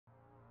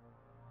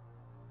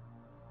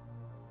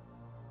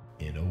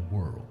In a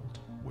world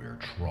where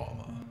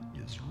trauma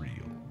is real,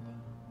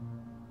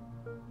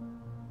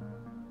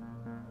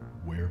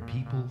 where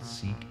people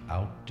seek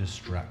out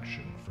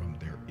distraction from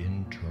their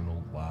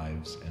internal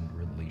lives and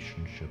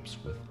relationships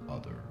with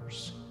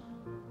others,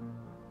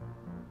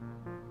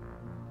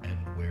 and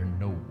where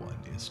no one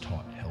is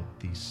taught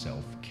healthy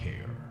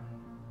self-care,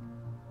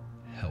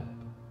 help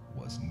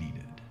was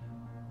needed.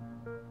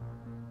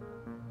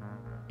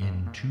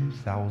 In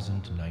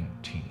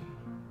 2019,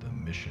 the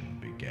mission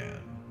began.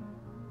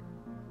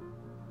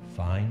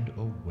 Find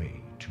a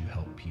way to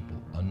help people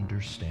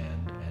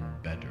understand and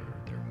better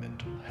their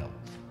mental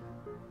health.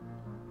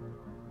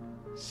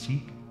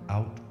 Seek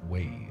out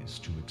ways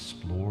to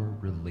explore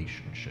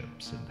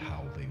relationships and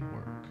how they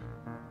work.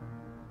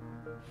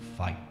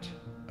 Fight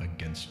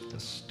against the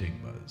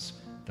stigmas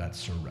that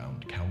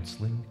surround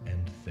counseling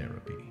and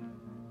therapy.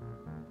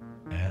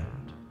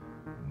 And,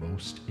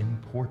 most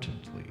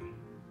importantly,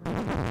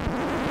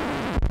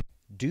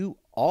 do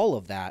all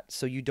of that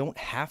so you don't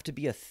have to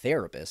be a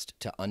therapist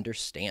to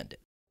understand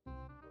it.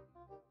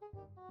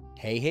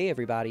 Hey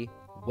everybody.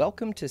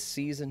 Welcome to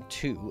Season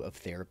 2 of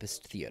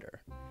Therapist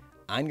Theater.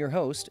 I'm your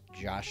host,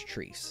 Josh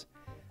Treese.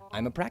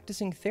 I'm a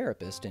practicing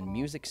therapist in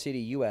Music City,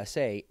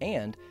 USA,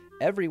 and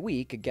every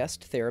week a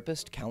guest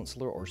therapist,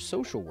 counselor, or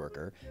social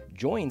worker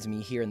joins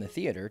me here in the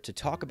theater to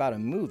talk about a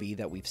movie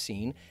that we've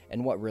seen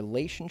and what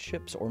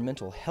relationships or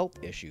mental health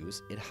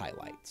issues it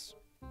highlights.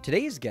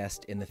 Today's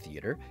guest in the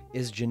theater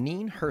is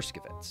Janeen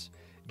Herskovitz.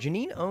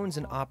 Janeen owns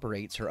and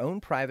operates her own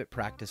private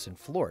practice in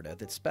Florida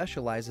that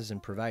specializes in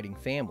providing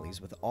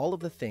families with all of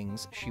the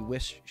things she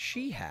wished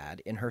she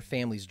had in her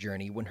family's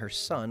journey when her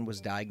son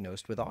was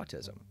diagnosed with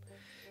autism.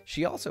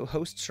 She also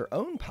hosts her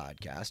own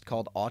podcast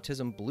called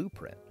Autism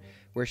Blueprint,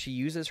 where she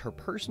uses her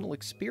personal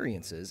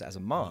experiences as a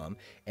mom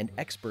and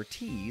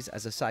expertise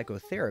as a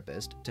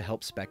psychotherapist to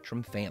help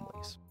Spectrum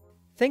families.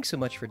 Thanks so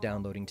much for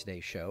downloading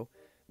today's show.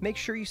 Make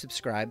sure you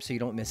subscribe so you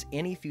don't miss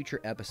any future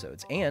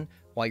episodes, and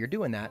while you're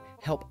doing that,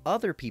 help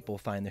other people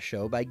find the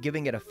show by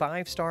giving it a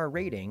 5-star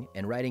rating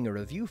and writing a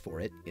review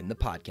for it in the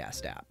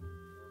podcast app.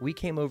 We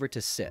came over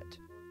to sit.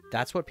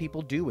 That's what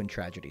people do when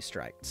tragedy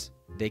strikes.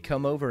 They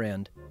come over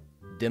and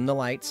dim the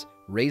lights,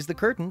 raise the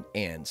curtain,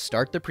 and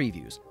start the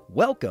previews.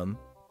 Welcome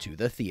to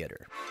the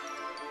theater.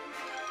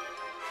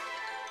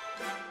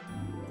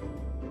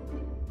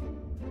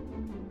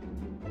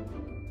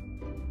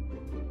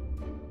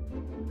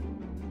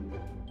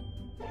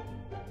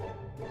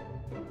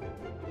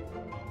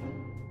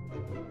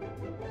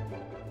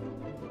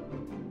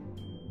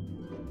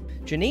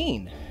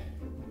 Janeen.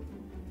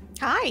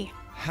 Hi.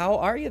 How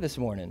are you this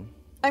morning?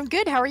 I'm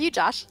good. How are you,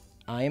 Josh?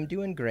 I am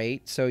doing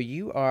great. So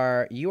you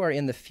are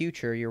in the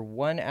future. You're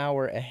 1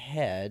 hour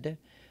ahead.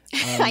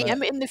 I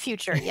am in the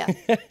future, yeah.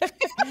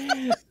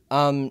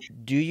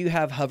 Do you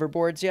have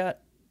hoverboards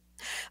yet?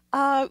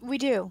 We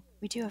do.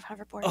 We do have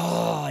hoverboards.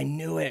 Oh, I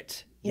knew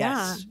it.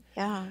 Yeah, Yes.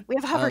 yeah. We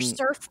have hover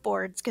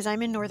surfboards because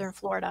I'm in northern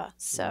Florida.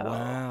 So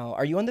Wow.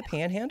 Are you on the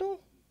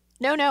Panhandle?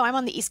 No, I'm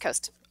on the East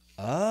Coast.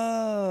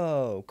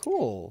 Oh,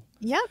 cool.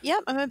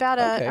 Yep. I'm about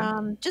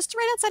just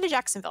right outside of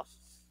Jacksonville.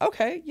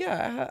 Okay,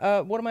 yeah.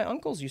 One of my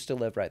uncles used to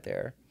live right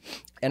there.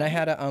 And I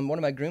had one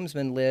of my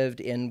groomsmen lived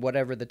in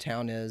whatever the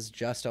town is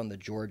just on the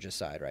Georgia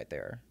side right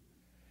there.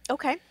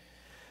 Okay.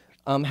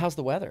 How's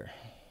the weather?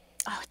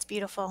 Oh, it's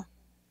beautiful.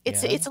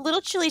 It's Yeah? a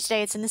little chilly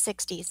today. It's in the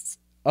 60s.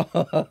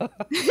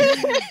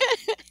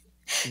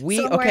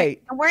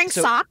 I'm wearing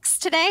socks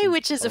today,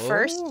 which is a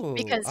first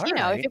because, all if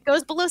right. it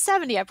goes below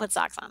 70, I put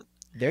socks on.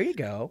 There you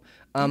go.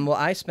 Well,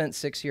 I spent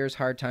 6 years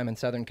hard time in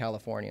Southern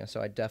California,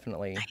 so I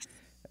definitely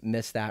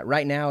miss that.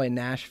 Right now in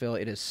Nashville,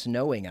 it is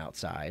snowing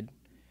outside.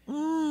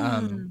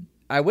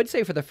 I would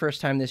say for the first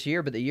time this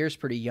year, but the year's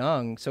pretty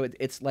young, so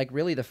it's like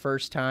really the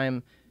first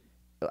time.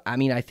 I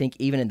mean, I think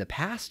even in the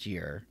past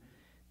year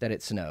that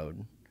it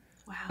snowed.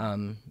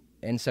 Wow.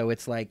 And so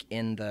it's like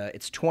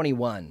it's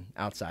 21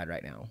 outside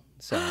right now.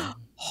 So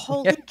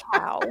Holy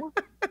cow.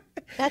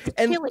 That's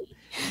chilly.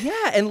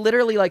 Yeah, and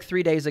literally like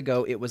 3 days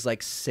ago, it was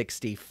like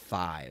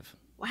 65.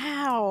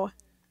 Wow.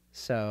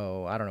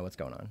 So I don't know what's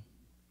going on.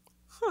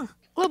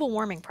 Global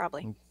warming,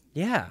 probably.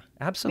 Yeah,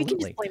 We absolutely. can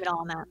just blame it all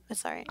on that.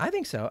 That's all right. I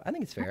think so. I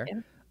think it's fair.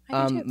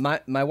 I do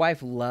too. My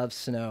wife loves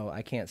snow.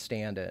 I can't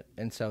stand it.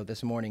 And so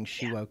this morning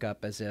she woke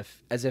up as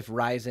if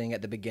rising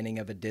at the beginning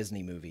of a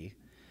Disney movie.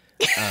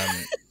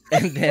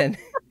 And then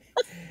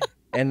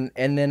and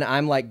then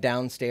I'm like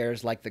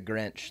downstairs like the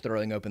Grinch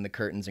throwing open the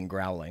curtains and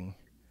growling.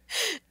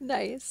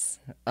 Nice.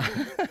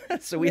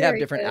 So we have Very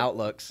different good.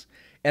 outlooks.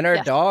 And our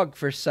Yeah. dog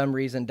for some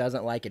reason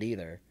doesn't like it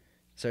either.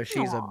 So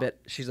she's Aw.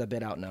 a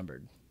bit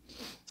outnumbered.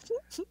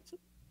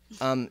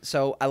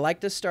 So I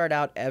like to start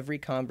out every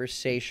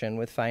conversation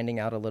with finding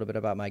out a little bit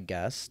about my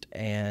guest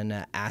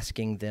and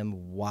asking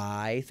them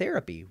why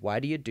therapy. Why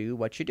do you do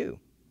what you do?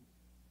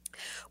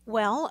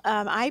 Well,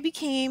 I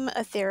became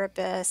a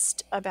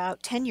therapist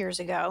about 10 years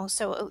ago.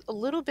 So a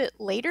little bit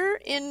later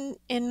in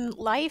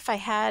life,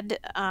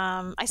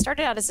 I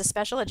started out as a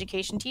special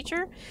education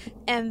teacher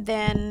and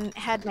then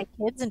had my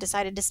kids and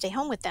decided to stay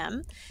home with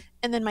them.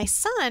 And then my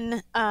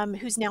son,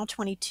 who's now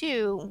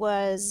 22,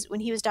 when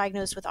he was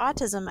diagnosed with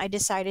autism, I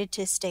decided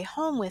to stay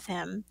home with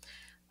him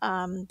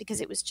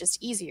because it was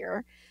just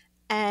easier.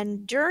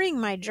 And during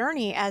my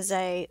journey as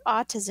a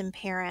autism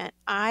parent,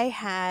 I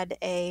had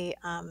a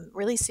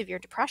really severe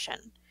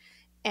depression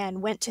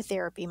and went to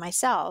therapy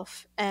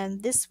myself.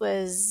 And this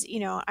was,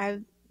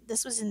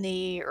 this was in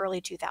the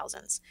early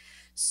 2000s.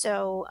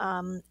 So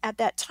at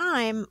that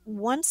time,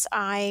 once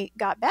I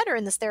got better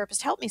and this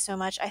therapist helped me so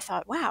much, I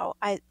thought, wow,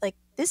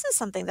 this is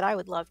something that I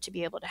would love to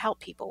be able to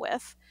help people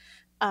with.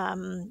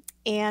 And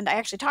I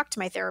actually talked to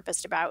my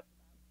therapist about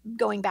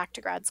going back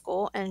to grad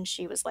school, and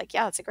she was like,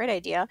 yeah, that's a great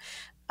idea.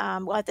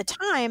 Well, at the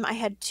time, I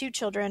had two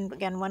children,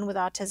 again, one with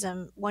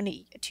autism, one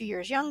 2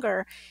 years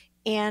younger,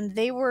 and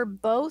they were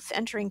both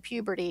entering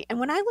puberty. And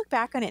when I look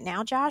back on it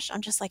now, Josh,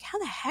 I'm just like, how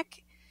the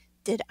heck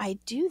did I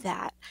do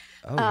that?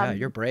 Oh, yeah,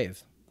 you're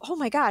brave. Oh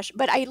my gosh.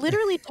 But I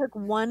literally took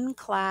one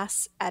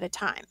class at a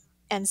time.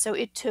 And so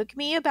it took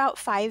me about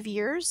 5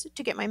 years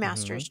to get my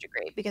master's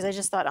degree because I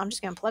just thought I'm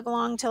just going to plug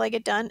along till I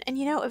get done. And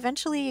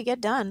eventually you get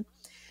done.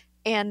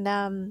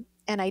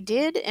 And I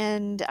did,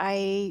 and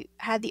I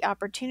had the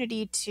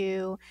opportunity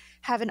to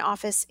have an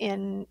office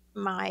in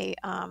my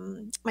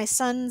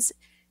son's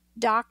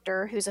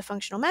doctor, who's a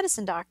functional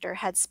medicine doctor,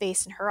 had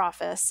space in her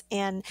office,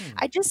 and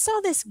I just saw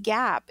this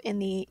gap in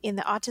the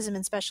autism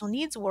and special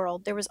needs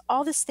world. There was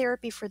all this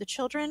therapy for the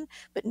children,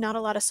 but not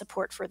a lot of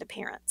support for the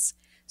parents.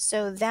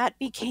 So that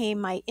became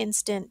my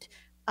instant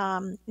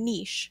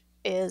niche,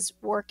 is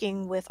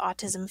working with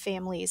autism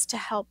families to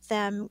help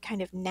them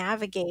kind of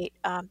navigate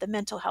the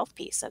mental health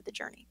piece of the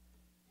journey.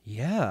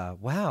 Yeah,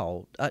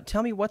 wow.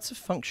 Tell me, what's a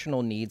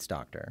functional needs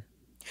doctor?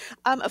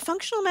 A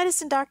functional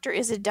medicine doctor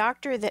is a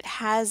doctor that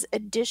has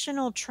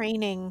additional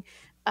training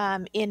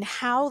in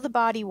how the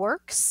body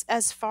works,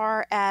 as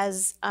far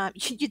as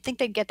you'd think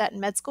they'd get that in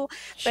med school,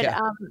 but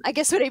Yeah. I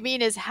guess what I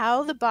mean is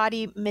how the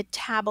body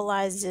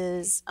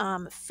metabolizes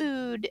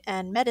food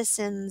and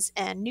medicines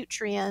and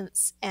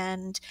nutrients.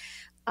 And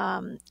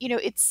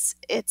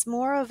it's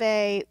more of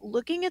a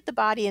looking at the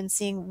body and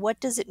seeing what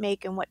does it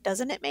make and what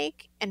doesn't it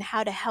make, and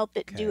how to help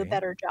it do a Okay.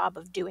 better job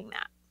of doing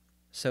that.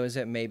 So is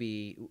it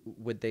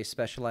would they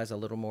specialize a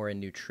little more in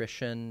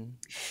nutrition?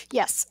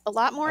 Yes, a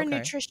lot more in Okay.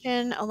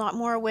 nutrition, a lot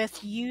more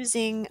with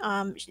using,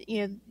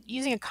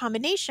 using a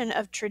combination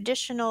of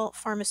traditional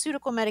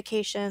pharmaceutical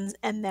medications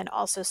and then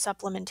also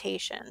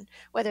supplementation,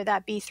 whether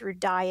that be through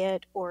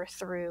diet or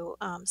through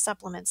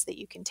supplements that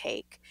you can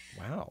take.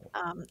 Wow.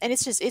 And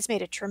it's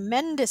made a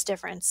tremendous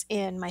difference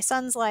in my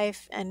son's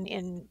life and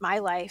in my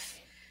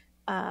life.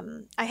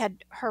 I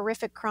had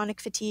horrific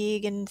chronic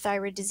fatigue and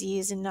thyroid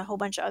disease and a whole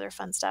bunch of other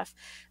fun stuff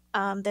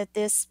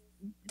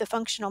the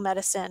functional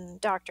medicine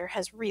doctor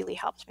has really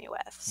helped me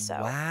with. So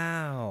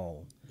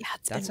Wow. yeah,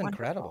 it's That's been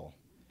wonderful. incredible.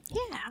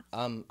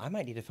 Yeah. I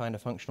might need to find a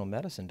functional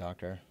medicine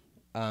doctor.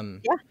 Yeah.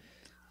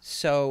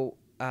 So,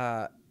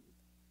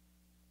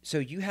 so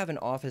you have an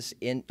office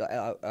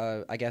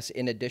I guess,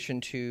 in addition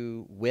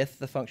to with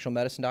the functional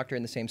medicine doctor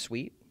in the same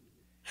suite?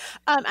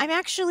 I'm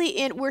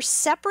actually we're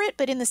separate,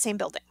 but in the same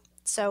building.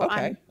 So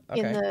I'm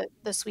in Okay.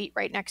 the suite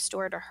right next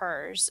door to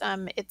hers.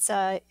 It's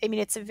a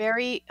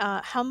very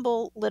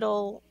humble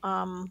little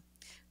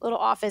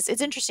office.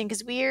 It's interesting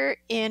because we're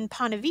in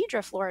Ponte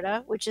Vedra,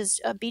 Florida, which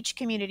is a beach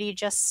community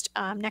just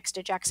next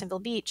to Jacksonville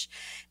Beach,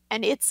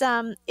 and it's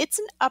an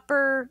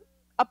upper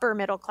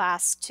middle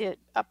class to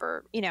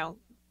upper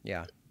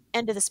Yeah.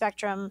 end of the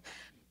spectrum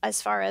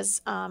as far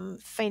as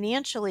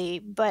financially.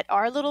 But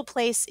our little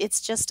place,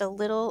 it's just a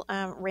little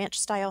ranch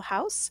style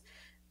house.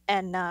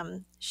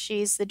 And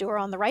she's the door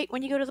on the right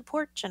when you go to the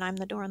porch, and I'm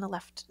the door on the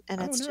left.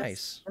 And Oh, it's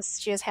nice.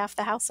 just, she has half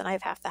the house and I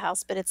have half the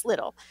house, but it's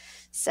little.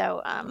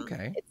 So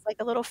Okay. it's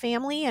like a little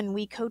family, and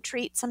we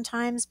co-treat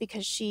sometimes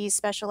because she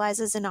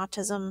specializes in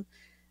autism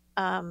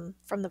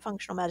from the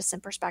functional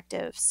medicine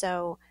perspective.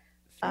 So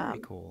Very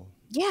cool.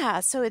 yeah,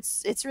 so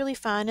it's really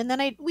fun. And then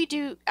I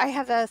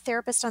have a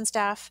therapist on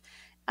staff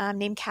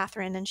named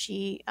Catherine, and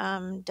she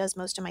does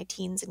most of my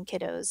teens and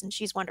kiddos, and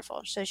she's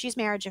wonderful. So she's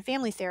marriage and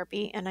family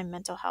therapy, and I'm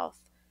mental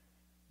health.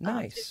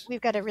 Nice.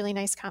 We've got a really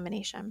nice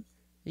combination.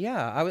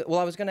 Yeah. I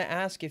was going to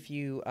ask if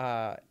you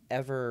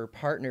ever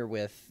partner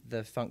with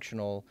the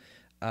functional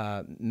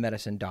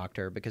medicine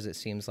doctor, because it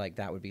seems like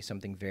that would be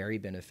something very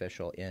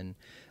beneficial in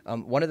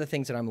one of the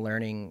things that I'm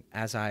learning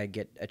as I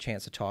get a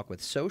chance to talk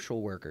with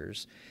social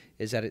workers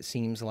is that it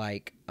seems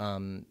like,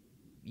 in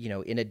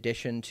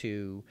addition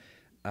to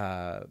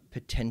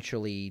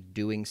potentially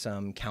doing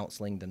some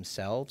counseling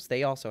themselves,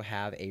 they also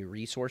have a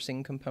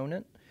resourcing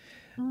component.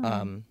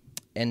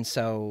 And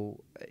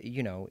so,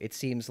 it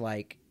seems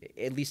like,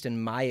 at least in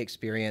my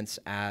experience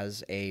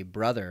as a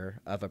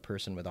brother of a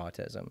person with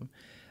autism,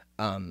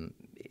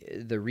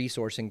 the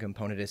resourcing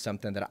component is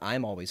something that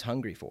I'm always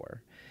hungry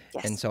for.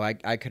 And Yes. so I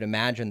could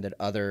imagine that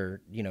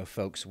other,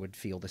 folks would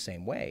feel the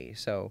same way.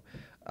 So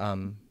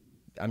I'm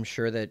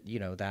sure that,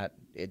 that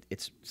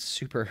it's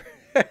super,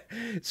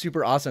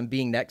 super awesome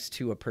being next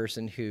to a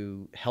person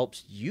who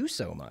helps you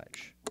so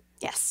much.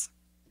 Yes.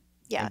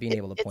 Yeah. And being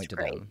able to It's point to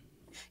great. them.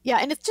 Yeah.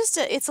 And it's just,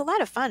 it's a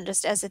lot of fun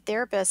just as a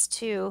therapist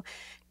to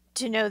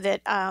know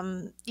that,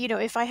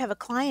 if I have a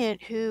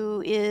client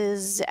who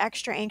is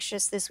extra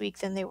anxious this week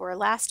than they were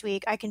last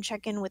week, I can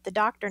check in with the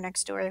doctor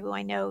next door who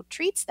I know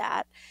treats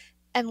that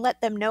and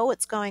let them know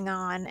what's going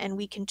on. And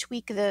we can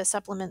tweak the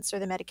supplements or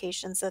the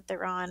medications that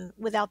they're on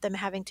without them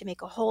having to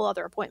make a whole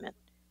other appointment.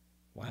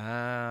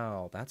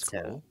 Wow, that's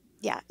So cool.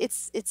 yeah,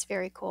 it's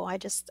very cool. I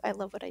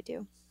love what I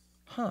do.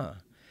 Huh.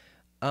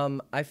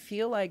 I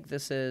feel like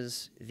this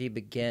is the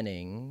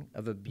beginning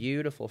of a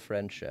beautiful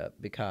friendship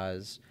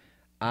because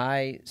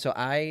I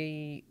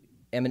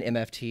am an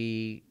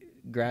MFT,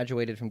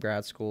 graduated from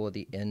grad school at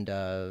the end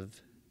of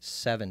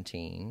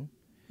 17,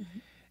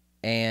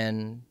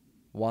 and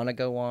want to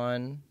go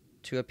on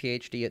to a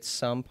PhD at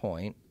some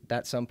point.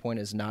 That some point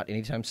is not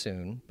anytime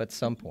soon, but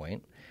some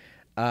point.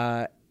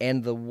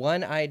 And the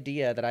one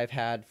idea that I've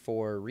had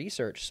for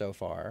research so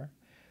far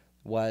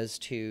was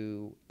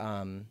to,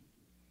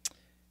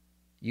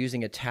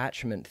 using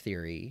attachment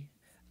theory,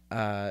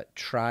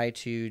 try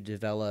to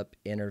develop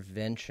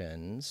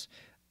interventions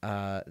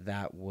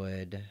that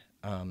would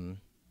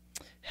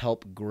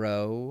help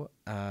grow,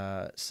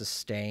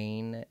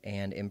 sustain,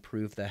 and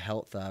improve the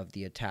health of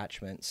the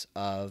attachments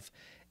of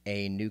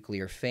a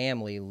nuclear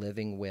family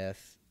living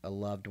with a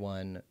loved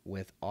one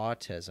with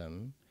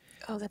autism.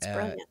 Oh, that's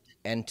brilliant.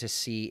 And to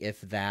see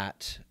if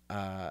that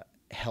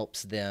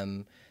helps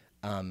them,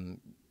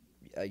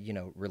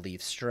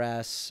 relieve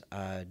stress,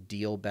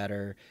 deal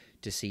better,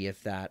 to see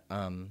if that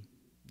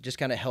just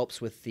kind of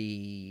helps with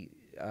the,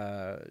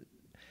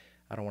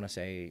 I don't want to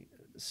say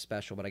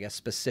special, but I guess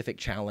specific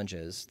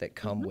challenges that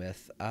come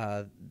with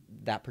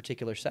that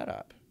particular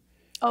setup.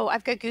 Oh,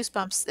 I've got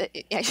goosebumps.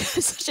 I'm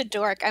such a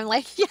dork. I'm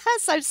like,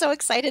 yes, I'm so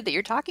excited that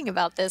you're talking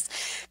about this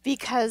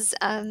because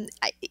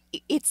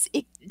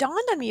it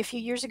dawned on me a few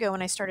years ago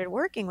when I started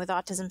working with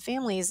autism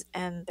families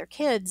and their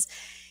kids.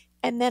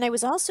 And then I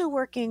was also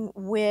working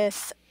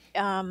with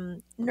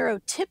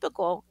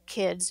neurotypical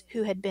kids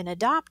who had been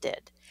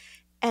adopted.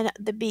 And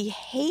the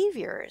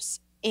behaviors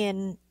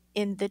in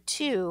the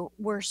two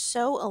were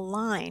so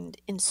aligned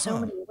in so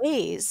many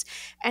ways.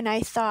 And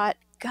I thought,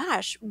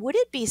 gosh, would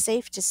it be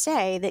safe to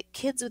say that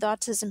kids with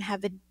autism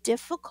have a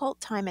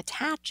difficult time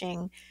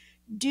attaching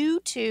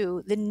due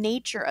to the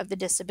nature of the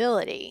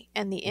disability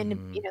and the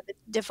the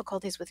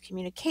difficulties with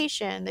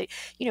communication?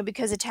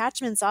 Because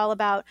attachment's all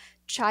about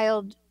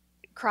child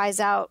cries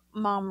out,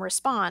 mom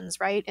responds,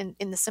 right?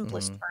 In the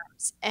simplest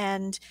terms.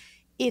 And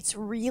it's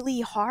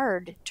really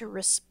hard to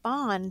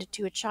respond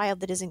to a child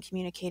that isn't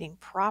communicating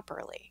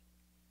properly.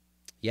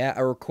 Yeah,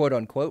 or quote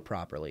unquote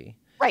properly.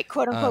 Right,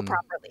 quote unquote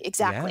properly.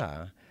 Exactly.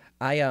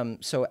 Yeah.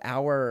 So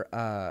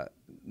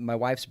my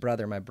wife's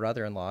brother, my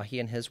brother-in-law, he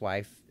and his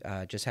wife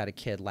just had a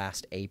kid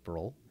last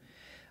April.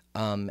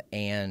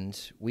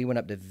 And we went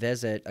up to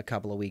visit a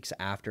couple of weeks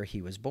after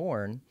he was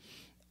born,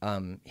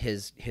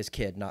 his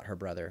kid, not her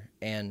brother.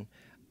 And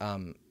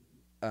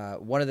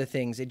one of the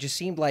things, it just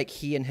seemed like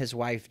he and his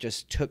wife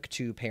just took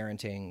to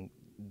parenting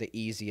the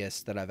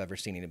easiest that I've ever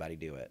seen anybody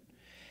do it.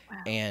 Wow.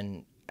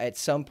 And at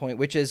some point,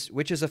 which is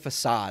a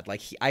facade.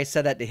 Like I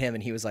said that to him,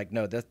 and he was like,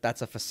 "No,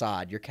 that's a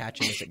facade. You're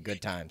catching us at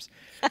good times."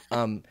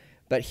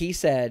 But he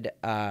said,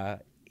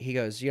 he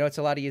goes, "It's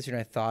a lot easier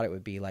than I thought it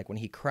would be. Like when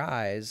he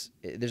cries,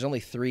 there's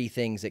only 3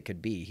 things it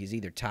could be. He's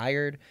either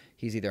tired,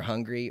 he's either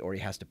hungry, or he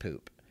has to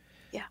poop.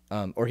 Yeah.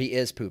 Or he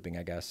is pooping,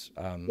 I guess.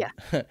 Yeah.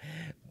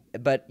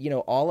 But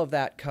all of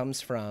that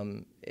comes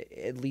from,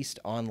 at least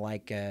on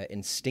like a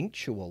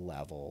instinctual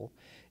level,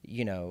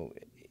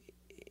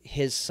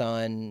 his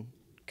son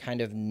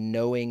kind of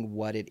knowing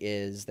what it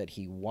is that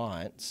he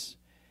wants,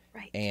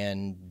 right,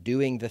 and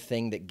doing the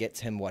thing that gets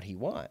him what he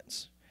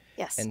wants.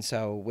 Yes. And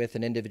so with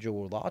an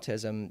individual with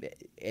autism,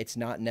 it's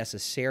not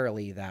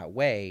necessarily that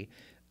way.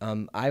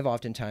 I've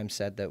oftentimes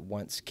said that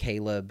once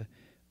Caleb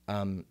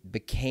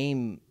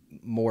became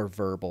more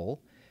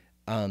verbal,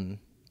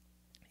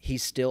 he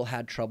still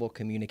had trouble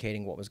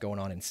communicating what was going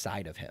on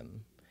inside of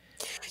him.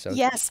 So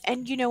yes,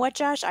 and you know what,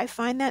 Josh? I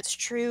find that's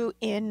true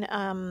in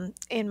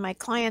my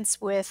clients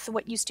with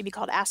what used to be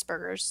called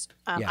Asperger's.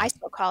 I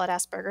still call it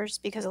Asperger's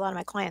because a lot of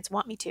my clients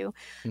want me to.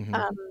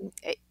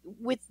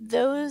 With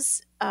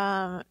those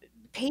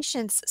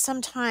patients,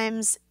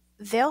 sometimes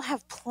they'll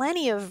have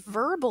plenty of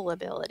verbal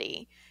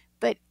ability,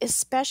 but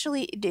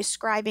especially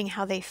describing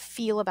how they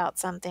feel about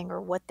something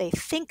or what they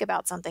think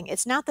about something.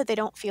 It's not that they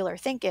don't feel or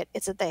think it;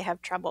 it's that they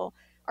have trouble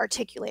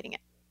articulating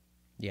it.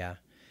 Yeah,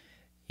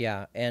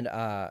 yeah, and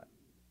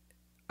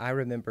I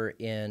remember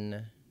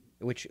in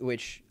which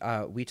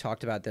we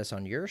talked about this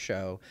on your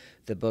show,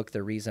 the book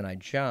 "The Reason I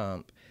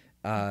Jump."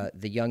 The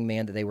young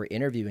man that they were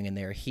interviewing in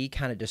there, he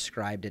kind of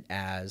described it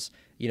as,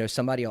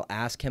 somebody will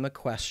ask him a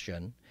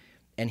question,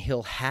 and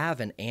he'll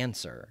have an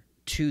answer,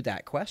 to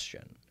that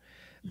question.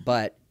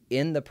 But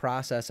in the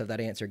process of that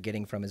answer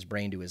getting from his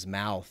brain to his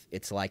mouth,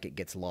 it's like it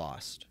gets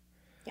lost.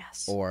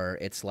 Yes. Or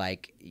it's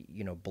like,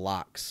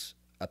 blocks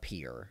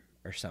appear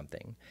or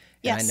something.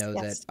 Yes, And I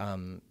know yes.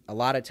 that a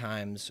lot of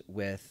times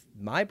with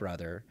my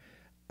brother,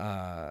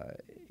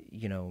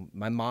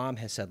 my mom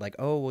has said like,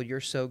 oh, well,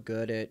 you're so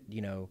good at,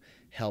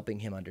 helping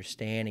him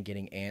understand and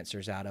getting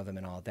answers out of him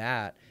and all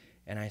that.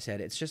 And I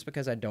said, it's just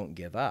because I don't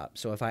give up.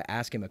 So if I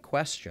ask him a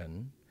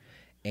question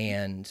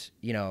and,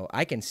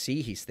 I can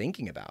see he's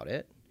thinking about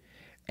it.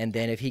 And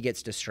then if he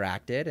gets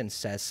distracted and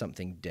says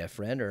something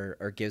different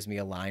or gives me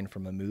a line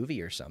from a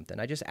movie or something,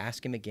 I just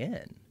ask him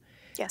again.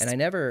 Yes. And I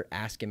never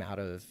ask him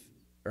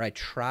I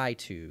try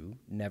to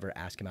never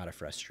ask him out of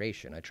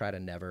frustration. I try to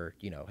never,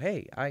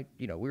 hey,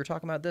 we were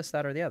talking about this,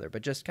 that, or the other,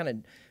 but just kind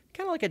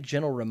of like a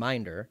gentle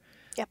reminder,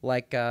 Yep.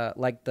 like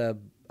the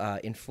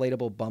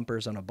inflatable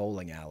bumpers on a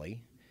bowling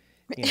alley.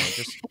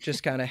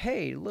 Just kind of,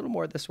 hey, a little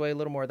more this way, a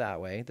little more that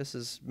way. This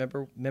is,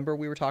 remember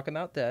we were talking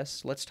about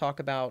this. Let's talk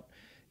about,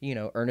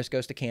 Ernest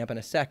goes to camp in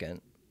a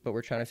second, but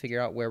we're trying to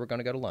figure out where we're going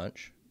to go to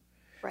lunch.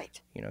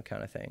 Right.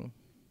 Kind of thing.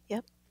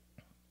 Yep.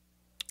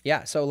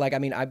 Yeah. So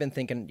I've been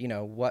thinking,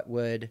 what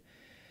would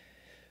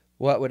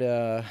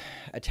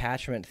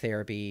attachment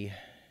therapy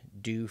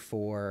do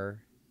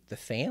for the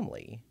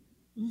family?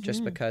 Mm-hmm.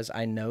 Just because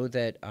I know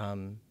that,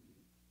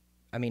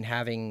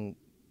 having,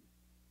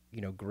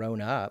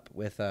 grown up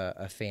with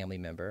a family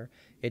member,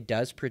 it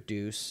does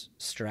produce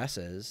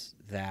stresses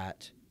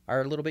that are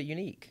a little bit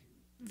unique.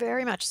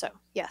 Very much so.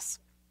 Yes.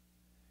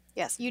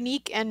 Yes.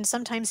 Unique and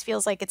sometimes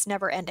feels like it's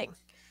never ending.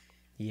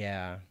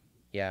 Yeah.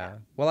 Yeah.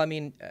 Well,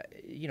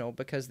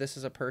 because this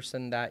is a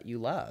person that you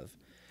love.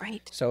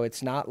 Right. So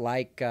it's not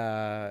like,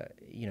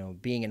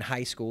 being in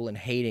high school and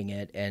hating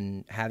it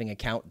and having a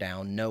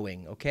countdown,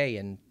 knowing, okay,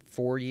 in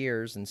 4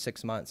 years and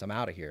 6 months, I'm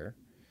out of here.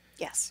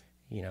 Yes.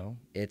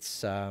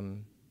 It's,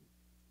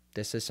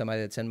 this is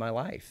somebody that's in my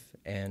life,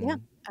 and yeah,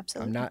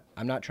 absolutely.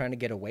 I'm not trying to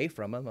get away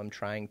from them. I'm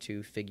trying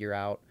to figure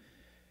out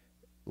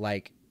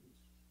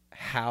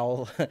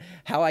how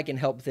I can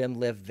help them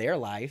live their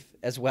life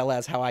as well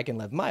as how I can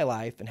live my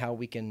life and how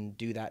we can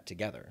do that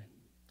together.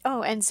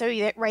 Oh, and so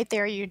right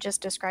there, you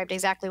just described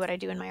exactly what I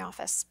do in my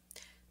office.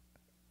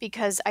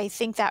 Because I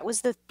think that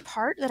was the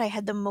part that I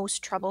had the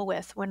most trouble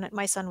with when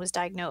my son was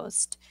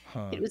diagnosed.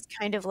 It was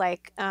kind of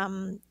like,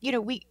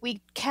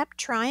 we kept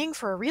trying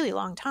for a really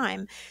long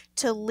time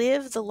to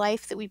live the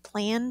life that we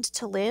planned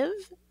to live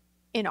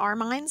in our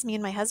minds, me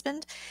and my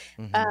husband,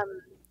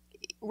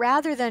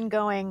 rather than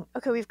going,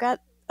 okay, we've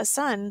got a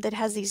son that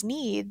has these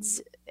needs.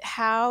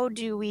 How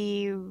do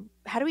we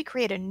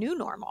create a new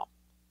normal?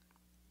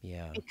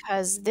 Yeah.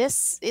 Because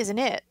this isn't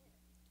it.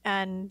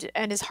 And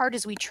as hard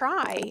as we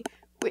try,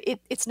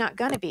 it's not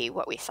going to be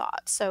what we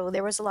thought. So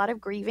there was a lot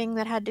of grieving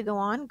that had to go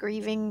on.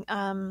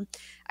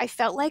 I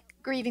felt like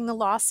grieving the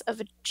loss of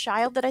a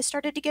child that I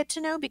started to get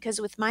to know, because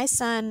with my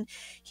son,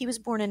 he was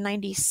born in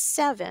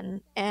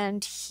 97,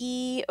 and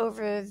he,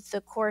 over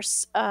the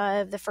course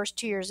of the first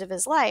 2 years of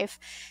his life,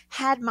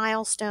 had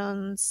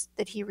milestones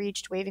that he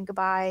reached, waving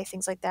goodbye,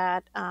 things like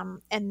that,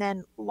 and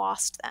then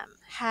lost them,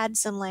 had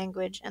some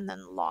language and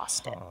then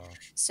lost it.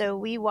 So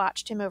we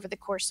watched him over the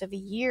course of a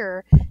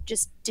year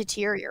just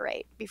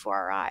deteriorate before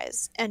our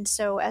eyes. And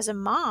so as a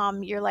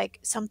mom, you're like,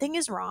 something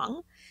is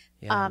wrong.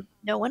 Yeah.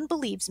 No one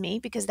believes me,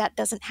 because that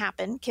doesn't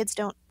happen. Kids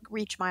don't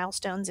reach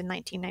milestones in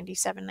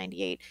 1997,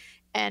 98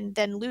 and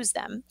then lose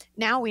them.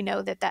 Now we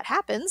know that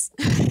happens.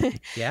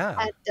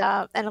 Yeah.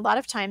 And a lot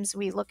of times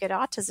we look at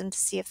autism to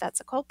see if that's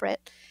a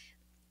culprit.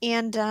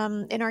 And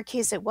in our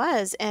case, it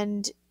was.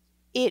 And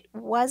it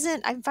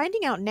wasn't. I'm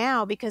finding out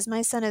now, because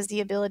my son has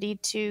the ability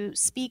to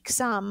speak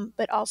some,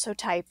 but also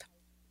type.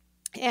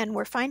 And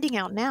we're finding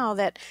out now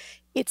that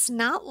it's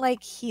not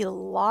like he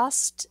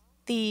lost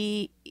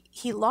the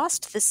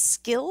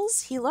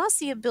skills. He lost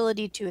the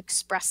ability to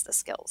express the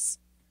skills.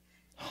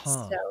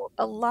 So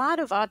a lot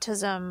of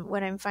autism,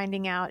 what I'm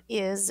finding out,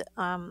 is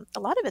a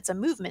lot of it's a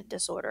movement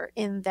disorder,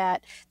 in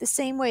that the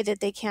same way that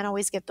they can't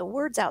always get the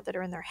words out that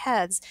are in their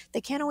heads,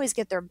 they can't always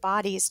get their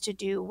bodies to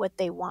do what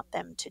they want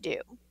them to do.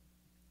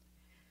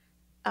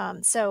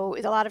 So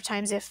a lot of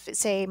times, if,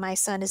 say, my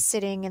son is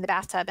sitting in the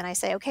bathtub and I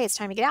say, okay, it's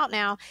time to get out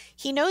now,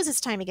 he knows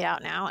it's time to get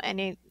out now.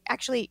 And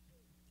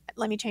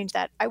let me change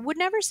that. I would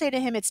never say to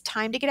him, it's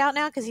time to get out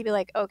now, because he'd be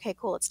like, okay,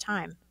 cool, it's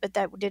time. But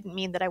that didn't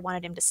mean that I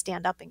wanted him to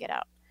stand up and get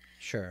out.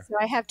 Sure. So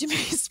I have to be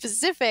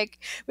specific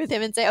with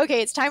him and say,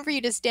 okay, it's time for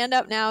you to stand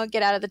up now,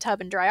 get out of the tub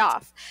and dry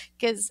off.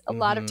 Because a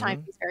lot of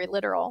times he's very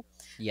literal.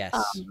 Yes.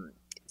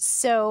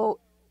 So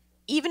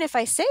even if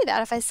I say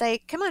that, if I say,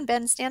 come on,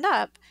 Ben, stand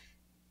up,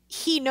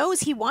 he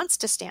knows he wants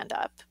to stand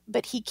up,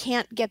 but he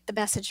can't get the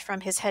message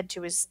from his head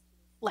to his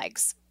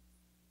legs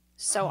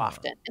so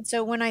often. And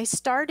so when I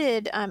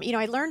started,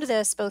 I learned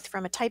this both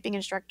from a typing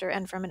instructor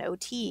and from an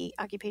OT,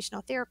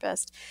 occupational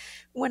therapist.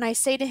 When I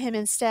say to him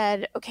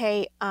instead,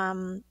 okay,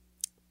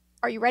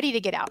 are you ready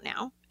to get out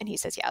now? And he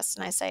says yes.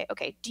 And I say,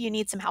 okay, do you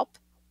need some help?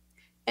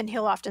 And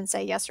he'll often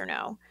say yes or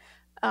no.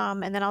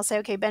 And then I'll say,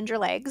 okay, bend your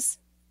legs.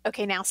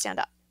 Okay, now stand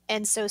up.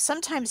 And so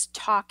sometimes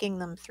talking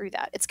them through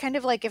that. It's kind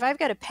of like if I've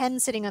got a pen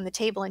sitting on the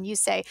table and you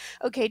say,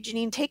 okay,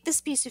 Janeen, take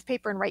this piece of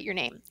paper and write your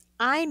name.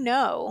 I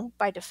know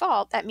by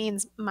default that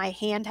means my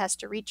hand has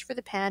to reach for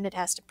the pen. It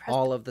has to press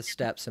all of the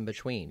steps in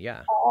between.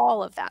 Yeah.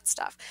 all of that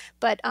stuff.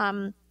 But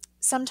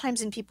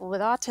sometimes in people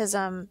with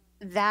autism,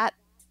 that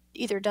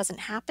either doesn't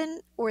happen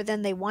or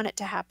then they want it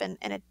to happen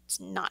and it's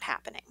not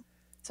happening.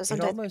 So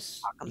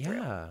sometimes talk them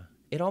through.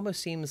 It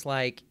almost seems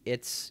like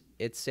it's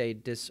a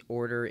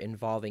disorder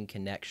involving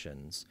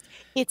connections.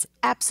 It's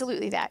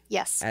absolutely that.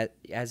 Yes.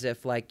 As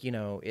if, like, you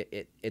know,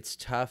 it's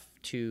tough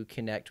to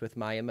connect with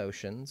my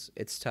emotions.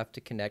 It's tough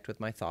to connect with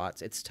my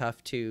thoughts. It's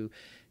tough to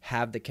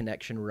have the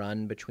connection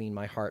run between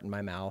my heart and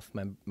my mouth,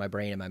 my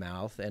brain and my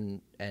mouth,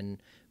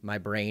 and my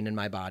brain and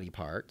my body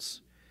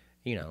parts,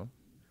 you know.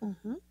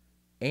 Mm-hmm.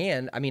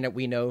 And I mean,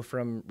 we know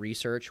from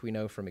research, we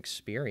know from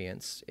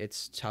experience,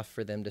 it's tough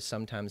for them to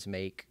sometimes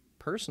make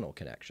personal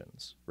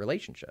connections,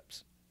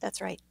 relationships.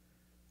 That's right.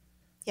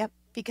 Yep.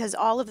 Because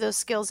all of those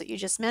skills that you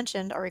just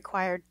mentioned are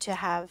required to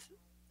have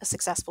a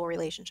successful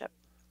relationship.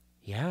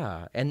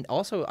 Yeah. And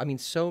also, I mean,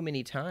 so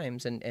many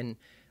times, and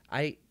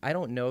I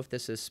don't know if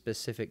this is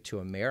specific to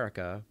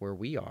America where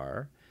we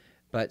are,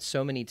 but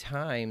so many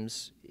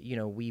times, you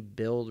know, we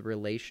build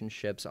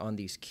relationships on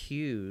these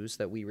cues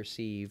that we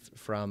receive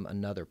from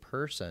another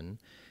person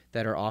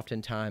that are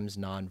oftentimes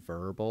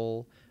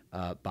nonverbal,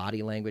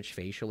 body language,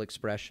 facial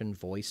expression,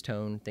 voice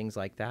tone, things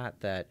like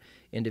that, that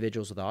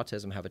individuals with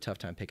autism have a tough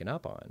time picking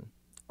up on.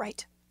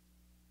 Right.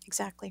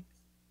 Exactly.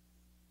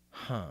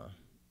 Huh.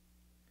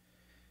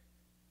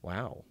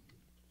 Wow.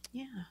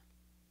 Yeah.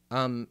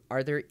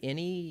 Are there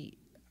any,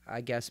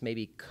 I guess,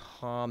 maybe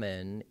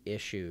common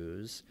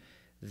issues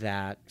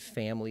that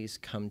families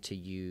come to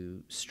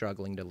you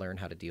struggling to learn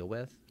how to deal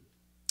with?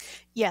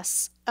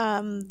 Yes.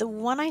 The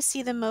one I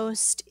see the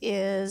most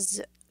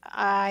is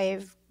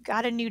I've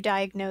got a new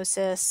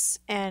diagnosis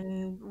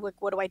and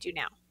what do I do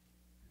now?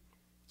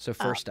 So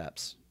first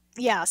steps.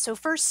 Yeah, so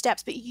first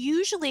steps, but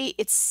usually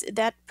it's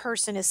that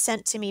person is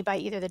sent to me by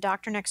either the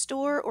doctor next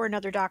door or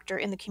another doctor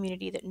in the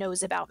community that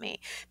knows about me,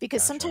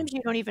 because Gotcha. sometimes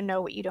you don't even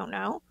know what you don't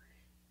know.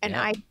 And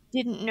Yeah. I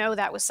didn't know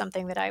that was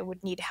something that I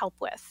would need help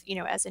with, you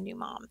know, as a new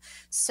mom.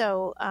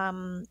 So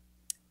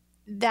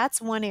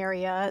that's one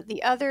area.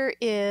 The other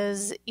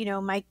is, you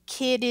know, my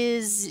kid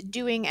is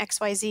doing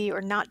XYZ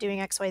or not doing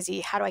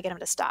XYZ. How do I get him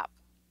to stop?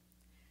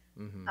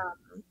 Mm-hmm.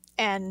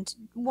 And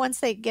once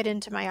they get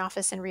into my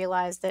office and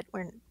realize that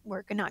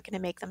we're not going to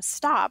make them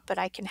stop, but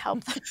I can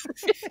help them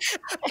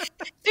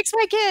fix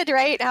my kid,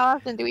 right? How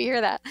often do we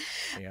hear that?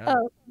 Yeah.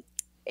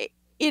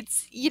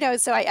 It's, you know,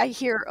 so I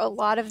hear a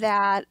lot of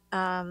that.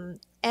 And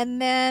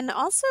then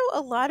also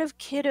a lot of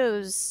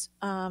kiddos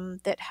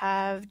that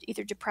have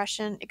either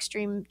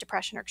extreme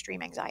depression or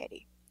extreme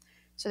anxiety.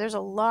 So there's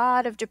a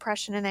lot of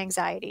depression and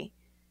anxiety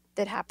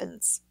that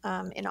happens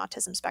in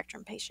autism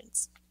spectrum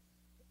patients.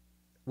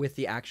 With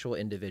the actual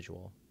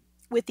individual.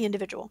 With the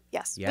individual,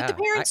 yes. Yeah. With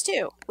the parents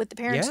too. With the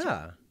parents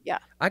too. Yeah.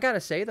 I got to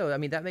say, though, I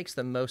mean, that makes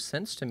the most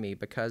sense to me,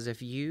 because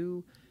if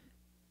you,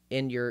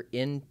 in your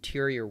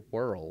interior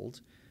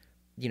world,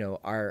 you know,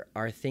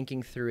 are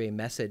thinking through a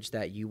message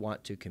that you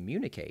want to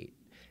communicate,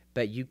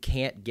 but you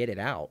can't get it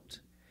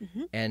out.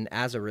 Mm-hmm. And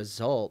as a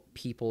result,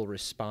 people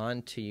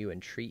respond to you and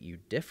treat you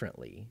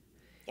differently.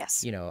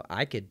 Yes. You know,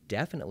 I could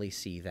definitely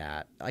see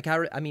that. Like,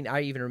 I mean,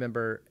 I even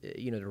remember,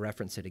 you know, to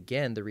reference it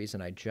again, the reason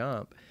I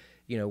jump,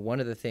 you know, one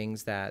of the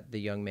things that the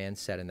young man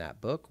said in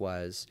that book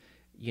was,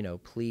 you know,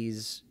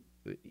 please,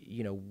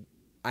 you know,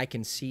 I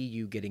can see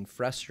you getting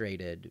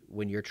frustrated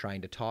when you're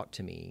trying to talk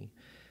to me.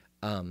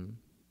 And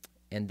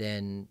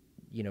then,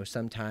 you know,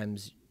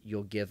 sometimes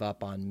you'll give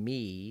up on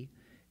me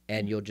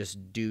and you'll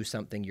just do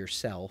something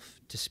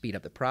yourself to speed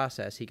up the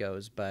process. He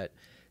goes, but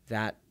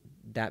that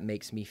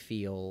makes me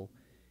feel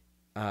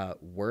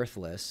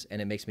worthless, and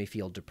it makes me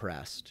feel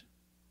depressed.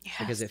 Yes.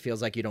 Because it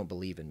feels like you don't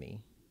believe in me.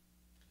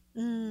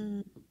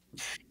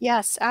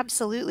 Yes,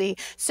 absolutely.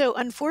 So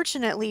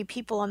unfortunately,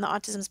 people on the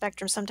autism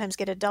spectrum sometimes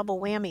get a double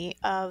whammy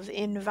of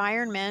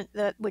environment,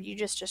 that what you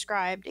just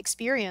described,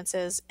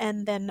 experiences,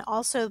 and then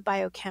also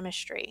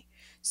biochemistry.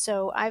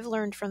 So I've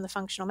learned from the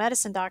functional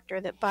medicine doctor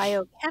that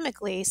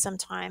biochemically,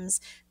 sometimes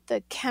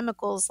the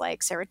chemicals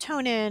like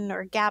serotonin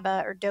or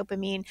GABA or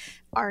dopamine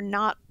are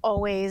not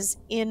always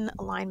in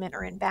alignment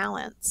or in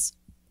balance.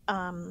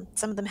 Some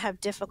of them have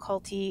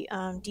difficulty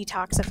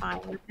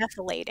detoxifying or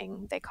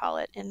methylating, they call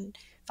it in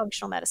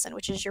functional medicine,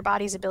 which is your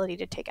body's ability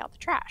to take out the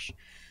trash.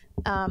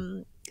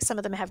 Some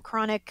of them have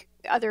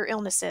other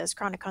illnesses,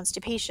 chronic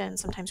constipation,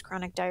 sometimes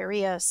chronic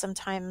diarrhea,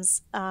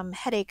 sometimes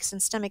headaches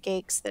and stomach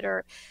aches that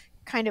are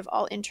kind of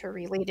all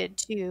interrelated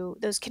to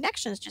those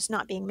connections just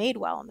not being made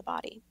well in the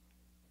body.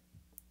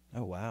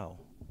 Oh, wow.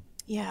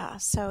 Yeah.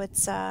 So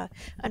it's,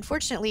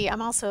 unfortunately,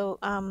 I'm also,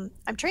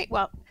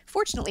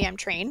 fortunately I'm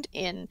trained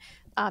in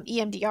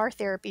EMDR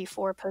therapy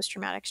for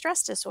post-traumatic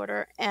stress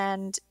disorder.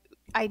 And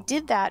I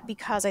did that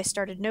because I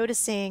started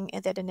noticing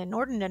that an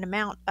inordinate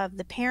amount of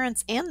the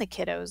parents and the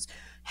kiddos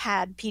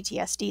had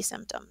PTSD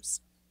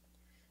symptoms.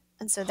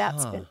 And so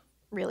that's been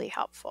really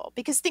helpful.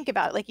 Because think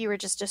about it, like you were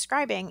just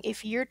describing,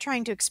 if you're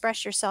trying to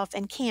express yourself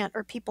and can't,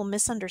 or people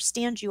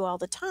misunderstand you all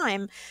the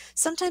time,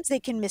 sometimes they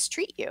can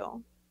mistreat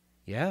you.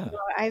 Yeah.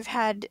 I've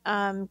had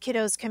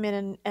kiddos come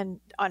in and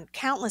on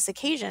countless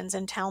occasions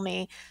and tell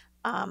me,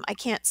 I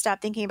can't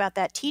stop thinking about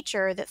that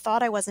teacher that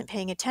thought I wasn't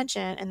paying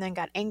attention and then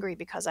got angry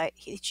because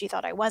she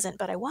thought I wasn't,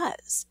 but I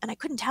was, and I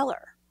couldn't tell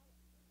her,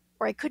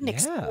 or I couldn't Yeah.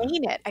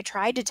 explain it. I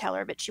tried to tell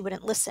her, but she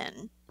wouldn't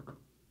listen.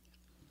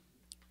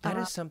 That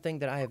is something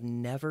that I have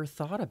never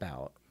thought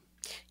about.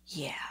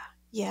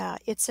 Yeah.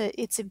 It's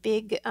a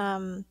big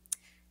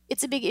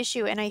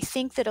issue, and I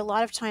think that a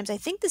lot of times, I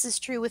think this is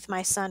true with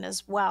my son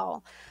as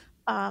well.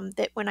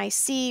 That when I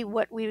see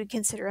what we would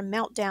consider a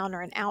meltdown or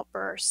an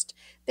outburst,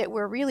 that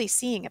we're really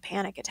seeing a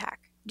panic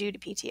attack due to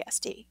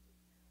PTSD.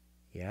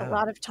 Yeah. A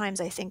lot of times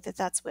I think that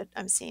that's what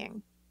I'm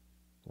seeing.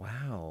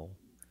 Wow.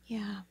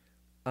 Yeah.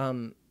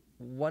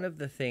 One of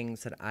the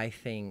things that I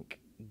think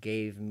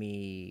gave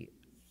me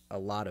a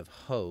lot of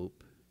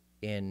hope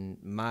in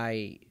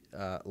my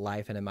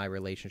life and in my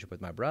relationship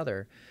with my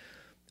brother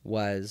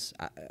was,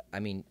 I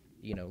mean,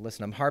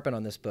 listen, I'm harping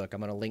on this book.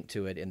 I'm going to link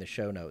to it in the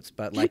show notes,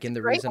 but like in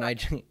the reason I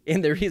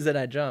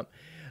jump,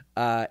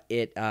 and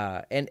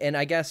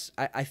I guess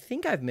I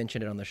think I've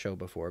mentioned it on the show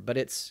before, but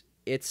it's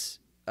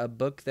a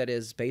book that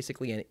is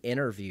basically an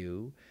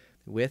interview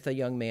with a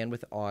young man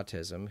with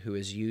autism who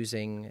is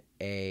using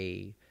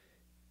a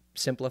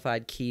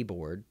simplified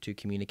keyboard to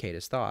communicate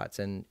his thoughts,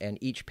 and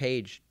each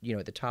page,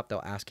 at the top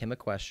they'll ask him a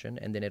question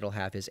and then it'll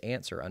have his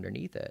answer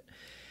underneath it.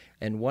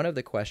 And one of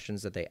the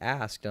questions that they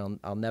asked, and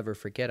I'll never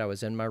forget, I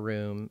was in my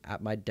room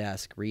at my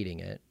desk reading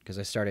it because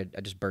I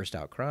just burst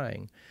out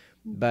crying.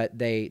 But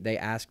they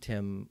asked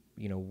him,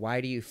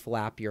 why do you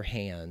flap your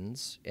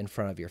hands in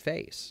front of your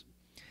face?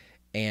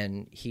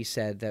 And he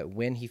said that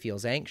when he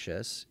feels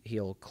anxious,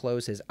 he'll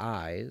close his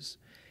eyes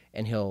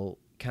and he'll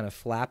kind of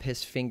flap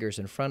his fingers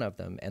in front of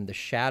them, and the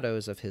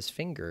shadows of his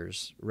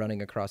fingers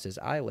running across his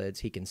eyelids,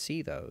 he can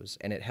see those,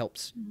 and it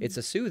helps. It's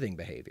a soothing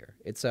behavior.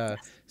 It's a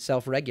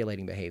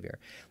self-regulating behavior.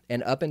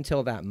 And up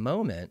until that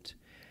moment,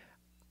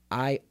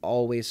 I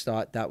always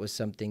thought that was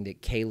something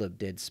that Caleb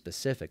did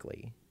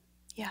specifically.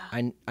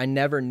 Yeah. I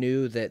never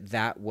knew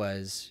that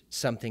was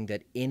something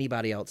that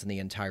anybody else in the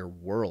entire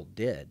world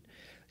did.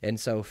 And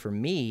so for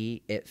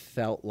me, it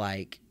felt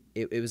like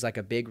it was like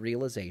a big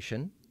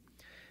realization,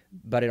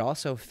 but it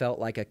also felt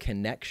like a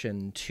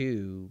connection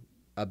to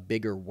a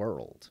bigger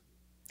world.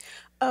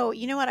 Oh,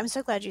 you know what? I'm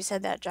so glad you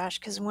said that, Josh,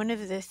 because one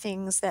of the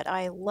things that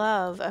I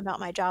love about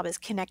my job is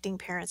connecting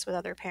parents with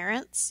other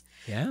parents.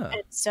 Yeah.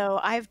 And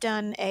so I've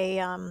done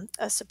a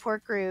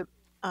support group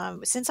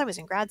since I was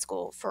in grad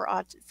school for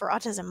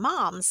autism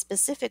moms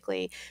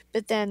specifically,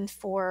 but then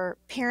for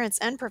parents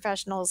and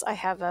professionals, I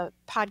have a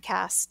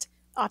podcast,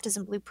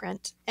 Autism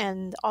Blueprint,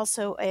 and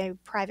also a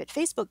private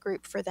Facebook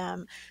group for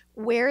them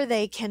where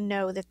they can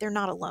know that they're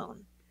not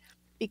alone,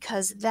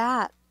 because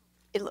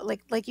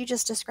like you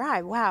just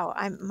described, wow,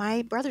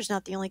 my brother's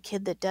not the only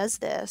kid that does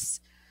this.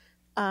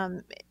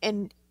 And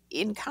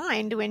in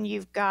kind, when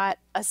you've got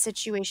a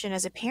situation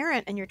as a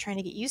parent and you're trying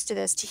to get used to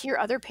this, to hear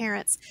other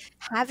parents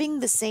having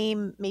the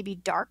same maybe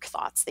dark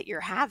thoughts that you're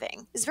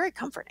having is very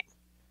comforting.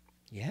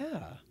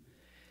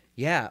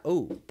 Yeah.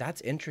 Oh,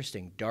 that's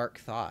interesting. Dark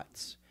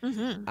thoughts.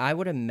 Mm-hmm. I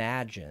would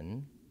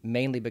imagine,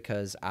 mainly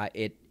because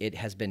it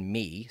has been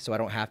me, so I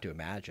don't have to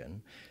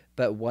imagine.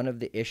 But one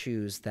of the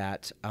issues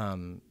that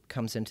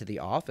comes into the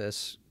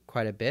office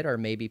quite a bit are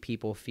maybe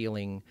people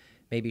feeling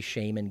maybe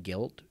shame and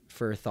guilt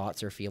for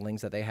thoughts or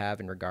feelings that they have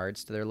in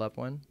regards to their loved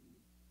one.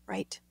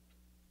 Right.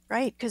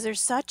 Because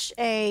it's such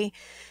a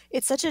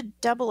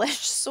double-edged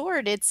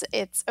sword. It's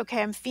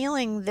okay, I'm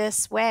feeling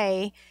this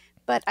way,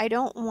 but I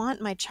don't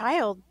want my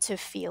child to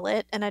feel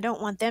it, and I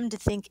don't want them to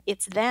think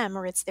it's them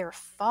or it's their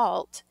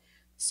fault.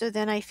 So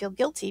then I feel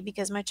guilty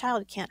because my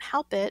child can't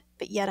help it,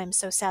 but yet I'm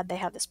so sad they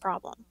have this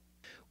problem.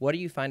 What do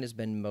you find has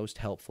been most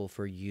helpful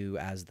for you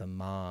as the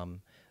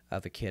mom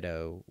of a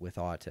kiddo with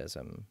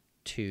autism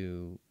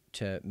to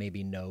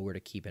maybe know where to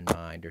keep in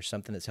mind, or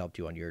something that's helped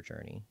you on your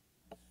journey?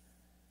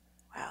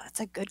 Wow, that's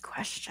a good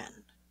question.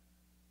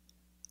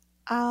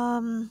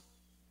 Because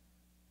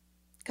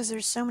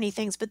there's so many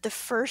things, but the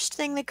first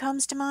thing that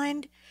comes to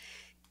mind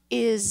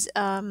is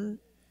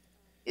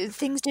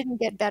things didn't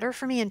get better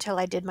for me until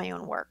I did my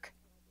own work.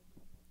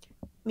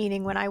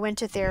 Meaning when I went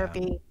to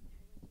therapy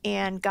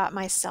and got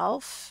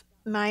myself,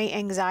 my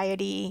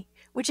anxiety,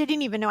 which I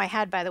didn't even know I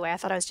had, by the way, I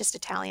thought I was just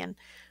Italian.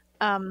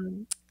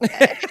 Turns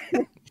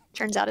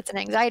out it's an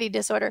anxiety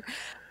disorder.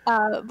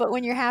 But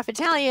when you're half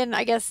Italian,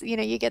 I guess,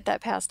 you get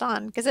that passed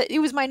on, because it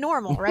was my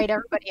normal, right?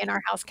 Everybody in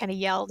our house kind of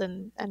yelled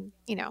and,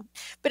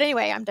 but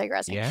anyway, I'm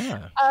digressing.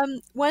 Yeah.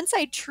 Once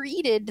I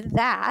treated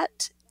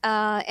that,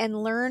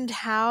 and learned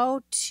how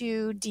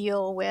to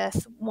deal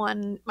with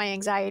 1, my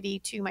anxiety,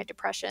 2, my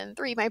depression,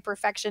 3, my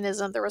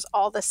perfectionism, there was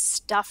all the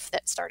stuff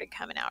that started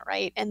coming out,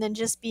 right? And then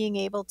just being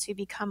able to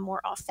become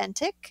more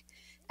authentic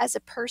as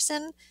a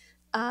person,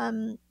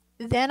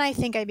 then I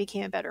think I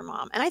became a better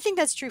mom. And I think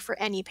that's true for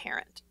any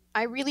parent.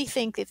 I really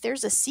think if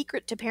there's a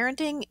secret to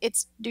parenting,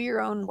 it's do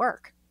your own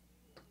work.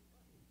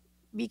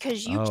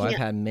 Because you Oh, I've can't,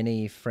 had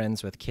many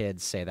friends with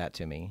kids say that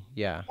to me.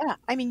 Yeah. yeah,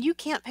 I mean, you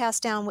can't pass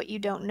down what you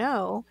don't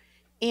know.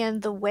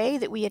 And the way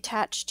that we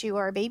attach to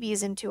our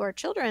babies and to our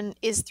children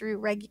is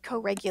through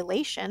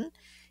co-regulation.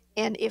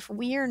 And if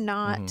we're Hmm.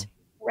 not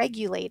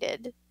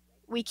regulated,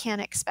 we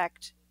can't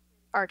expect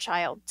our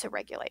child to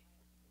regulate.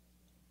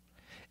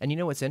 And you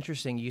know what's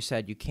interesting? You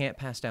said you can't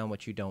pass down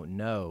what you don't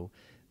know.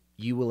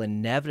 You will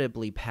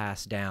inevitably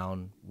pass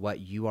down what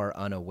you are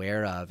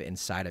unaware of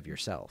inside of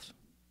yourself.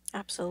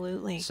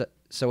 Absolutely.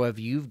 So if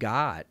you've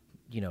got,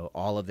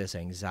 all of this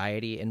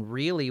anxiety, and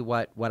really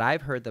what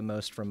I've heard the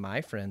most from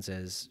my friends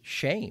is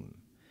shame.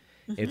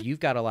 Hmm. If you've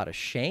got a lot of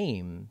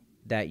shame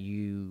that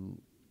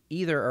you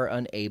either are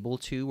unable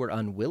to or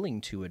unwilling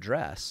to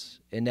address,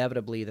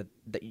 inevitably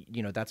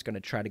that's going to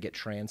try to get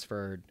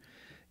transferred,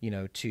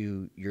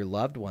 to your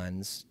loved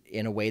ones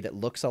in a way that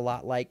looks a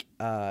lot like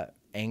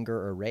anger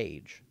or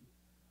rage.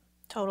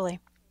 Totally.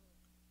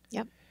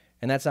 Yep.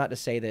 And that's not to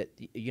say that,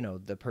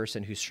 the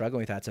person who's struggling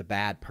with that's a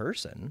bad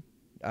person.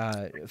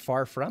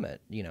 Far from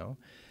it,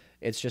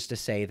 It's just to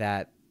say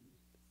that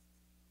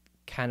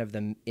kind of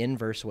the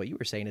inverse of what you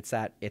were saying. It's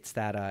that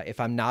if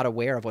I'm not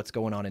aware of what's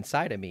going on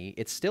inside of me,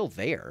 it's still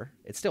there.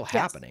 It's still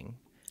happening.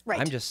 Right.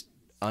 I'm just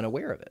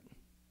unaware of it.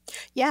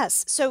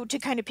 Yes. So to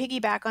kind of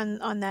piggyback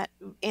on that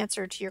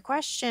answer to your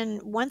question,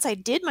 once I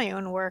did my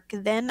own work,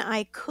 then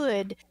I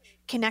could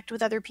connect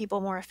with other people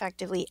more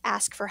effectively,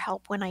 ask for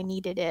help when I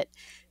needed it,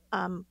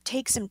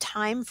 take some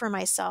time for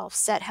myself,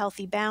 set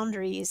healthy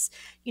boundaries.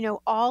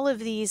 All of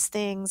these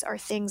things are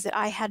things that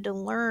I had to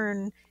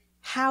learn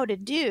how to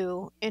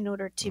do in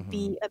order to Mm-hmm.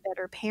 be a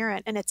better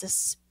parent. And it's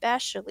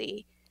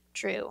especially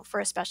true for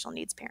a special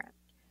needs parent.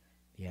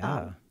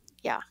 Yeah.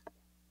 Yeah.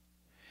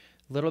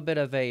 Little bit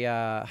of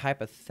a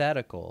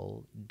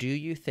hypothetical. Do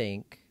you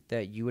think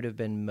that you would have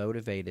been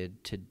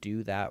motivated to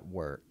do that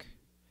work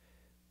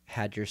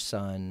had your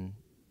son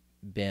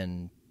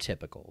been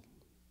typical?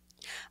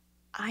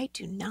 I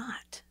do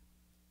not.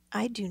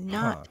 I do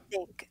not Huh.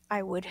 think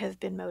I would have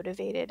been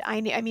motivated. I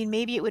mean,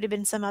 maybe it would have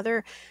been some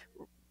other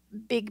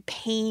big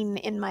pain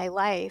in my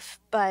life,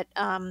 but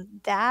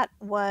that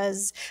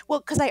was,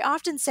 well, because I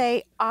often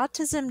say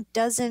autism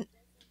doesn't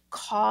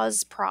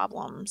cause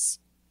problems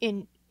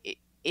in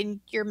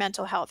in your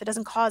mental health. It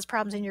doesn't cause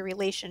problems in your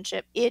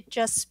relationship. It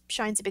just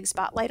shines a big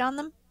spotlight on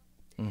them.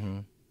 Mm-hmm.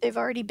 They've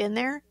already been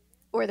there,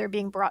 or they're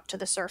being brought to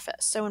the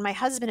surface. So when my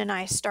husband and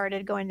I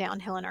started going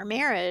downhill in our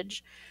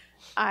marriage,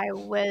 I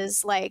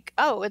was like,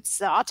 "Oh, it's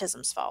the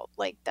autism's fault.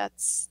 Like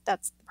that's the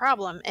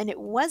problem." And it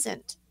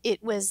wasn't.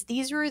 It was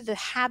these were the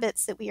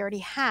habits that we already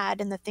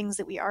had and the things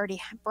that we already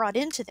brought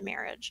into the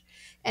marriage.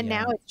 And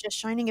now Yeah. it's just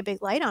shining a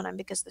big light on them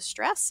because the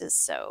stress is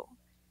so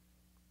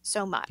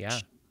Yeah.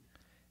 much.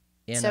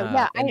 And So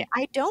yeah, and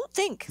I don't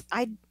think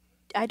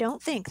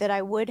that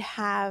I would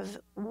have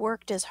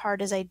worked as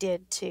hard as I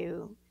did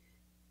to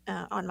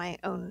on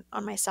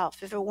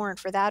myself if it weren't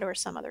for that or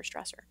some other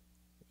stressor.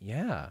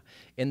 yeah,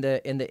 in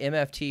the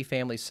MFT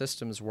family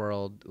systems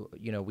world,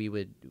 we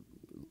would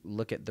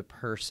look at the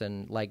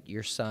person like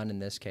your son in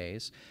this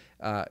case,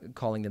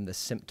 calling them the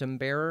symptom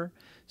bearer.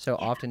 So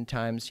Yeah.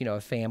 oftentimes, a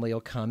family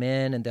will come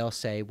in and they'll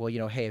say,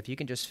 well, hey, if you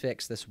can just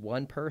fix this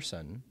one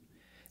person,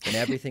 then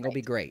everything will be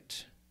Right.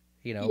 great.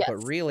 But Yes.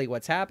 really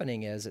what's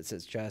happening is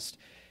it's just,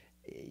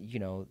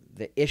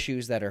 the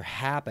issues that are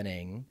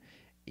happening,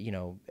 you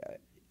know,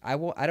 I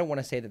don't want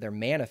to say that they're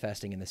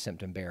manifesting in the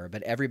symptom bearer,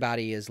 but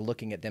everybody is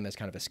looking at them as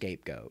kind of a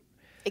scapegoat.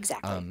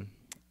 Exactly. Um,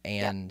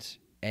 Yep.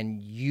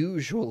 and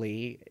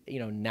usually,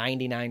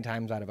 99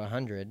 times out of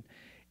 100,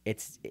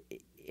 it's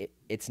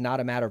it's not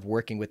a matter of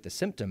working with the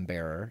symptom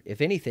bearer.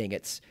 If anything,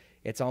 it's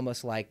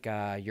almost like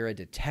you're a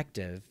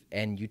detective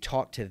and you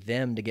talk to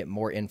them to get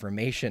more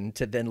information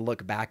to then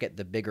look back at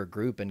the bigger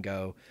group and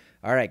go,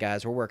 all right,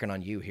 guys, we're working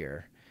on you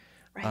here.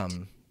 Right.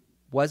 Um,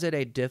 was it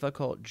a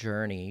difficult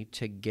journey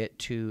to get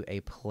to a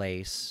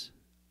place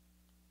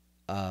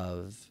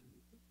of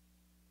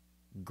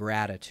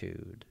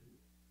gratitude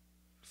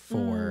Mm.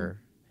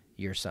 for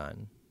your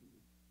son?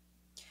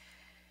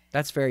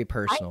 That's very I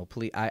personal.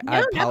 Please, I No,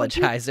 no,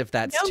 apologize if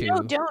that's no,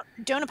 too.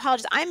 don't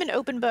apologize. I'm an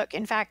open book.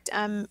 In fact,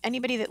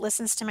 anybody that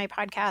listens to my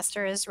podcast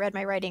or has read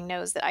my writing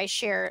knows that I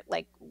share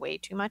like way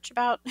too much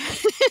about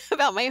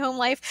about my home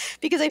life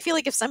because I feel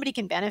like if somebody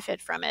can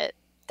benefit from it,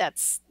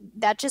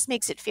 that just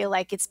makes it feel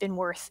like it's been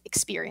worth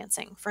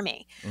experiencing for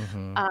me.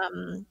 Mm-hmm.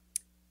 Um,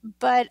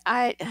 but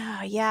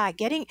yeah,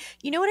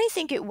 you know what I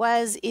think it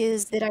was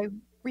is that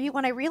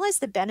when I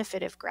realized the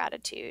benefit of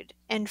gratitude,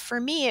 and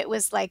for me, it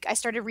was like I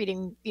started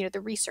reading,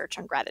 the research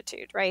on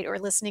gratitude, right, or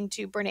listening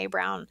to Brene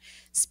Brown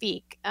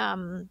speak,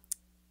 and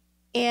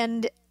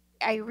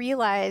I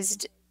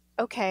realized,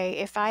 okay,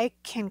 if I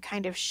can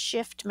kind of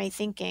shift my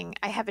thinking,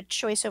 I have a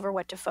choice over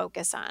what to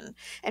focus on,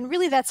 and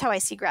really, that's how I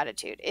see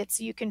gratitude. It's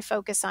you can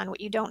focus on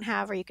what you don't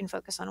have, or you can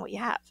focus on what you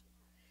have,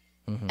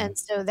 Mm-hmm. and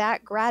so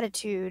that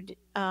gratitude,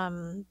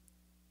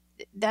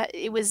 that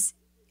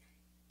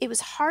it was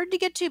hard to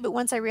get to, but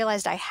once I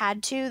realized I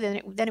had to,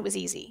 then it was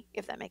easy,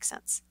 if that makes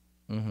sense.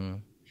 Mm-hmm.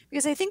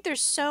 Because I think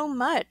there's so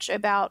much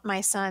about my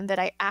son that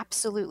I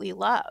absolutely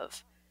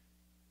love,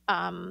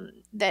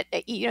 that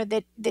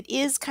that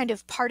is kind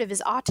of part of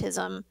his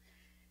autism.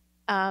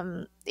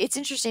 It's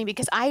interesting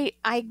because a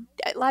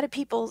lot of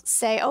people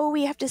say, oh,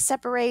 we have to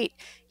separate,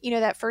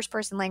 that first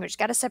person language,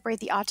 got to separate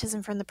the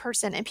autism from the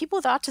person. And people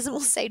with autism will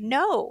say,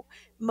 no,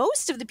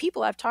 most of the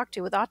people I've talked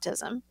to with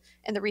autism,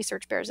 and the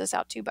research bears this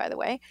out too, by the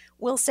way,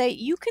 will say,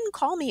 you can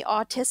call me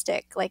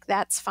autistic. Like,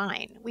 that's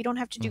fine. We don't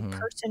have to do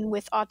person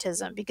with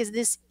autism because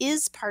this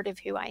is part of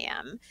who I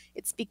am.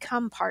 It's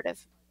become part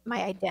of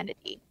my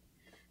identity.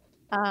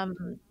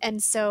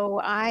 And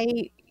so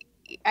I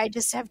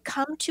just have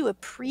come to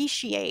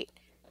appreciate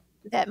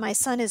that my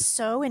son is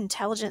so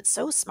intelligent,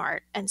 so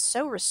smart, and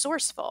so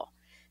resourceful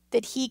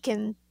that he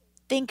can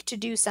think to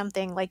do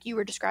something like you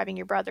were describing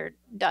your brother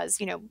does,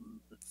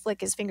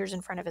 flick his fingers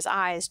in front of his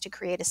eyes to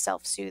create a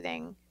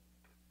self-soothing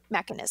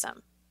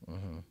mechanism.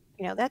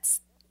 That's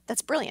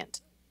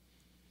brilliant.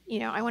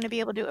 I want to be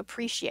able to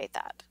appreciate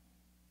that.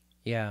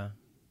 Yeah.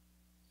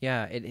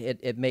 Yeah.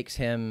 It makes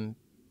him,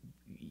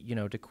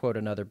 to quote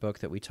another book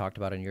that we talked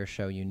about on your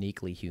show,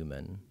 uniquely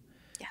human.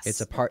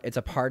 Yes. It's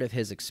a part of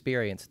his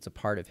experience. It's a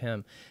part of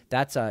him.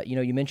 That's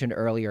you mentioned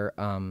earlier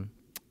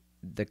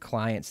the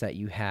clients that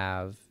you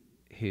have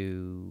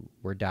who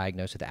were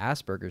diagnosed with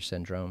Asperger's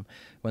syndrome.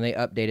 When they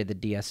updated the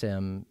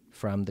DSM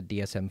from the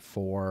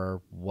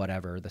DSM-4,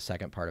 whatever the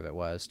second part of it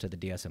was, to the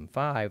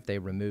DSM-5, they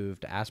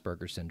removed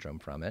Asperger's syndrome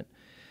from it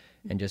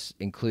and just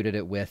included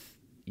it with,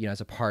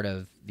 as a part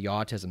of the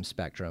autism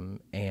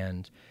spectrum.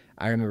 And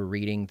I remember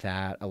reading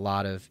that a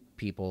lot of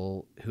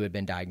people who had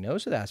been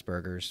diagnosed with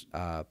Asperger's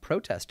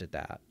protested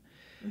that.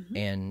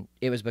 And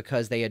it was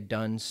because they had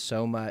done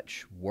so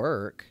much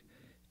work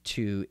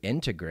to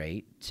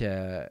integrate,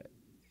 to,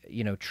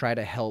 try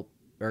to help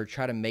or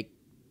try to make,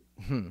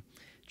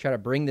 try to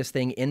bring this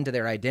thing into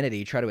their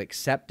identity, try to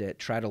accept it,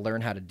 try to learn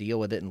how to deal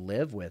with it and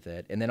live with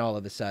it. And then all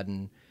of a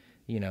sudden,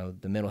 the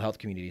mental health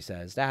community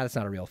says, that's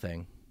not a real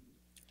thing.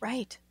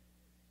 Right.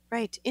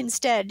 Right.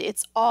 Instead,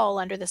 it's all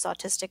under this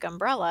autistic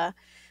umbrella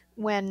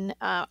when,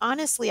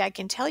 honestly, I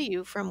can tell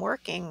you from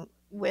working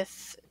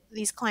with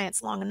these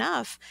clients long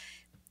enough,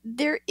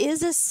 there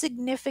is a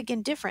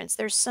significant difference.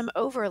 There's some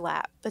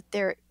overlap, but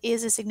there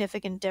is a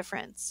significant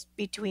difference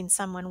between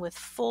someone with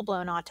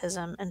full-blown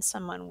autism and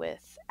someone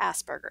with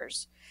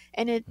Asperger's.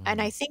 And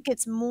I think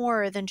it's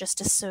more than just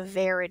a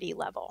severity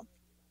level.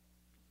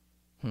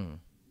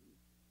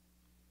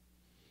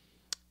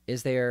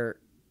 Is there,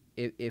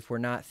 if we're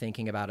not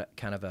thinking about it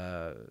kind of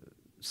a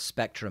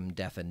spectrum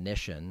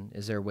definition,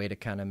 is there a way to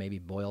kind of maybe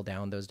boil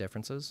down those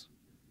differences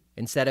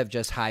instead of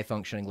just high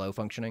functioning, low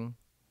functioning?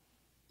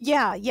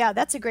 Yeah,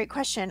 that's a great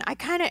question.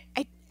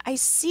 I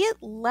see it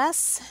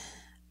less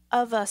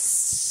of a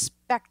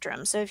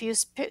spectrum. So if you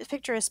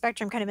picture a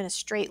spectrum kind of in a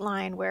straight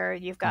line where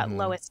you've got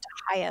lowest to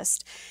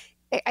highest,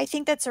 I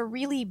think that's a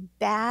really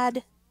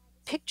bad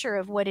picture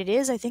of what it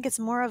is. I think it's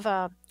more of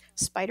a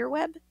spider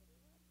web.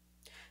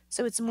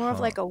 So it's more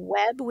of like a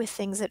web with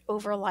things that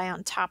overlie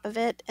on top of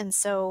it. And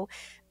so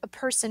a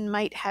person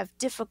might have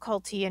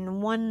difficulty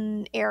in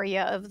one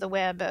area of the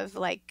web of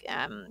like,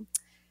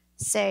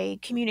 say,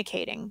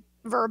 communicating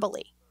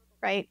verbally,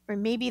 right? Or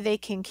maybe they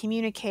can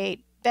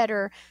communicate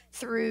better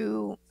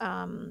through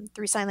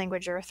sign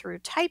language or through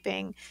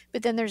typing.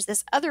 But then there's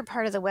this other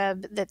part of the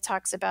web that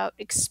talks about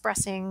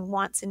expressing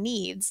wants and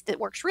needs that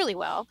works really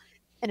well.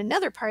 And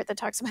another part that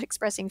talks about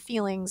expressing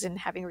feelings and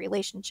having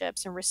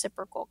relationships and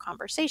reciprocal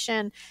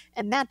conversation,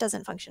 and that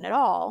doesn't function at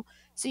all.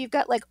 So you've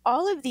got like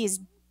all of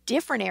these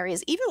different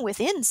areas, even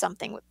within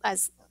something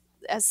as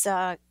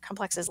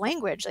complex as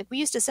language. Like we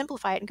used to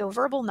simplify it and go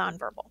verbal,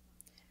 nonverbal.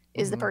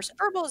 Is the person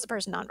verbal? Is the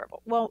person nonverbal?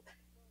 Well,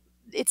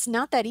 it's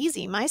not that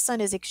easy. My son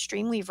is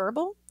extremely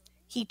verbal.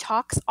 He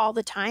talks all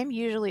the time,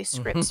 usually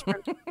scripts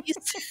from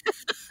TVs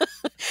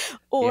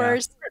or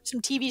scripts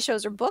from TV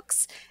shows or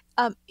books.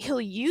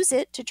 He'll use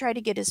it to try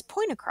to get his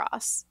point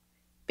across,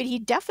 but he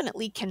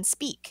definitely can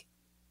speak.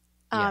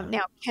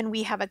 Now, can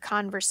we have a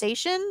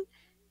conversation?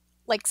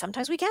 Like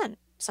sometimes we can,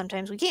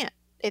 sometimes we can't.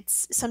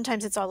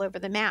 Sometimes it's all over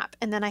the map.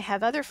 And then I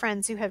have other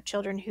friends who have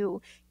children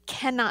who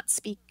cannot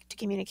speak to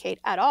communicate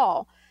at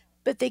all,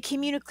 but they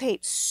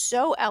communicate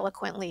so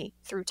eloquently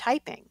through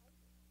typing.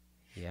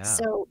 Yeah.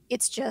 So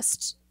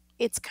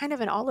it's kind of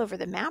an all over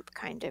the map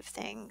kind of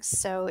thing.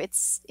 So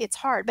it's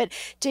hard. But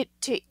to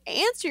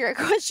answer your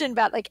question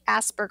about like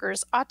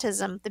Asperger's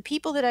autism, the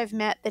people that I've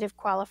met that have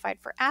qualified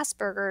for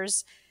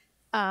Asperger's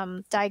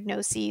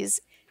diagnoses,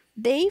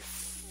 they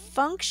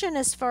function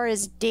as far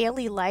as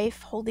daily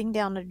life, holding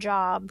down a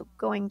job,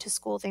 going to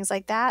school, things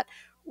like that,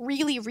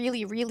 really,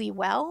 really, really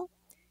well.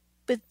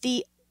 But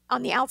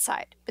on the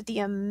outside, but the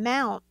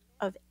amount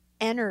of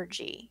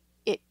energy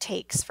it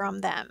takes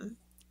from them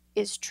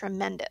is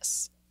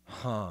tremendous.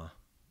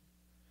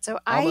 So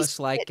almost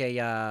like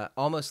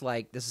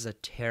this is a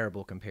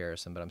terrible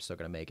comparison, but I'm still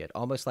going to make it.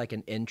 Almost like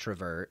an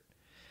introvert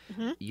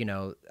Hmm.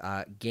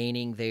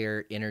 Gaining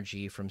their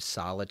energy from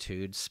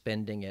solitude,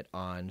 spending it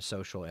on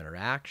social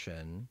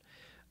interaction,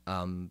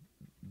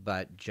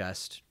 but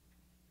just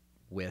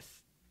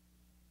with,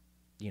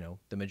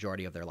 the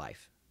majority of their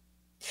life.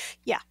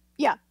 Yeah.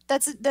 Yeah,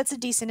 that's a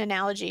decent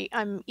analogy.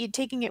 You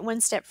taking it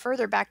one step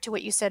further back to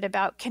what you said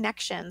about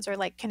connections, or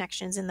like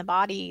connections in the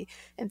body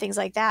and things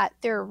like that.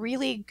 They're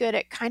really good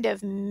at kind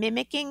of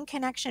mimicking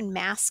connection,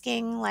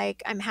 masking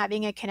like I'm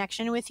having a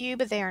connection with you,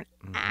 but they aren't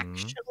Mm-hmm.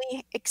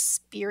 actually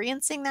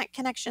experiencing that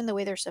connection the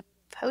way they're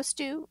supposed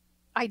to,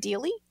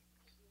 ideally.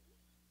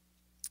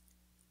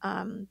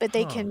 But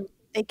Huh.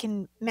 they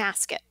can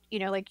mask it,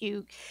 like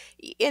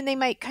and they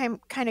might kind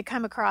of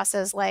come across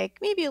as like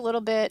maybe a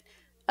little bit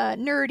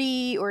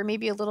nerdy, or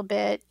maybe a little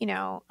bit,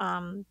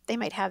 they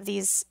might have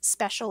these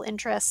special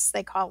interests,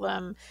 they call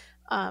them,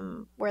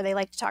 where they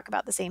like to talk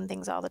about the same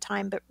things all the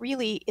time. But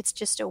really, it's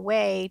just a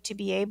way to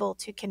be able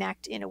to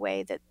connect in a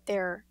way that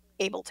they're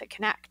able to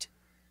connect.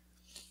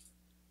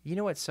 You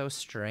know what's so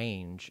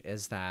strange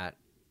is that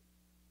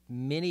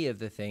many of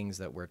the things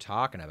that we're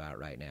talking about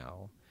right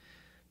now,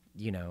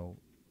 you know,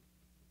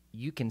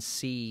 you can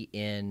see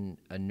in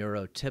a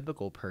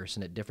neurotypical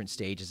person at different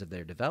stages of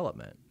their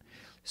development.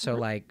 So,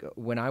 Hmm. like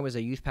when I was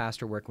a youth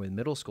pastor working with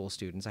middle school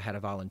students, I had a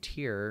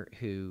volunteer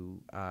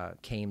who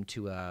came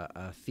to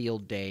a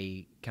field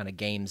day, kind of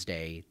games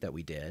day that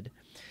we did.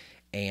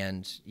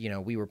 And,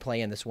 we were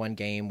playing this one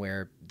game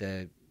where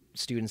the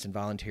students and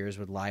volunteers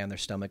would lie on their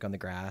stomach on the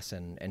grass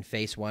and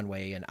face one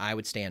way, and I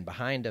would stand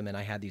behind them, and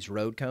I had these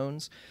road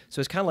cones. So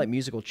it's kind of like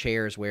musical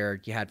chairs where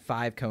you had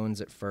 5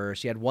 cones at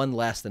first. You had one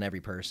less than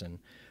every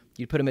person.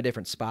 You'd put them in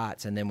different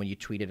spots, and then when you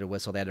tweeted a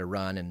whistle, they had to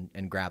run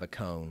and grab a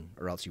cone,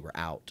 or else you were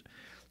out.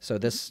 So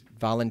this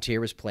volunteer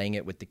was playing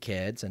it with the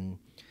kids, and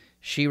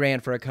she ran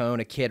for a cone,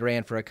 a kid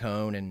ran for a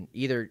cone, and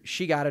either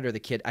she got it or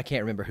the kid, I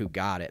can't remember who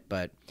got it,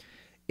 but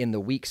in the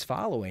weeks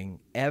following,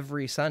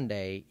 every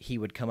Sunday, he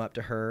would come up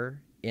to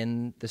her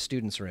in the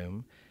students'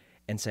 room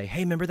and say,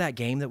 "Hey, remember that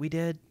game that we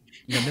did?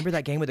 Remember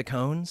that game with the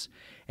cones?"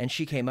 And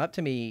she came up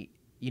to me,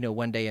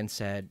 one day and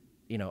said,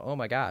 "Oh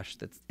my gosh,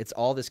 it's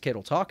all this kid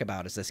will talk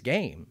about is this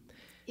game."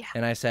 Yeah.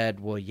 And I said,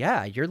 "Well,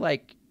 yeah, you're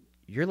like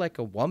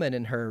a woman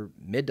in her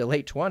mid to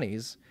late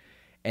 20s,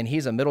 and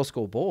he's a middle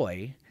school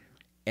boy,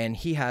 and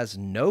he has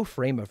no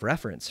frame of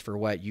reference for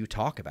what you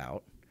talk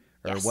about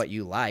or Yes. what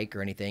you like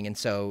or anything. And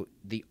so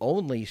the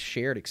only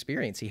shared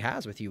experience he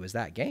has with you is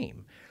that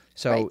game.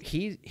 Right. So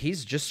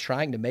he's just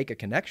trying to make a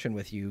connection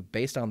with you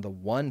based on the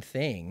one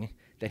thing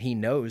that he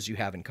knows you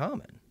have in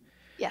common."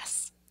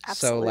 Yes. So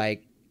Absolutely.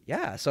 like,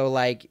 yeah, so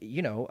like,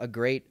 a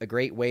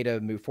great way to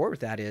move forward with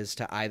that is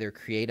to either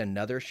create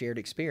another shared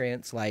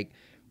experience, like,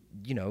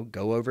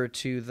 go over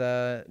to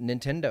the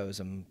Nintendos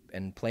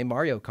and play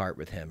Mario Kart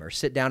with him, or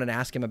sit down and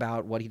ask him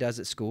about what he does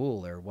at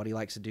school or what he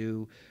likes to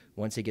do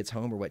once he gets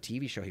home, or what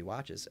TV show he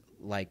watches.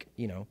 Like,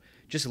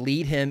 just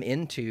lead him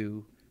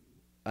into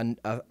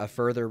a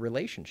further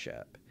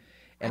relationship.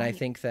 And I Right.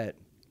 think that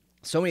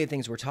so many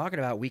things we're talking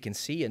about, we can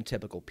see in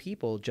typical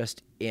people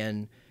just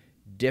in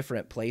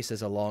different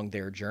places along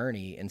their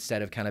journey,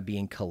 instead of kind of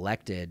being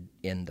collected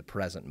in the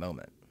present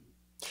moment.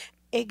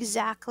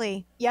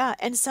 Exactly. Yeah.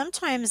 And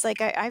sometimes,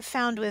 like I've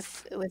found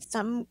with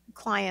some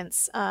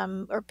clients,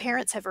 or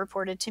parents have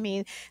reported to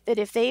me that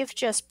if they've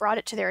just brought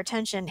it to their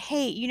attention,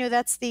 hey,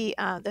 that's the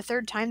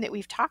third time that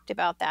we've talked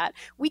about that.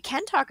 We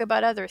can talk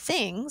about other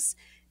things.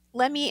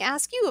 Let me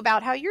ask you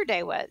about how your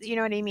day was. You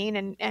know what I mean?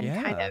 And kind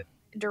Yeah. of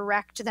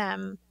direct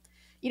them.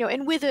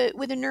 And with a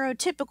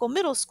neurotypical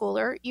middle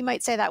schooler, you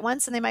might say that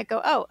once and they might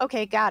go, "Oh,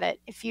 okay, got it.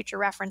 In future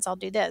reference, I'll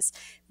do this."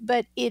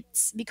 But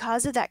it's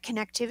because of that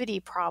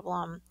connectivity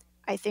problem.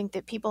 I think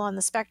that people on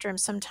the spectrum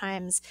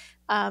sometimes,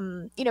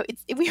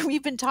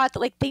 we've been taught that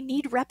like they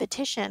need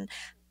repetition.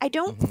 I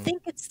don't Hmm.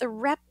 think it's the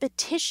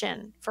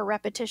repetition for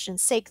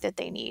repetition's sake that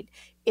they need.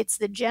 It's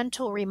the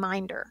gentle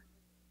reminder.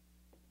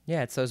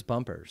 Yeah, it's those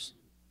bumpers.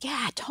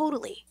 Yeah,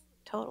 totally,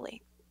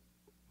 totally.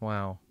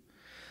 Wow.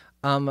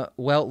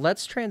 Well,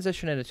 let's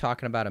transition into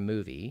talking about a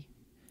movie.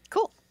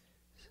 Cool.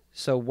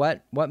 So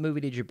what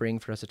movie did you bring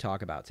for us to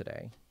talk about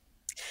today?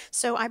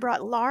 So I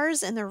brought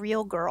Lars and the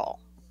Real Girl.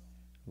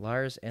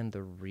 Lars and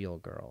the Real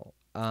Girl.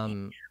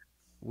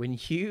 When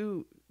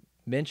you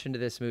mentioned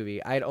this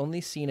movie, I'd only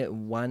seen it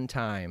one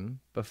time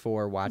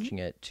before Mhm. watching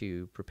it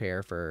to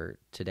prepare for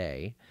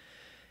today.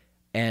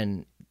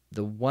 And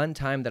the one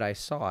time that I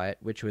saw it,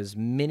 which was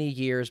many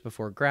years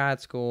before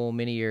grad school,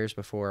 many years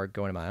before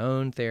going to my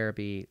own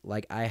therapy,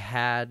 like I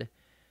had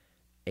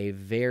a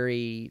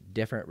very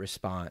different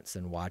response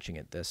than watching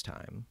it this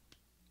time.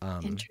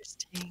 Um,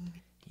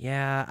 Interesting.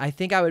 yeah, I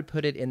think I would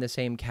put it in the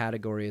same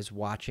category as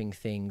watching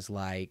things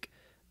like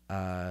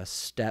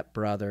Step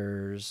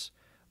Brothers,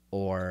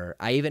 or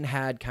I even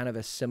had kind of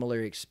a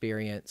similar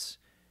experience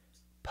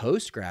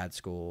post grad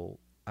school.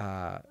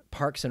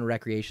 Parks and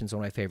Recreation is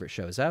one of my favorite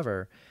shows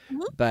ever.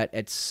 Mhm. But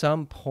at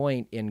some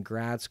point in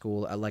grad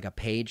school, like a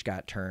page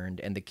got turned,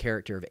 and the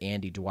character of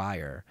Andy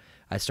Dwyer,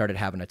 I started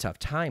having a tough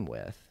time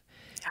with.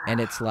 And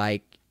it's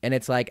like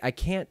I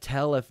can't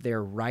tell if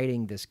they're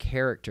writing this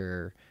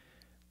character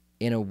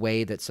in a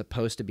way that's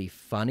supposed to be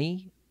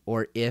funny,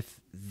 or if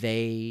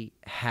they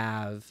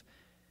have,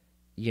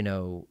 you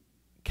know,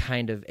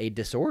 kind of a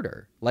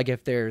disorder. Like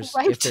if there's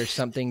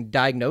something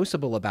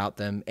diagnosable about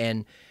them,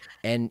 and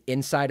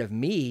inside of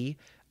me,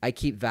 I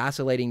keep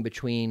vacillating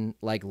between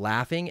like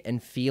laughing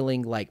and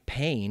feeling like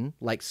pain,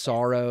 like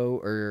sorrow,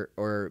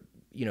 or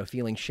you know,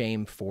 feeling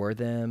shame for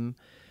them,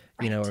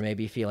 you know, or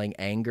maybe feeling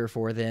anger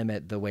for them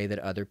at the way that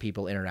other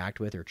people interact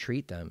with or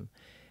treat them.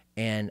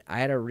 And I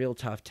had a real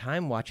tough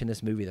time watching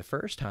this movie the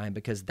first time,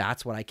 because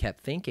that's what I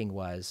kept thinking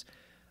was,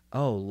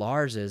 oh,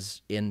 Lars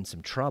is in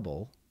some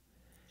trouble.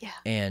 Yeah.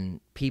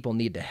 And people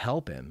need to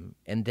help him.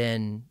 And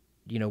then,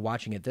 you know,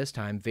 watching it this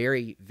time,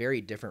 very,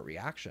 very different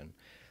reaction.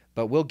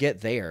 But we'll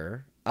get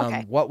there.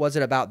 Okay. What was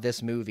it about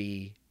this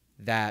movie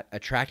that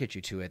attracted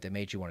you to it, that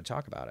made you want to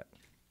talk about it?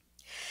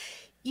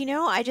 You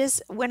know,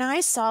 when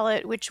I saw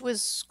it, which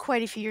was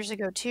quite a few years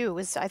ago too,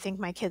 I think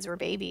my kids were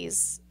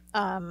babies,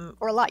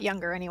 or a lot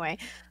younger anyway.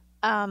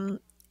 Um,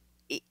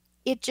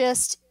 it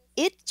just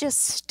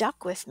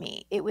stuck with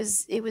me. It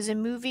was a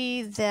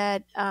movie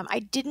that I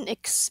didn't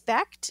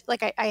expect.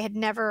 Like I had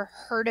never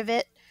heard of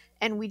it,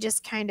 and we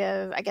just kind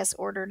of, I guess,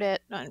 ordered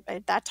it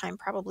at that time,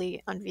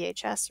 probably on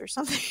VHS or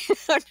something.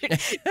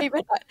 Maybe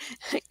I'm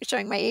not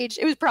showing my age.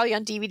 It was probably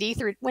on DVD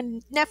through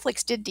when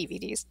Netflix did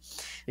DVDs.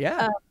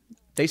 Yeah,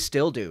 they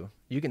still do.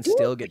 You can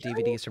still get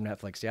DVDs from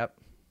Netflix. Yep.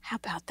 How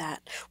about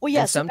that? Well, yeah.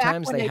 And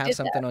sometimes so they have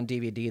something on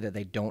DVD that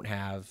they don't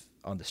have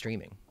on the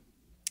streaming.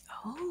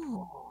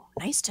 Oh,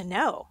 nice to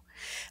know.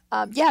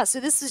 Yeah, so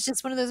this is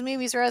just one of those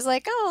movies where I was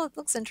like, oh, it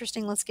looks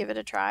interesting. Let's give it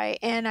a try.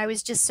 And I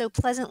was just so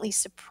pleasantly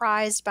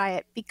surprised by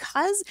it,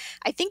 because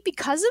I think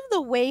because of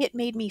the way it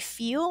made me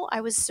feel, I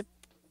was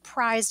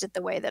surprised at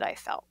the way that I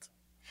felt,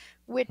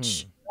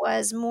 which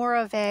was more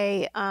of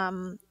a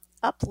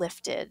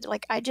uplifted.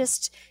 Like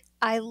what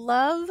I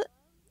love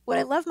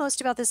most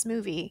about this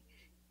movie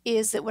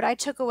is that what I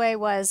took away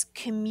was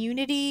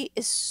community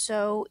is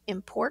so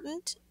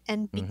important.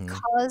 And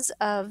because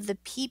of the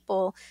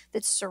people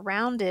that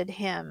surrounded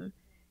him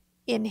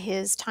in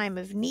his time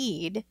of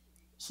need,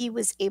 he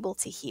was able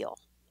to heal.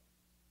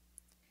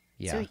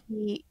 Yeah. So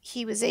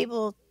he was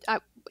able,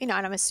 you know,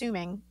 and I'm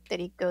assuming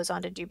that he goes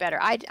on to do better.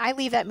 I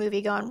leave that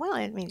movie going, well,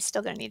 I mean, he's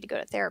still going to need to go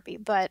to therapy,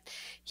 but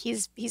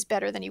he's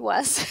better than he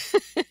was.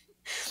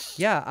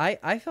 Yeah,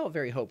 I felt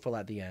very hopeful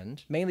at the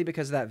end, mainly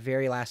because of that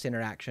very last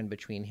interaction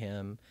between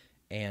him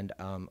and,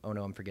 oh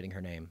no, I'm forgetting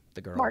her name,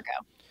 the girl.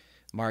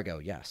 Margot,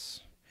 yes.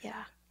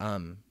 Yeah.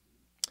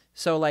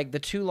 So like the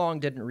too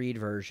long didn't read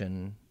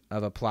version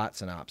of a plot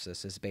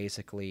synopsis is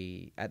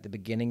basically at the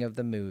beginning of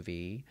the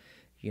movie,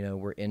 you know,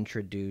 we're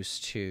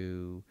introduced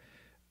to,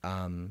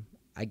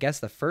 I guess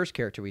the first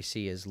character we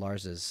see is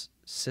Lars's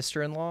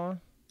sister-in-law.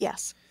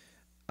 Yes.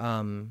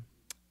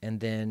 And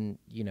then,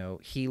 you know,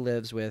 he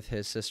lives with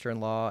his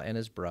sister-in-law and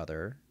his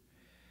brother.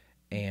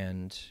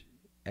 And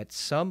at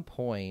some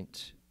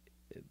point,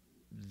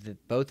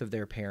 both of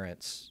their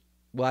parents,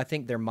 well, I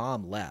think their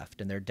mom left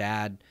and their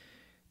dad,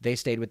 they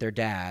stayed with their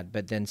dad.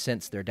 But then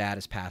since their dad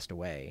has passed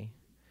away.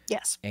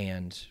 Yes.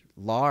 And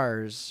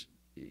Lars,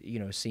 you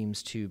know,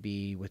 seems to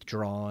be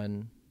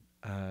withdrawn,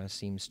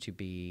 seems to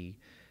be,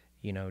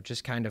 you know,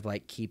 just kind of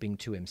like keeping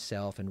to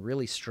himself and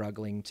really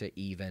struggling to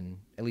even,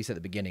 at least at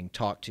the beginning,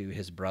 talk to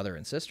his brother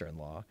and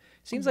sister-in-law.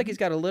 Seems like he's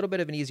got a little bit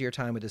of an easier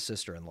time with his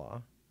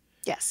sister-in-law.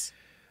 Yes.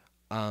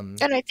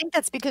 And I think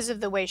that's because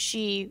of the way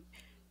she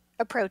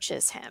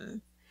approaches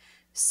him.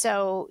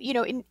 So, you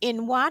know,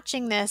 in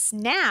watching this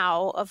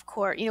now, of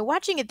course, you know,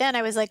 watching it then,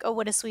 I was like, oh,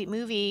 what a sweet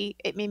movie.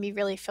 It made me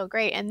really feel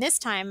great. And this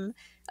time,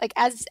 like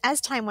as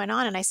time went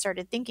on and I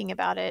started thinking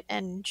about it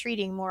and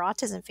treating more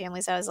autism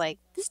families, I was like,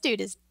 this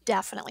dude is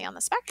definitely on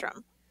the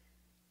spectrum.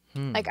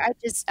 Like I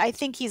just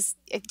think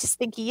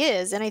he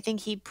is. And I think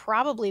he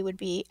probably would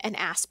be an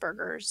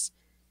Asperger's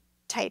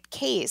type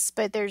case,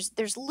 but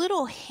there's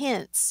little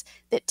hints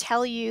that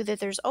tell you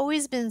that there's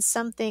always been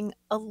something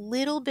a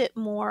little bit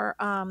more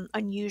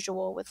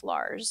unusual with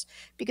Lars,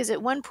 because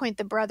at one point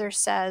the brother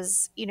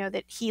says, you know,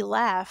 that he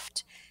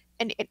left,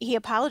 and he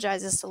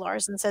apologizes to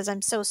Lars and says,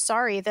 I'm so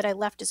sorry that I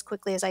left as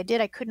quickly as I did.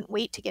 I couldn't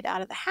wait to get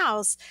out of the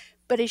house,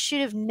 but I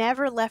should have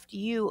never left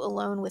you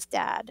alone with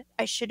Dad.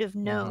 I should have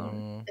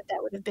known that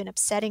would have been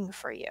upsetting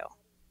for you.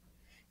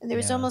 And there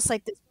was almost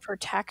like this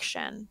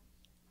protection,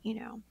 you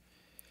know.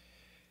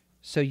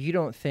 So you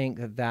don't think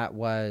that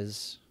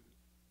was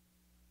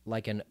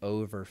like an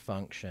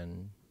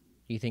overfunction?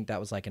 You think that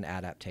was like an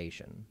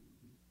adaptation?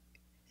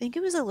 I think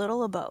it was a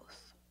little of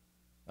both.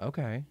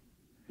 Okay.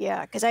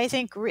 Yeah, because I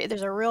think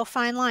there's a real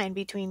fine line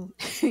between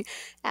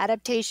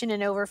adaptation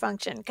and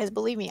overfunction. Because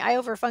believe me, I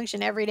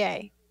overfunction every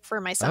day for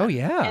my son. Oh,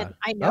 yeah. And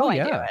I know I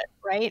do it,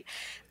 right?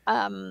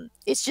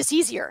 It's just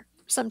easier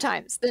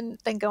sometimes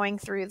than going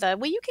through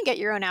well, you can get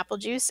your own apple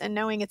juice and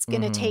knowing it's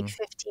going to take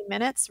 15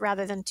 minutes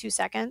rather than 2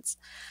 seconds.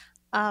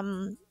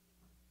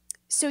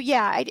 So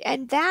yeah,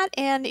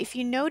 and if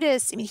you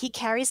notice, I mean, he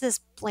carries this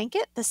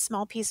blanket, this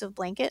small piece of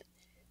blanket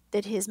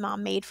that his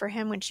mom made for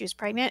him when she was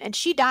pregnant, and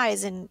she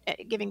dies in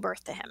giving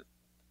birth to him.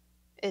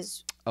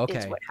 Is what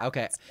happens.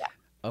 Okay. Yeah.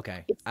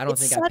 Okay. It's I don't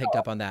it's think I picked subtle.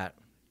 up on that.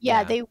 Yeah,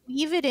 Yeah. they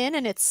weave it in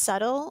and it's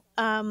subtle,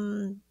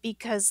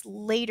 because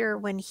later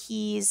when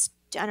he's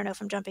I don't know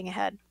if I'm jumping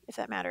ahead, if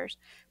that matters,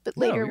 but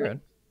No, later you're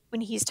good.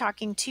 when he's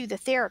talking to the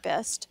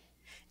therapist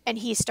and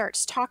he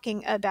starts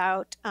talking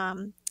about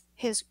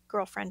his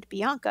girlfriend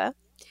Bianca,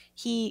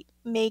 he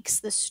makes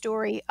the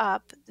story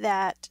up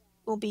that,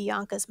 well,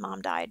 Bianca's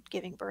mom died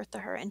giving birth to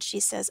her, and she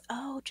says,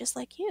 "Oh, just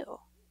like you."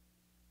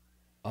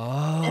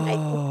 And I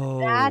think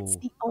that's Oh.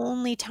 the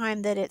only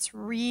time that it's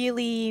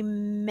really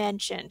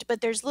mentioned,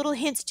 but there's little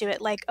hints to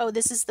it, like, "Oh,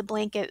 this is the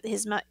blanket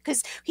his mother,"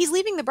 because he's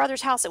leaving the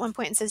brother's house at one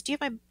point and says, "Do you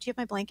have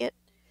my blanket?"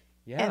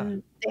 Yeah.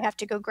 And they have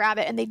to go grab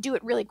it, and they do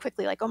it really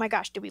quickly, like, "Oh my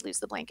gosh, did we lose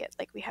the blanket?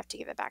 Like, we have to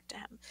give it back to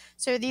him."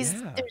 So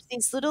Yeah. there's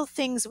these little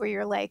things where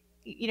you're like,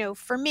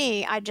 for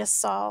me, I just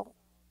saw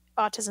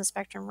autism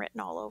spectrum written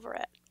all over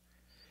it.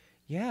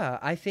 Yeah,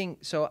 I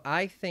think so.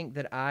 I think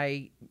that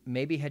I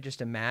maybe had just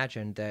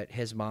imagined that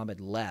his mom had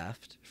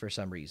left for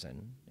some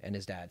reason and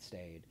his dad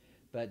stayed.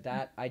 But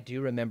that I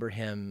do remember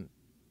him,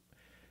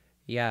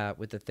 yeah,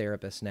 with the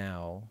therapist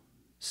now.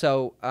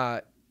 So,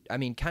 I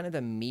mean, kind of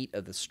the meat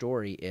of the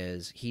story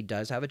is he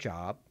does have a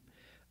job.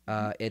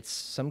 Mhm. It's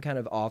some kind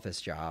of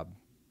office job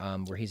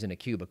where he's in a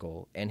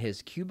cubicle, and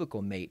his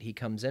cubicle mate, he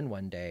comes in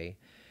one day,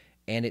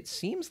 and it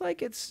seems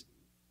like it's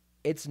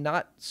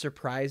not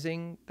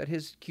surprising that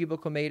his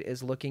cubicle mate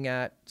is looking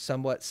at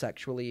somewhat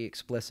sexually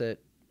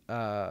explicit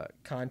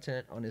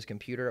content on his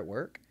computer at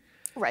work.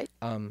 Right.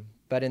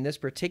 But in this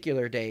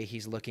particular day,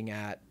 he's looking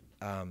at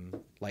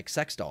like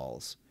sex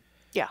dolls,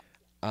 Yeah.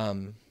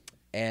 um,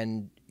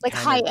 and Like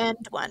kind of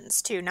high-end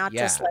ones too, not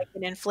just yeah, like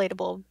an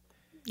inflatable.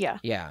 Yeah.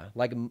 yeah,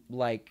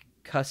 like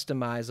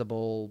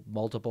customizable,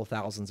 multiple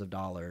thousands of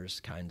dollars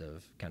kind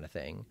of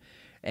thing.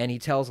 And he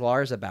tells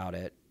Lars about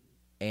it,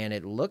 and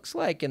it looks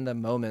like in the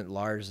moment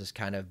Lars is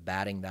kind of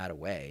batting that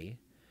away.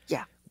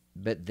 Yeah.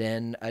 But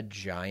then a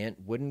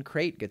giant wooden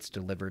crate gets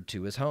delivered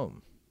to his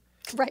home,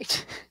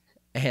 Right.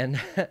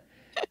 and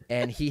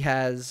and he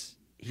has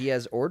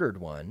ordered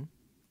one,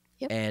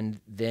 Yep.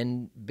 and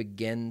then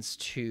begins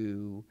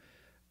to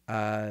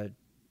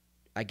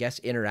I guess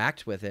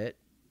interact with it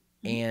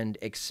Mhm. and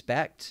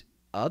expect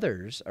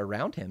others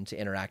around him to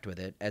interact with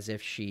it as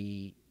if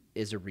she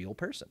is a real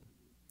person.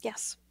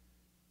 Yes.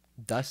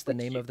 Thus the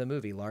name Which of the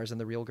movie, Lars and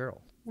the Real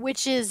Girl.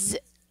 which is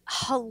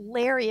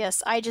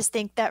hilarious. I just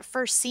think that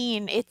first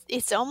scene,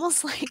 it's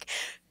almost like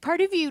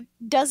part of you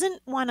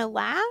doesn't want to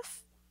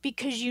laugh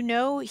because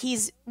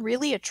he's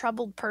really a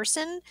troubled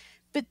person,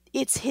 but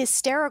it's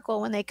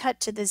hysterical when they cut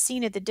to the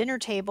scene at the dinner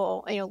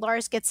table.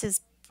 Lars gets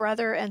his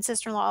brother and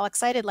sister-in-law all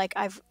excited, like,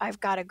 I've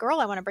got a girl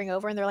I want to bring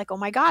over, and they're like, "Oh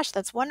my gosh,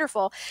 that's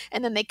wonderful."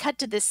 And then they cut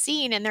to this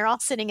scene and they're all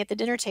sitting at the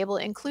dinner table,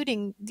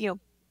 including,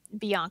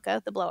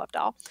 Bianca, the blow up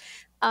doll.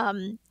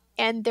 Um,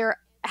 and they're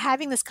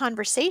having this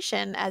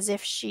conversation as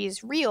if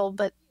she's real,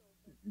 but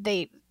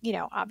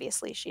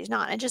obviously she's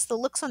not. And just the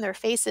looks on their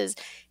faces,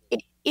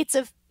 it's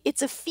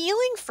a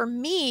feeling for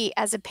me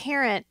as a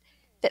parent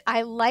that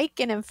I like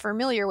and am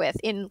familiar with,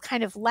 in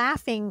kind of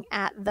laughing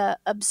at the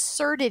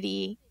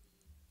absurdity.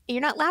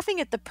 You're not laughing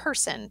at the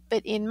person,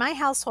 but in my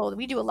household,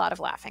 we do a lot of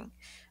laughing.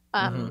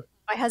 Mm-hmm.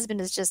 My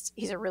husband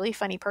he's a really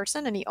funny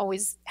person and he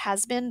always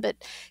has been, but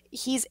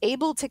he's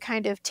able to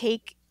kind of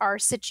take our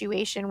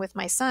situation with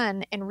my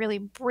son and really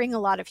bring a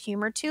lot of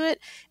humor to it.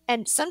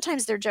 And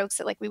sometimes they're jokes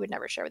that, like, we would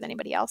never share with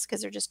anybody else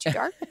because they're just too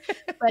dark.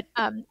 But,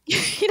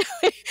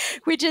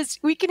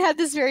 we can have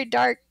this very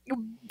dark,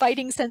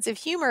 biting sense of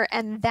humor.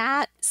 And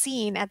that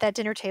scene at that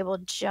dinner table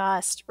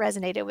just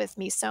resonated with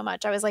me so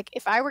much. I was like,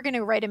 if I were going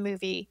to write a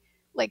movie,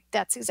 like,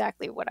 that's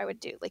exactly what I would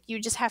do. Like, you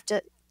just have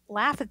to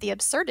laugh at the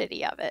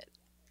absurdity of it.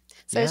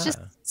 So it's just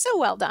Yeah. so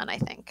well done, I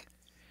think.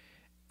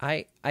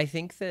 I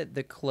think that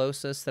the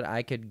closest that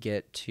I could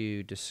get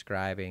to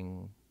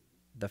describing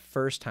the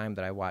first time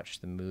that I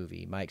watched the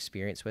movie, my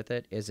experience with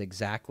it, is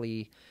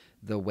exactly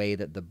the way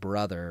that the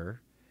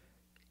brother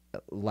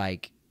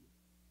like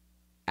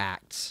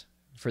acts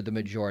for the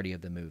majority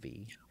of the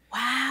movie.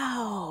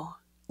 Wow.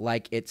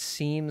 Like, it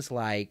seems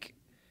like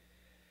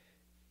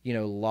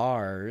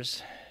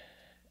Lars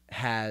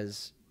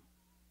has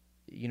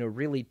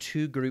really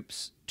two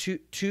groups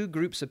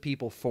of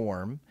people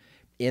form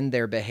in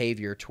their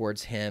behavior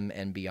towards him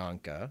and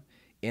Bianca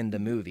in the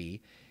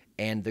movie,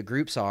 and the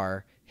groups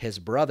are his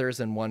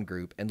brothers in one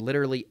group and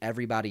literally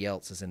everybody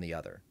else is in the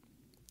other.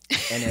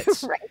 And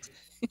it's Right.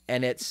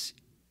 and it's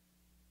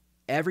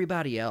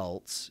everybody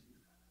else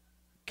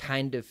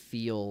kind of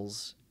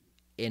feels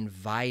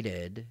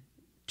invited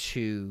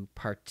to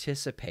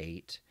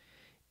participate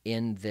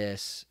in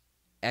this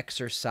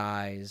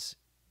exercise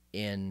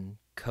in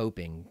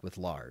coping with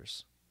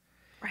Lars.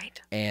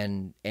 Right.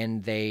 And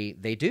they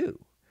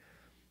do.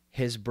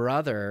 His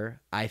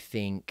brother, I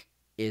think,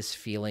 is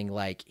feeling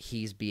like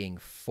he's being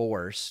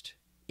forced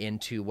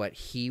into what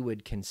he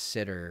would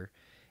consider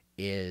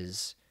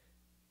is,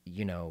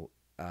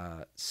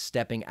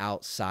 stepping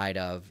outside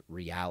of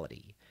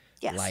reality.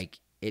 Yes. Like,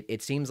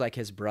 it seems like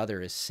his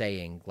brother is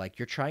saying, like,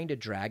 you're trying to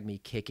drag me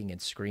kicking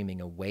and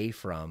screaming away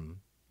from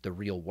the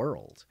real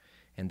world.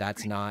 And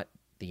that's Right. not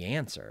the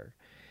answer.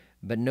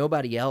 But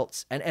nobody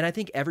else, and I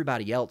think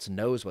everybody else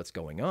knows what's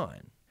going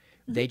on.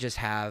 They just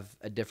have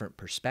a different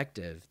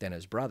perspective than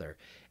his brother.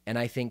 And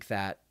I think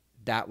that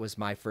was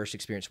my first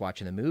experience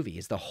watching the movie,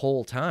 is the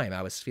whole time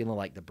I was feeling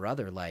like the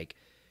brother, like,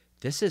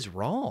 this is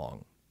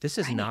wrong. This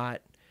is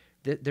not,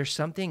 there's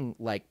something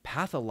like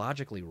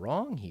pathologically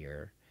wrong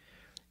here,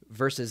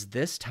 versus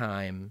this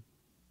time.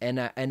 And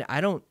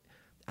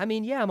I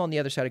mean, yeah, I'm on the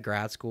other side of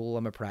grad school.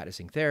 I'm a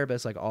practicing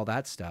therapist, like all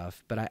that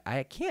stuff. But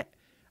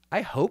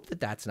I hope that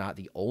that's not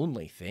the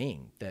only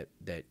thing that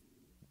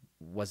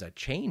was a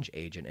change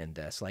agent in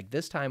this. Like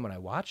this time when I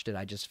watched it,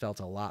 I just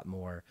felt a lot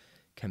more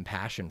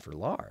compassion for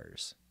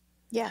Lars.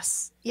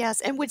 Yes.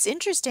 Yes. And what's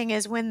interesting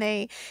is when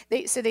they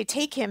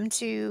take him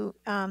to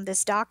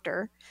this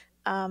doctor,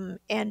 and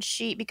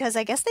because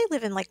I guess they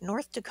live in like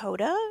North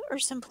Dakota or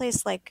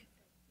someplace like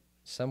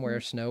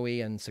somewhere snowy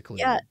and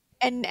secluded. Yeah.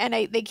 And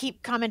they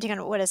keep commenting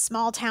on what a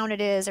small town it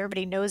is.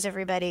 Everybody knows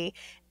everybody.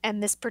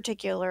 And this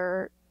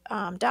particular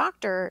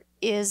doctor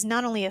is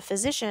not only a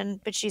physician,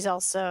 but she's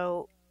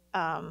also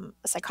a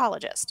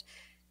psychologist.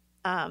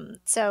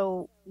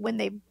 So when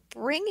they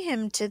bring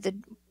him to the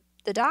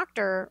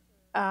doctor,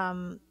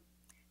 and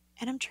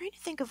I'm trying to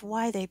think of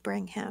why they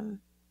bring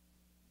him.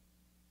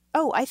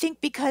 Oh, I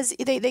think because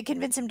they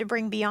convince him to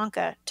bring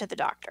Bianca to the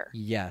doctor.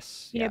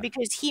 Yes. You know,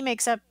 because he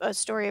makes up a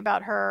story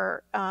about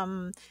her,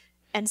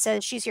 and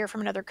says she's here from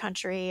another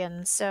country.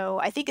 And so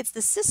I think it's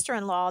the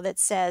sister-in-law that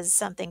says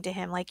something to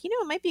him like, it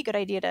might be a good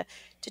idea to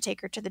take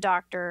her to the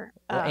doctor.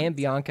 Well, and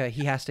Bianca,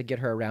 he has to get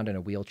her around in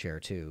a wheelchair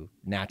too,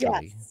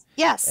 naturally.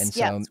 Yes. And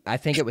so I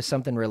think it was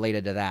something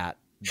related to that,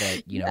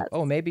 you know,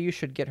 oh, maybe you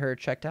should get her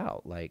checked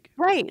out. Like,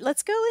 right.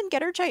 Let's go and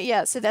get her checked.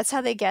 Yeah. So that's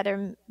how they get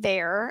him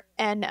there.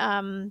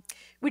 And,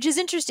 which is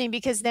interesting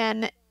because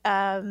then,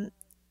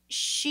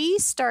 she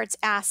starts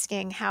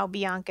asking how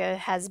Bianca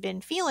has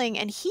been feeling,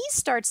 and he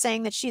starts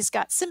saying that she's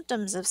got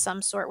symptoms of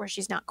some sort where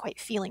she's not quite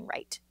feeling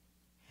right.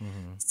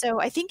 Mm-hmm.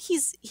 So I think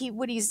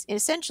what he's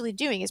essentially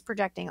doing is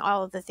projecting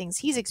all of the things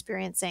he's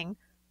experiencing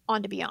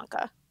onto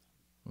Bianca.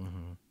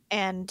 Mm-hmm.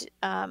 And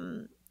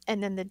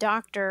then the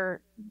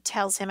doctor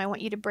tells him, I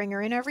want you to bring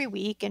her in every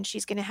week, and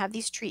she's going to have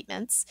these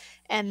treatments,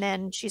 and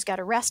then she's got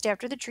to rest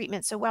after the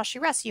treatment. So while she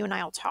rests, you and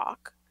I will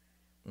talk.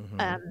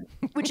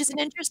 Mm-hmm. Which is an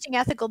interesting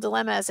ethical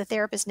dilemma as a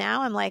therapist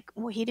now. I'm like,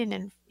 well, he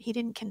didn't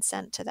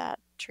consent to that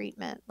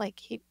treatment.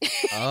 Like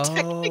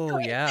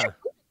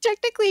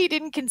technically he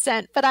didn't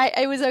consent, but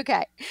I was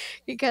okay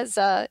because,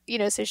 so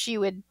she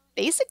would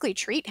basically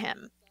treat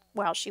him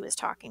while she was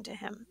talking to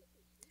him,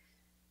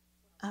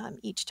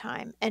 each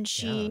time. And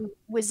she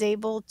was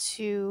able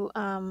to,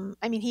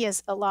 he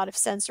has a lot of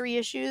sensory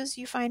issues.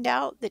 You find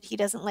out that he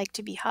doesn't like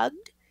to be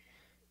hugged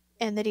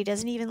and that he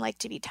doesn't even like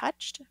to be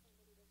touched.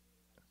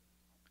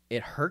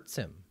 It hurts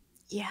him.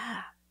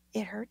 Yeah,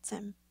 it hurts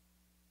him.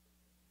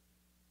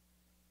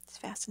 It's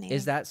fascinating.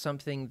 Is that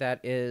something that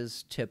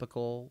is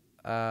typical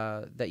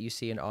that you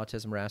see in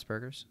autism or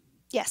Asperger's?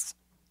 Yes.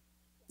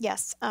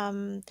 Yes.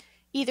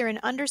 Either an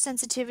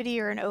undersensitivity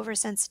or an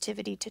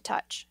oversensitivity to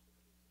touch.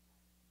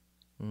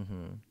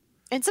 Mm-hmm.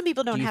 And some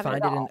people don't have it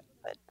at all.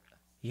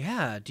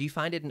 Yeah. Do you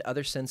find it in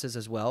other senses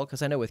as well?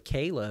 Because I know with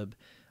Caleb,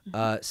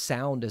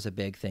 sound is a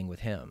big thing with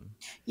him.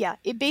 Yeah,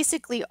 it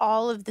basically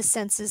all of the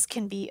senses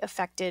can be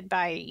affected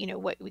by,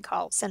 what we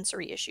call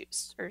sensory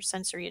issues or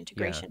sensory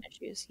integration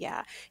issues.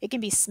 Yeah, it can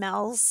be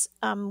smells.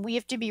 We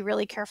have to be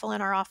really careful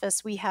in our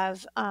office. We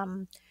have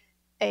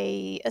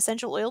a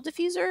essential oil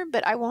diffuser,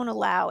 but I won't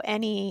allow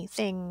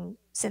anything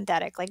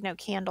synthetic, like no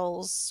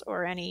candles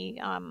or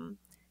any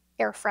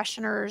air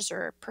fresheners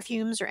or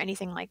perfumes or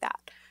anything like that,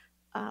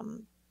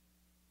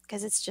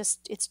 because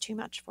it's too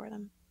much for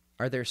them.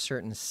 Are there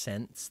certain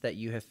scents that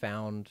you have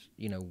found,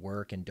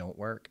 work and don't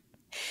work?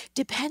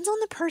 Depends on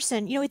the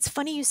person. It's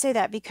funny you say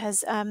that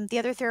because the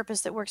other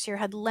therapist that works here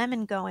had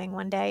lemon going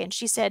one day, and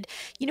she said,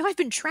 I've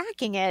been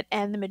tracking it,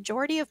 and the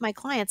majority of my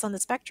clients on the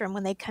spectrum,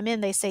 when they come in,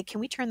 they say, can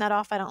we turn that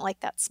off? I don't like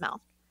that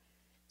smell.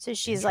 So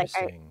she's like,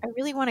 I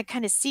really want to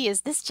kind of see,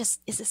 is this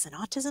an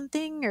autism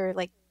thing? Or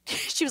like,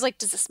 she was like,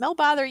 does the smell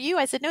bother you?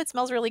 I said, no, it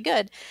smells really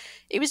good.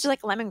 It was just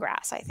like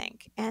lemongrass, I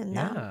think. And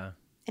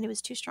it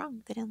was too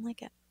strong. They didn't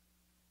like it.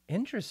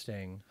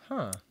 Interesting.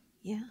 Huh.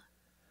 Yeah.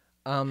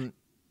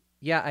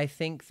 Yeah, I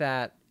think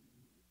that,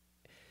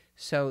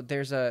 so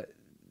there's an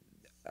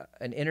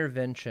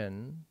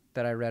intervention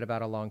that I read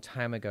about a long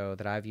time ago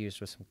that I've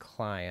used with some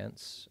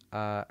clients.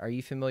 Are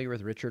you familiar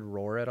with Richard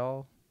Rohr at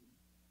all?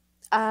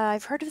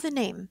 I've heard of the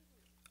name.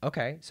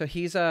 Okay. So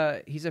he's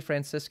a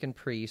Franciscan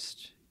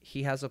priest.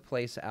 He has a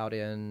place out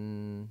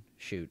in,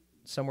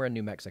 somewhere in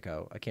New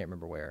Mexico. I can't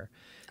remember where.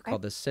 Okay.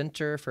 Called the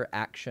Center for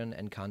Action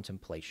and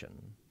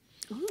Contemplation.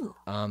 Ooh.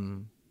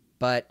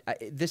 But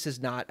this is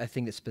not a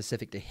thing that's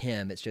specific to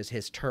him. It's just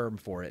his term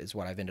for it is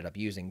what I've ended up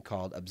using,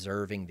 called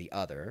observing the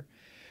other,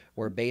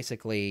 where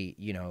basically,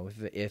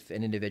 if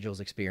an individual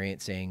is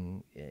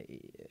experiencing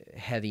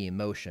heavy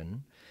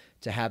emotion,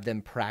 to have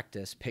them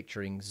practice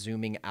picturing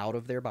zooming out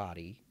of their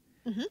body,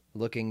 mm-hmm.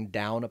 looking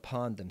down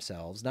upon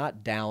themselves,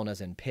 not down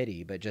as in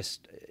pity, but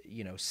just,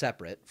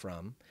 separate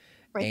from,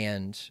 Right.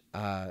 and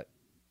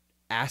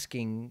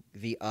asking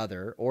the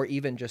other, or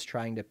even just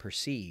trying to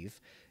perceive,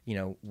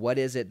 what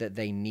is it that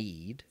they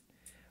need,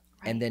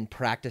 and Right. then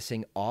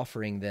practicing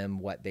offering them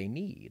what they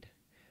need.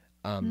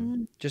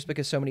 Mm. Just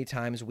because so many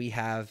times we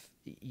have,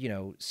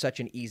 such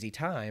an easy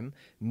time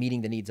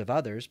meeting the needs of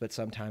others, but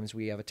sometimes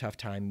we have a tough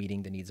time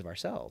meeting the needs of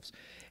ourselves.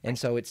 And Right.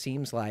 so it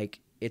seems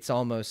like it's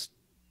almost,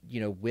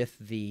 with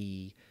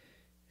the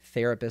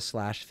therapist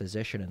slash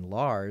physician in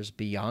Lars,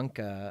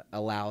 Bianca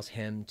allows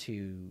him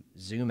to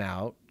zoom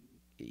out,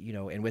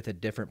 and with a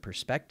different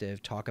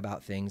perspective, talk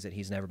about things that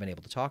he's never been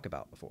able to talk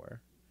about before.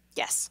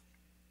 Yes.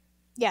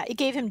 Yeah, it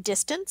gave him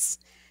distance,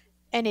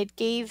 and it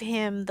gave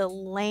him the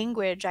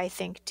language, I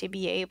think, to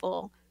be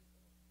able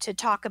to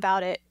talk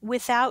about it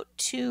without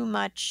too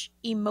much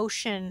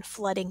emotion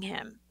flooding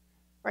him.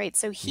 Right.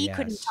 So he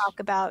couldn't Yes. talk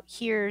about,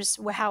 here's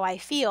how I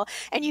feel.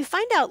 And you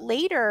find out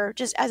later,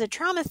 just as a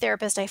trauma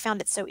therapist, I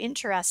found it so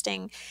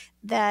interesting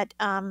that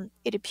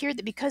it appeared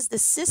that because the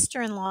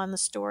sister-in-law in the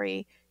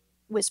story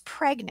was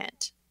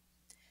pregnant,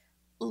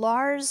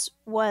 Lars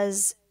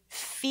was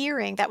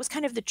fearing, that was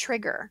kind of the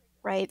trigger,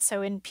 right?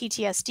 So in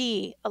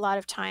PTSD, a lot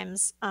of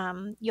times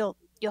you'll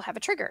have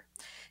a trigger.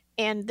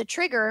 And the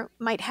trigger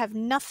might have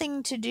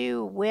nothing to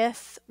do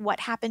with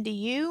what happened to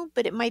you,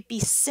 but it might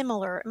be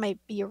similar. It might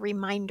be a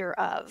reminder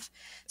of.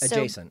 So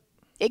Adjacent.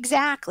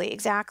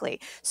 exactly.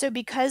 So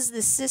because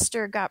the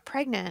sister got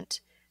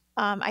pregnant,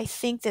 I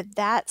think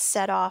that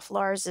set off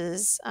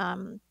Lars's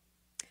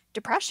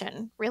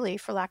depression, really,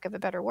 for lack of a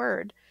better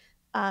word,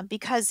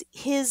 because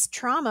his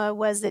trauma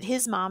was that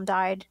his mom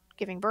died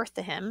giving birth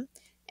to him,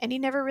 and he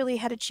never really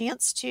had a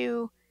chance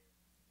to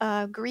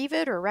grieve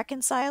it or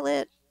reconcile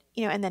it,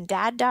 and then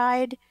dad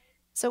died.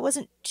 So it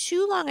wasn't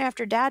too long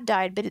after dad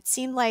died, but it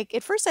seemed like,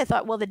 at first I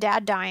thought, well, the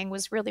dad dying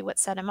was really what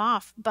set him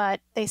off,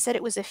 but they said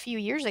it was a few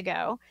years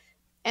ago.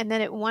 And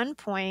then at one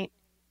point,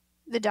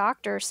 the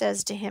doctor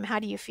says to him, how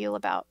do you feel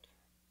about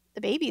the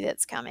baby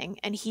that's coming?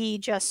 And he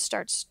just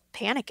starts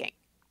panicking.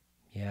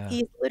 Yeah.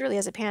 He literally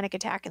has a panic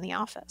attack in the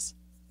office.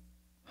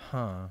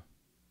 Huh.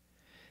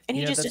 And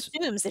he just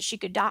assumes that she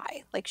could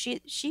die. Like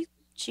she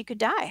could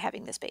die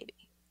having this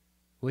baby.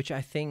 Which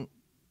I think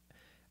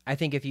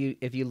if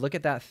you look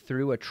at that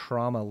through a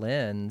trauma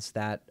lens,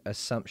 that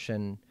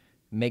assumption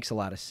makes a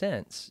lot of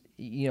sense.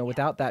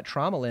 Without that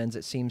trauma lens,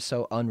 it seems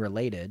so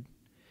unrelated.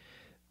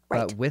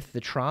 Right. But with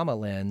the trauma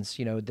lens,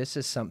 this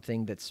is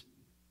something that's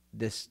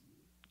this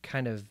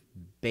kind of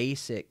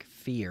basic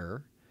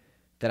fear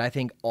that I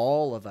think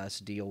all of us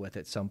deal with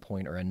at some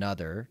point or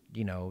another,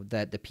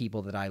 that the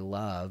people that I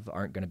love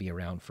aren't going to be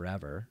around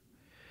forever.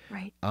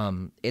 Right.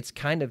 It's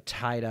kind of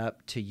tied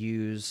up, to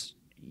use,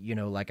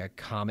 like a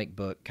comic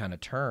book kind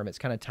of term. It's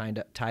kind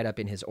of tied up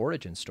in his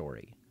origin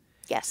story.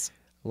 Yes.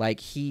 Like,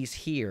 he's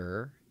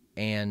here,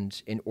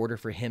 and in order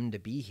for him to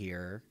be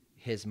here,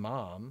 his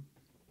mom,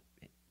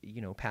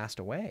 passed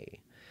away.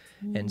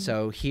 And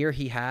so here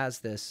he has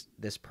this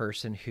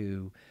person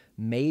who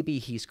maybe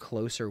he's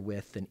closer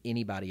with than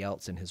anybody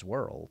else in his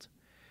world.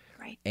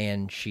 Right.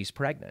 And she's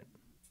pregnant.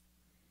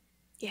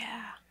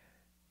 Yeah.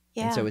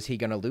 Yeah. And so is he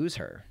going to lose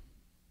her?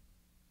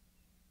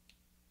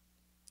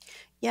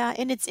 Yeah.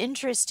 And it's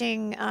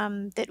interesting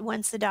that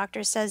once the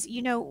doctor says,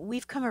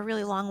 we've come a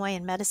really long way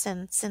in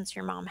medicine since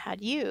your mom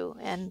had you,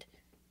 and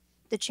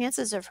the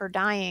chances of her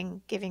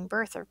dying giving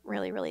birth are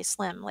really, really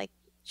slim. Like,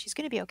 she's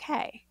going to be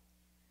okay.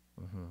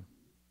 Mm-hmm.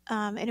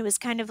 And it was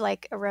kind of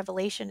like a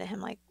revelation to him,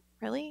 like,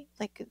 really?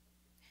 Like,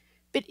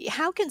 but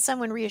how can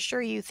someone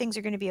reassure you things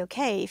are going to be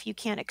okay if you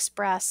can't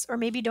express, or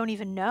maybe don't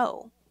even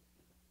know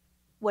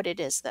what it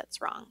is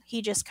that's wrong?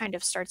 He just kind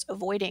of starts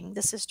avoiding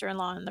the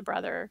sister-in-law and the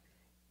brother.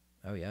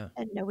 Oh, yeah.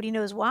 And nobody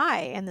knows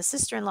why. And the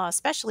sister-in-law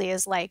especially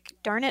is like,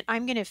 darn it,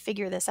 I'm going to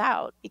figure this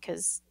out,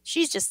 because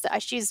she's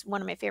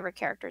one of my favorite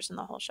characters in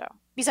the whole show,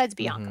 besides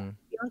Bianca. Mm-hmm.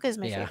 Bianca is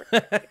my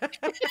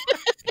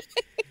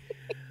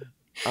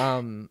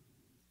favorite.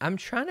 I'm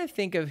trying to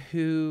think of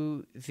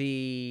who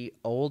the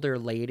older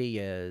lady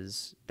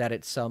is that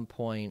at some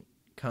point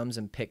comes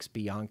and picks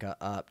Bianca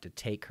up to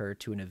take her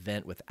to an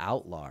event with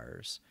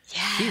Lars.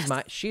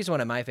 Yes. She's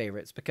one of my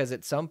favorites, because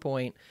at some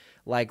point,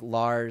 like,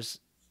 Lars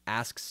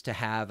asks to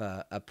have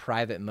a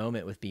private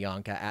moment with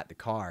Bianca at the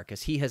car,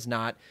 because he has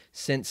not,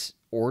 since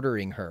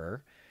ordering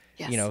her,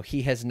 Yes.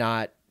 he has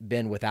not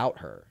been without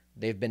her.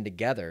 They've been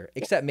together,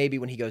 except maybe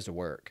when he goes to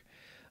work.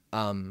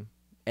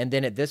 And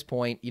then at this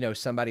point,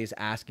 somebody's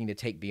asking to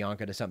take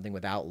Bianca to something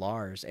without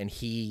Lars, and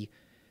he,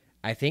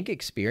 I think,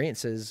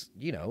 experiences,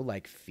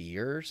 like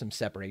fear, some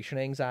separation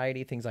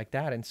anxiety, things like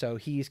that. And so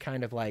he's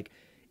kind of like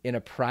in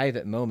a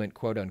private moment,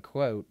 quote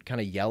unquote, kind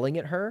of yelling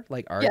at her,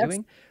 like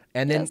arguing.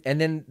 Yes. And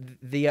then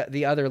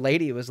the other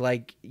lady was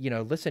like,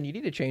 listen, you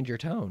need to change your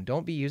tone.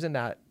 Don't be using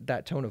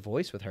that tone of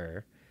voice with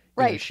her.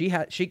 Right. She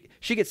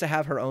gets to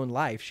have her own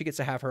life. She gets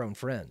to have her own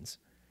friends.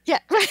 Yeah,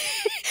 right.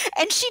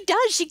 And she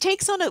does. She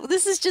takes on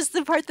this is just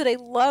the part that I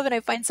love and I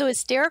find so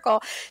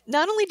hysterical.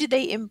 Not only do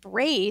they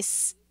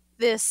embrace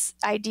this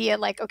idea,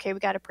 like, okay, we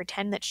got to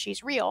pretend that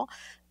she's real,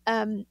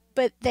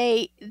 But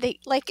they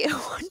like at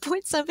one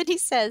point somebody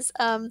says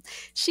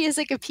she is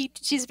like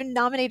she's been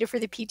nominated for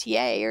the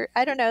PTA, or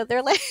I don't know,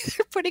 they're like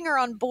they're putting her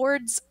on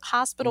boards,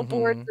 hospital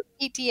boards of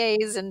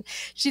PTAs, and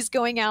she's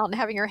going out and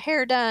having her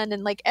hair done,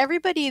 and like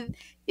everybody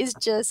is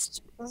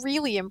just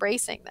really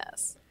embracing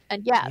this.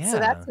 And so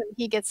that's when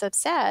he gets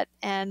upset,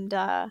 and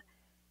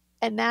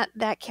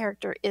that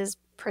character is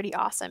pretty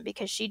awesome,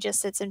 because she just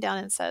sits him down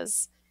and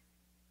says,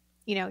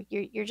 you know,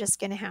 you're just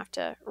going to have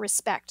to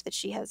respect that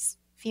she has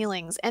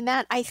feelings. And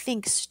that, I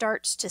think,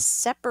 starts to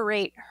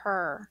separate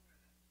her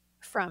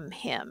from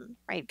him,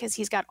 right? Because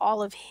he's got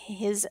all of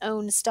his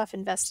own stuff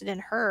invested in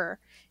her,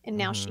 and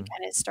now she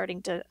kind of is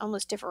starting to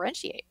almost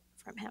differentiate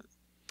from him.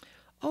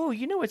 Oh,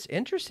 you know what's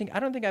interesting? I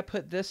don't think I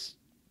put this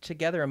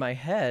together in my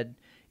head.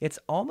 It's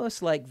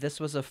almost like this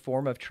was a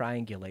form of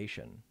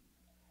triangulation.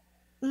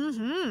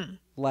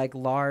 Like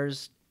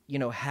Lars, you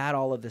know, had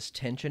all of this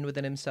tension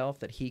within himself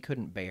that he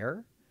couldn't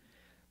bear.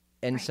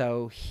 And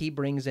so he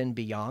brings in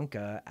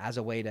Bianca as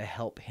a way to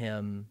help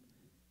him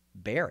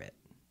bear it.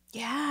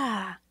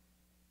 Yeah.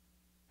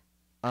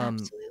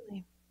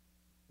 Absolutely.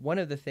 One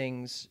of the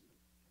things,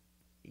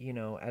 you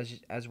know,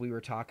 as we were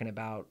talking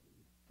about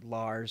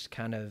Lars,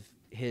 kind of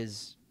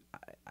his,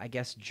 I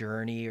guess,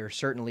 journey, or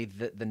certainly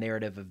the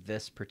narrative of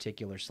this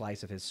particular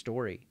slice of his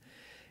story,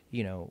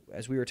 you know,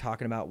 as we were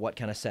talking about what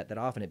kind of set that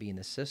off, and it being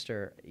the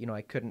sister, you know,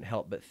 I couldn't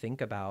help but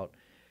think about,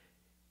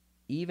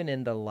 even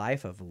in the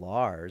life of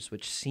Lars,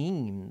 which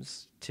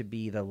seems to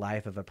be the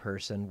life of a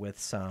person with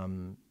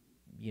some,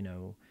 you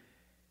know,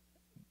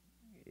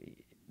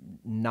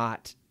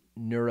 not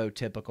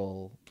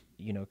neurotypical,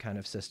 you know, kind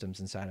of systems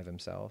inside of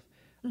himself.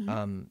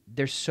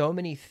 There's so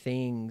many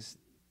things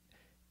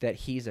that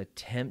he's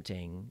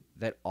attempting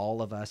that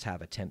all of us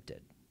have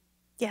attempted.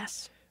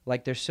 Yes.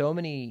 Like there's so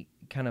many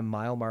kind of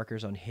mile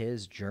markers on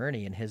his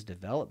journey and his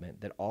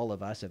development that all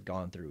of us have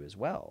gone through as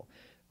well.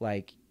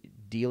 Like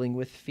dealing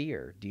with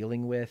fear,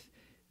 dealing with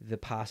the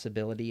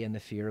possibility and the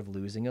fear of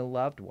losing a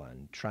loved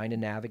one, trying to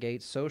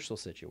navigate social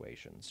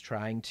situations,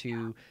 trying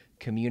to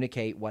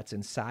communicate what's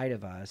inside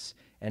of us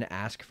and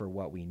ask for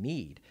what we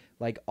need.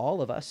 Like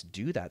all of us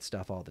do that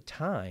stuff all the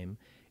time.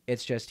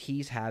 It's just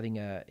he's having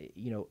a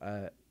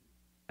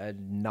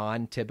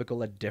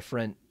non-typical, a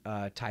different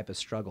type of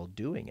struggle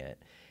doing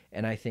it.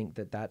 And I think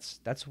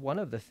that's one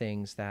of the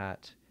things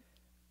that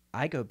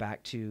I go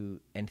back to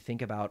and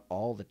think about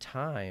all the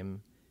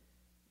time,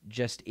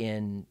 just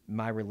in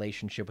my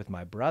relationship with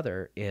my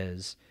brother,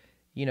 is,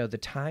 you know, the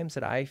times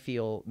that I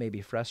feel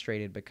maybe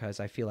frustrated because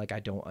I feel like I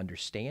don't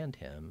understand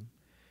him,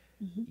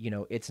 you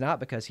know, it's not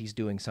because he's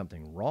doing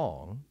something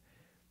wrong.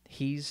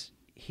 He's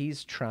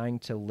trying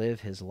to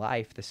live his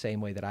life the same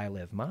way that I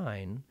live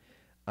mine.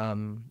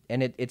 And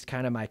it's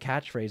kind of my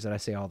catchphrase that I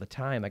say all the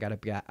time. I got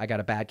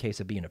a bad case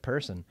of being a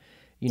person.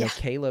 You know,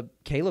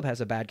 Caleb has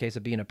a bad case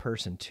of being a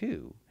person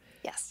too.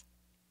 Yes.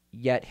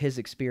 Yet his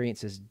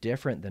experience is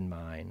different than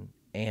mine.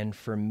 And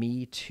for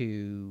me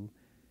to,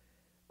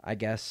 I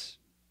guess,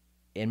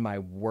 in my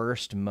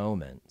worst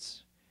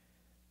moments,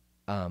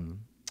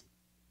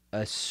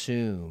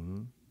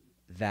 assume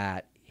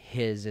that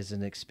his is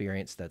an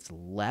experience that's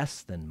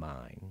less than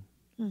mine,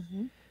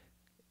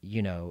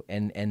 you know,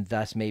 and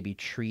thus maybe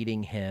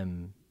treating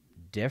him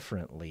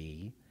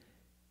differently,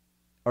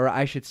 or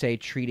I should say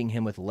treating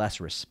him with less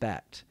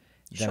respect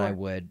than I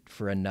would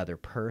for another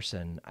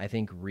person, I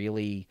think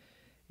really,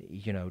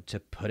 you know, to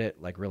put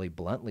it like really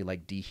bluntly,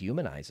 like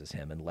dehumanizes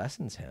him and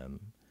lessens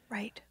him.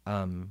 Right.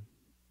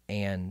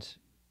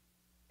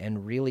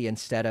 And really,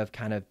 instead of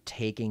kind of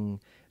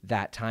taking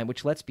that time,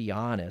 which, let's be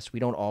honest, we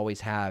don't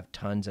always have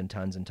tons and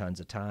tons and tons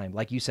of time,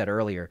 like you said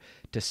earlier,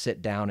 to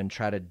sit down and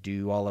try to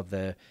do all of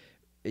the,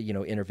 you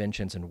know,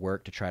 interventions and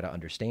work to try to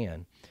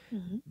understand.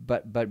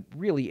 But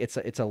really, it's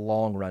a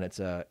long run. It's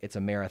a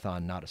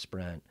marathon, not a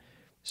sprint.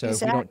 So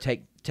if we don't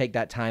take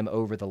that time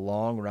over the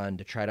long run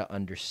to try to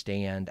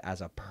understand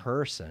as a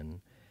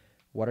person,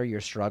 what are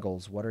your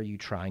struggles? What are you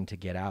trying to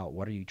get out?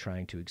 What are you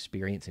trying to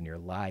experience in your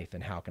life?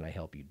 And how can I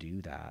help you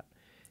do that?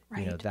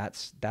 Right. You know,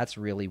 that's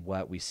really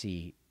what we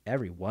see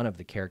every one of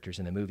the characters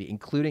in the movie,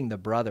 including the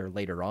brother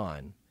later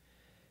on,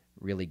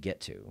 really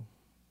get to.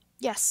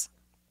 Yes.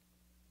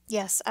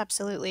 Yes,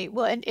 absolutely.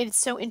 Well, and it's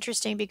so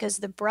interesting because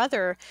the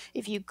brother,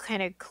 if you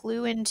kind of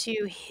clue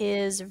into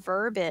his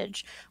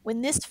verbiage,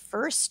 when this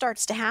first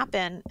starts to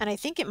happen, and I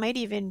think it might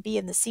even be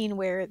in the scene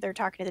where they're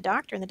talking to the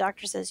doctor, and the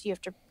doctor says, you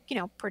have to, you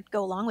know,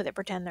 go along with it,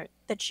 pretend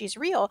that she's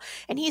real.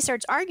 And he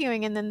starts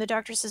arguing, and then the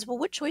doctor says, well,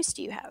 what choice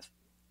do you have?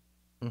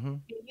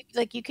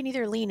 Like, you can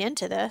either lean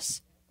into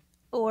this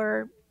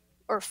or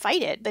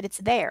fight it, but it's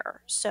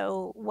there.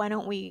 So why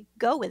don't we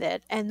go with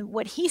it? And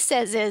what he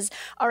says is,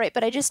 all right,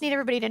 but I just need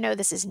everybody to know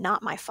this is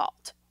not my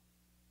fault.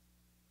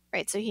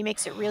 Right. So he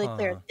makes it really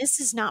clear,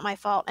 this is not my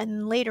fault.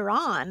 And later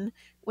on,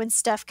 when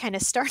stuff kind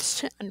of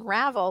starts to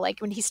unravel, like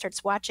when he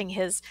starts watching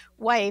his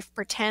wife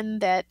pretend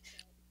that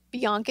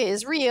Bianca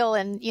is real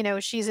and, you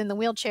know, she's in the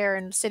wheelchair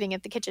and sitting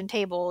at the kitchen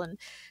table.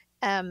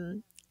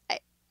 And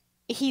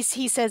he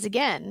says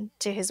again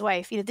to his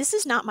wife, you know, this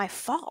is not my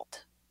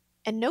fault.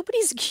 and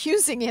nobody's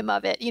accusing him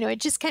of it. It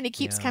just kind of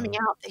keeps coming Yeah.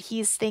 out that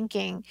he's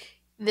thinking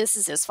this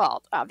is his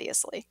fault,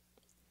 obviously.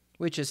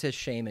 Which is his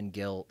shame and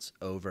guilt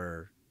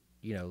over,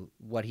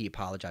 what he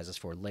apologizes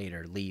for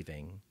later,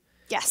 leaving.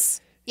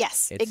 Yes.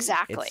 Yes, It's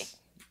exactly.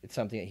 it's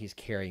something that he's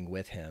carrying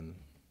with him.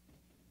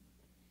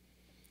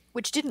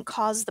 Which didn't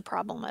cause the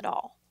problem at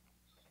all.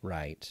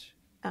 Right.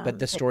 But the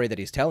But story that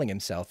he's telling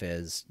himself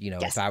is,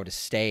 if yes, I would have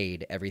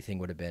stayed, everything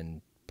would have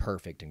been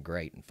perfect and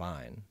great and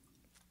fine.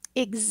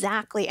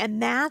 exactly.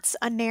 And that's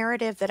a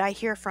narrative that I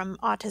hear from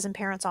autism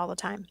parents all the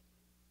time.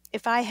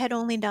 If I had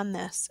only done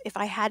this, if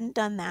I hadn't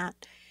done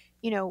that,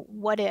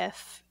 what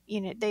if,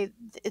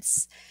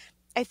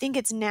 I think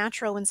it's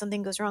natural when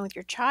something goes wrong with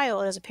your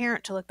child as a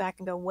parent to look back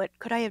and go, what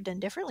could I have done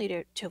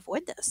differently to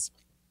avoid this?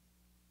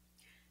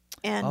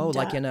 Oh, And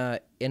like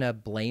in a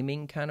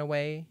blaming kind of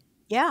way?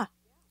 yeah,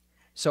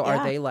 So are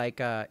yeah, they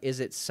like is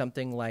it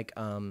something like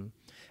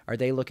are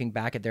they looking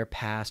back at their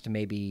past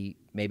maybe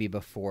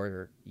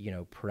before,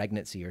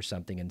 pregnancy or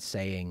something and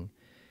saying,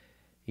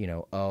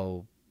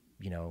 oh,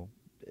 you know,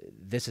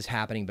 this is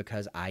happening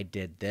because I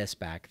did this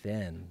back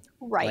then.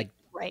 right, Like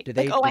right. do Like,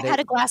 they oh, do I had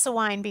they a glass of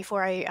wine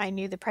before I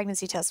knew the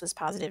pregnancy test was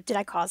positive. Did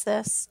I cause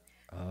this?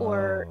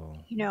 Or,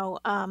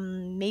 Oh.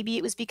 maybe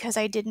it was because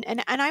I didn't,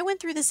 and I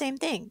went through the same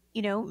thing,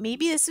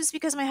 maybe this was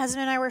because my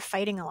husband and I were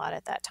fighting a lot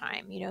at that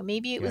time,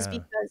 maybe it was Yeah.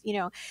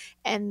 because,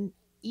 and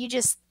you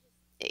just,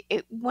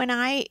 when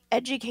I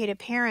educate a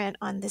parent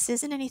on this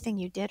isn't anything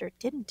you did or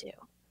didn't do,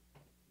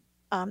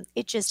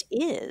 it just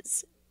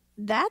is.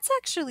 That's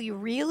actually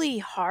really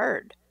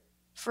hard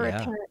for a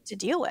Yeah. parent to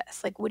deal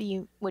with. Like, what do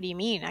you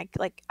mean?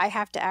 I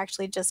have to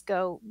actually just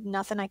go,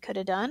 nothing I could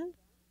have done.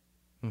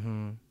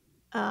 Mhm.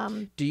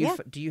 Yeah.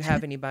 Do you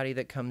have anybody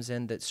that comes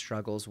in that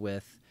struggles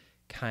with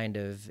kind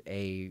of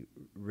a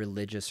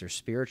religious or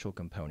spiritual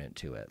component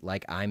to it?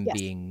 Like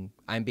Yes.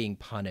 I'm being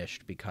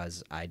punished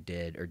because I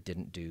did or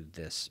didn't do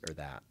this or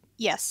that.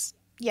 Yes.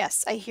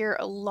 Yes. I hear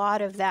a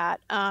lot of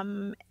that.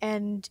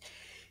 And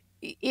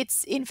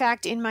it's, in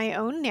fact, in my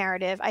own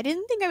narrative, I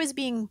didn't think I was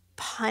being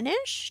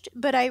punished,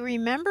 but I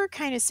remember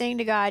kind of saying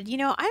to God,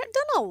 I've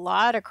done a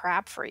lot of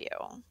crap for you.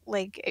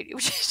 Like,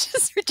 which is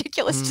just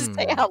ridiculous to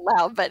say Hmm. out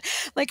loud, but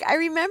like, I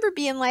remember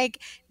being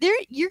like,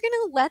 you're going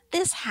to let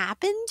this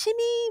happen to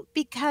me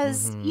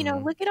because,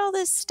 Mhm. look at all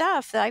this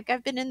stuff that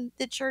I've been in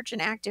the church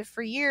and active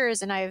for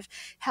years, and I've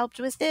helped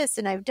with this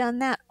and I've done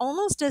that,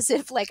 almost as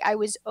if like I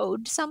was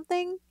owed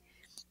something.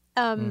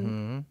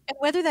 Mhm. And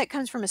whether that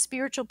comes from a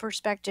spiritual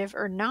perspective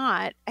or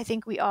not, I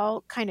think we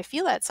all kind of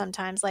feel that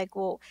sometimes, like,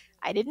 well,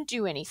 I didn't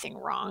do anything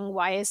wrong.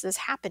 Why is this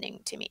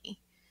happening to me?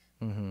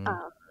 Mhm.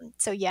 Um,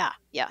 so yeah,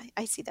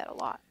 I see that a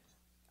lot.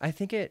 I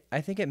think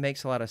it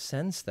makes a lot of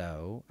sense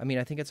though. I mean,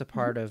 I think it's a Mhm.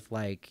 part of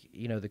like,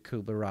 the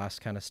Kubler-Ross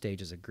kind of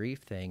stages of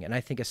grief thing. And I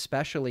think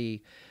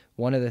especially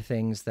one of the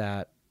things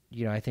that,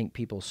 I think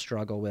people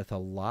struggle with a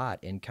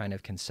lot in kind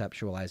of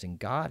conceptualizing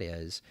God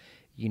is,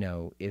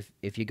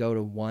 if you go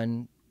to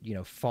one,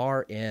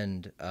 far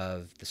end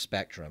of the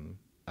spectrum,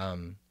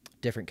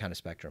 different kind of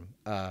spectrum,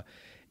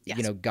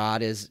 Yes.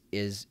 God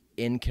is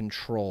in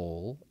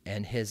control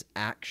and his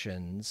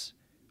actions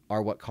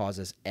are what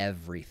causes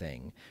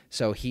everything.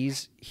 So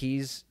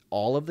he's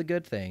all of the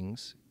good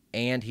things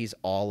and he's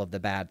all of the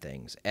bad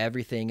things.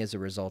 Everything is a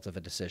result of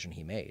a decision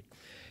he made.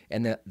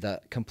 And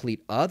the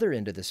complete other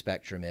end of the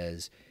spectrum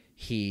is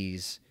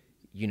he's,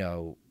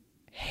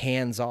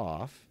 hands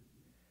off.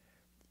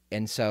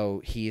 And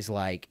so he's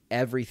like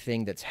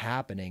everything that's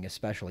happening,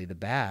 especially the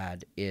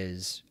bad,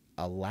 is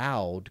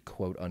allowed,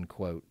 quote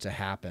unquote, to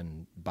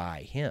happen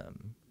by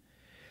him.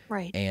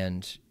 Right.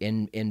 And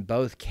in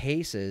both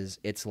cases,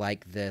 it's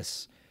like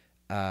this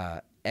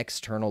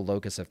external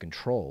locus of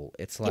control.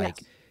 It's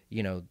like,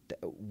 Yes.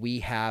 we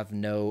have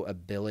no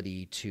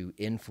ability to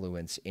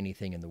influence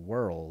anything in the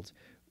world.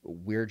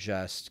 We're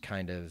just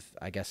kind of,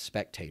 I guess,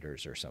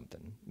 spectators or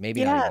something.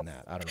 Maybe not Yeah. even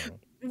that. I don't know.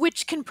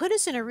 Which can put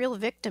us in a real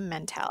victim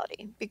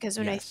mentality, because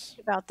when I Yes.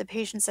 think about the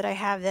patients that I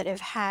have that have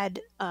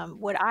had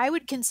what I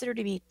would consider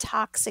to be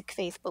toxic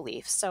faith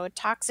beliefs. So a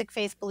toxic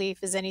faith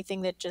belief is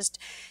anything that just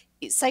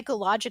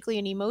psychologically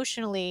and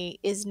emotionally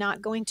is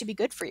not going to be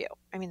good for you.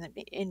 I mean,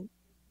 in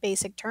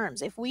basic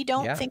terms, if we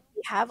don't Yeah. think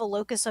we have a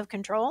locus of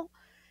control,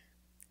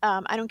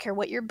 I don't care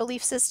what your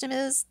belief system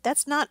is,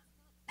 that's not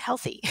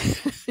healthy.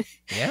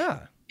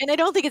 Yeah. And I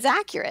don't think it's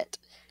accurate,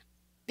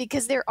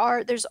 because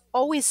there's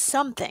always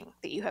something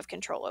that you have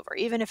control over,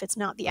 even if it's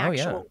not the Oh,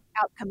 yeah. actual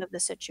outcome of the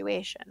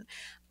situation.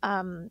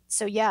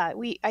 So yeah,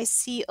 I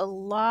see a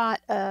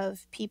lot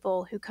of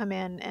people who come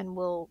in and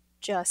will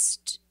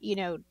just,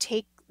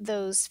 take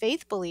those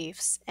faith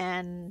beliefs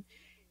and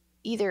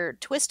either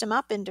twist them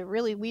up into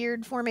really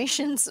weird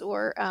formations,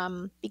 or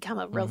become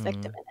a real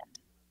victim Hmm. in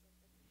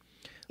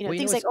it. Well,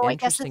 Things like, what's oh, I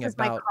guess this interesting is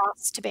my about,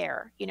 cross to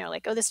bear.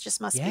 Like, oh, this just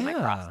must be my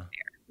cross to yeah. bear.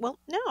 Well,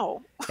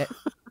 no.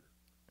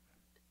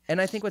 And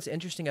I think what's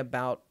interesting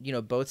about,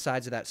 both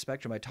sides of that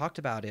spectrum I talked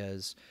about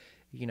is,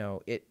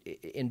 it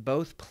in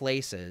both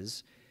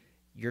places,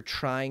 you're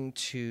trying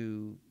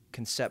to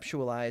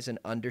conceptualize and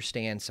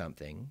understand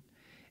something.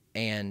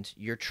 and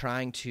you're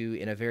trying to,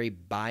 in a very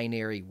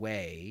binary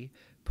way,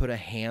 put a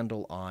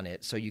handle on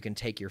it so you can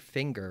take your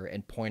finger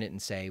and point it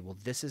and say, well,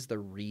 this is the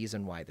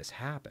reason why this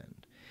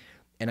happened.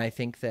 And I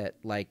think that,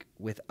 like,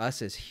 with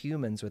us as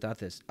humans, with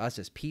us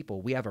as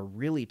people, we have a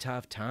really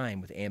tough time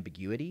with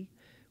ambiguity.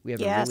 We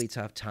have a really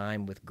tough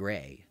time with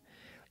gray.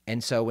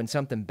 And so when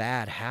something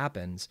bad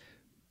happens,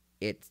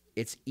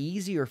 it's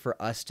easier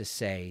for us to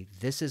say,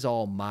 this is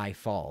all my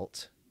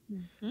fault,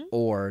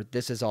 or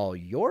this is all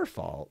your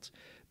fault,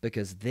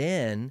 because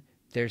then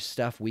there's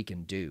stuff we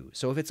can do.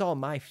 So if it's all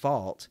my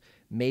fault,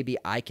 maybe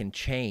I can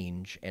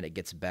change and it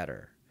gets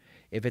better.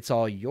 If it's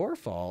all your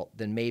fault,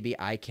 then maybe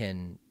I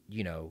can,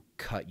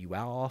 cut you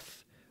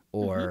off,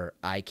 or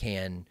I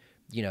can,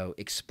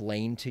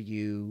 explain to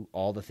you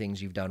all the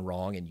things you've done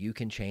wrong and you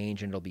can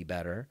change and it'll be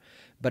better.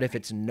 But if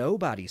it's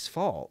nobody's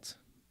fault,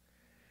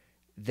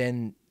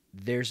 then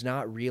there's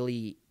not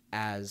really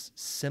as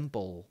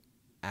simple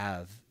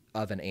of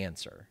an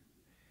answer.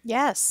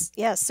 Yes.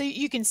 So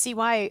you can see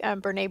why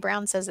Brene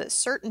Brown says that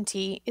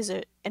certainty is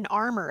an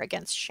armor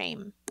against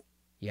shame.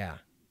 Yeah.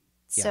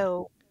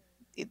 So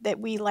that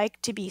we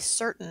like to be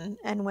certain,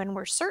 and when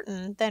we're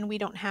certain, then we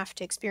don't have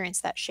to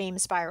experience that shame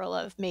spiral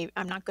of, maybe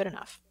I'm not good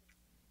enough.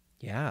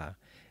 Yeah.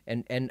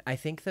 And I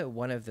think that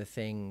one of the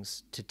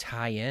things to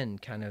tie in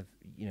kind of,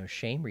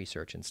 shame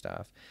research and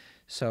stuff.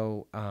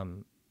 So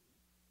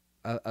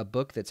a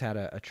book that's had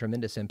a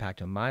tremendous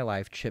impact on my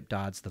life, Chip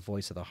Dodd's The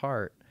Voice of the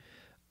Heart,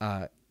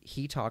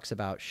 he talks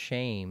about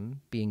shame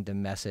being the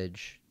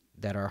message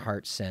that our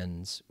heart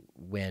sends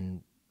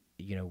when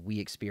we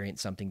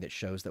experience something that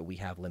shows that we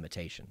have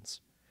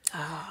limitations.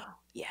 Oh,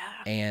 yeah.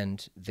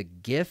 And the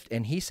gift,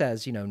 and he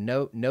says,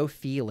 no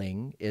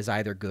feeling is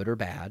either good or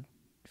bad.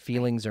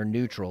 Feelings are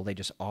neutral, they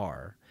just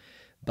are.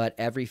 But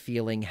every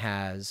feeling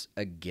has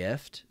a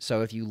gift.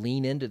 So if you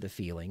lean into the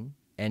feeling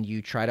and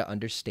you try to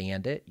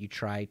understand it, you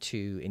try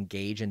to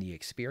engage in the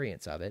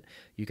experience of it,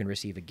 you can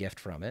receive a gift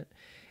from it.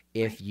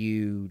 If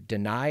you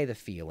deny the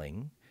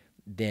feeling,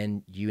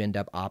 then you end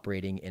up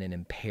operating in an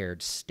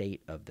impaired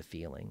state of the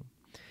feeling.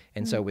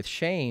 And so with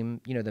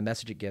shame, the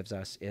message it gives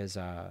us is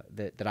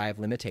that I have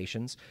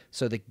limitations.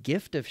 So the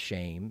gift of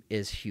shame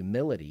is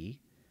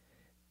humility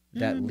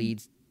that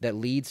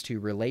leads to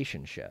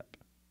relationship.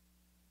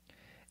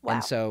 Wow.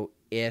 And so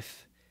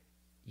if,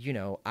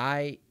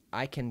 I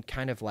can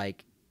kind of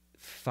like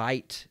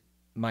fight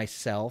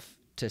myself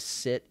to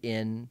sit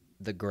in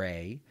the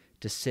gray,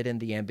 to sit in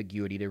the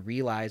ambiguity, to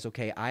realize,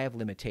 okay, I have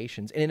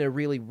limitations, and in a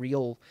really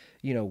real,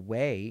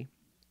 way,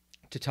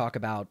 to talk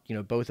about,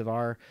 both of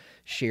our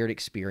shared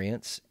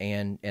experience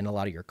and a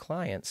lot of your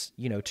clients,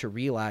 to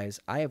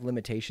realize I have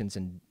limitations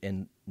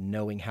in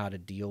knowing how to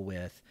deal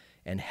with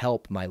and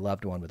help my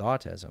loved one with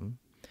autism.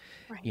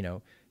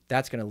 Right.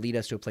 That's going to lead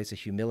us to a place of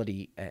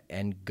humility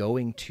and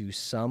going to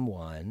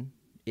someone,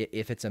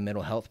 if it's a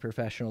mental health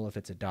professional, if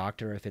it's a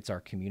doctor, if it's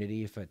our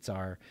community, if it's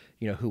our,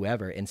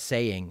 whoever, and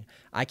saying,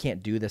 I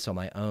can't do this on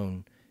my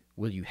own.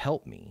 Will you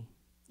help me?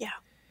 Yeah.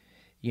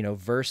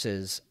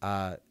 Versus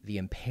the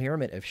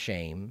impairment of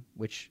shame,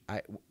 which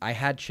I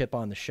had Chip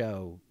on the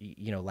show,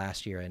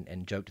 last year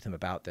and joked with him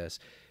about this.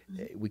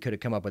 We could have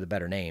come up with a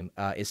better name,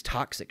 is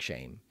toxic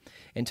shame.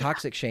 And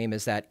toxic shame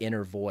is that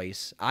inner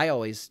voice. I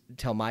always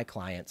tell my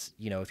clients,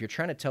 if you're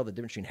trying to tell the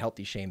difference between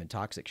healthy shame and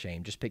toxic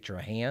shame, just picture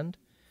a hand.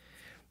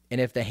 And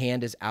if the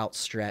hand is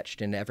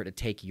outstretched in an effort to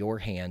take your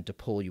hand to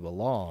pull you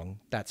along,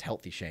 that's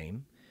healthy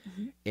shame.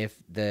 If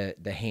the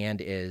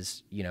hand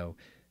is,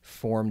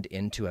 formed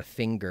into a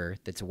finger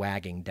that's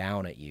wagging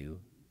down at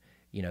you,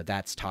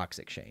 that's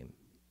toxic shame.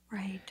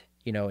 Right.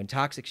 And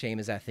toxic shame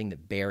is that thing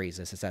that buries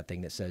us. It's that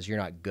thing that says, you're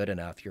not good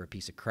enough, you're a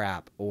piece of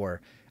crap.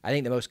 Or I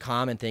think the most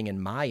common thing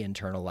in my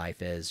internal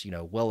life is,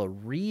 well, a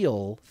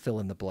real fill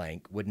in the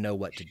blank would know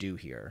what to do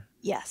here.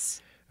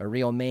 Yes. A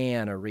real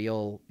man, a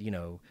real,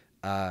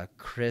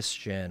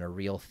 Christian, a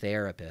real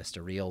therapist,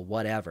 a real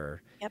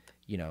whatever. Yep.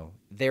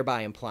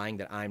 Thereby implying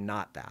that I'm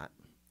not that.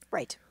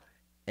 Right.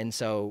 And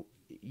so,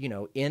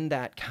 in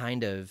that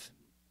kind of,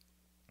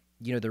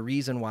 the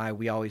reason why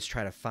we always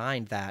try to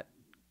find that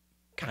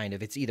kind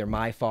of, it's either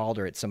my fault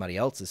or it's somebody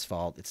else's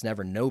fault, it's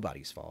never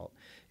nobody's fault,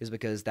 is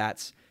because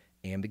that's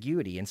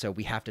ambiguity. And so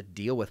we have to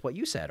deal with what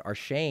you said, our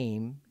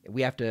shame.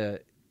 We have to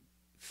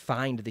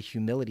find the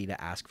humility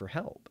to ask for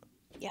help.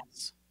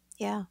 Yes.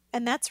 Yeah.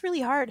 And that's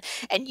really hard.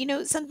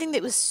 And, something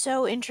that was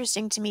so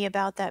interesting to me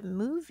about that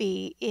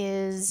movie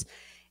is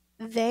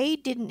they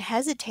didn't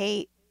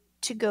hesitate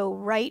to go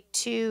right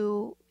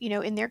to,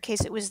 in their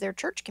case, it was their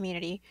church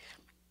community,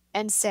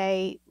 and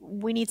say,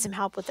 we need some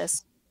help with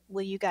this.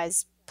 Will you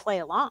guys play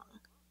along?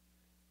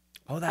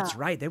 Oh, that's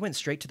right. They went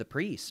straight to the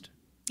priest.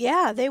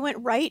 Yeah, they went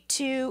right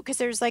to, because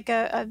there's like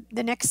the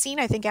next scene,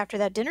 I think, after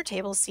that dinner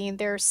table scene,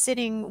 they're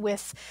sitting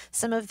with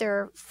some of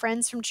their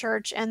friends from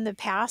church and the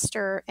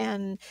pastor,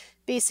 and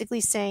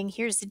basically saying,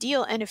 here's the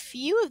deal. And a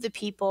few of the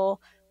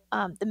people,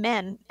 the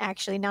men,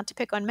 actually, not to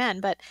pick on men,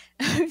 but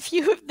a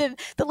few of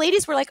the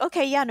ladies were like,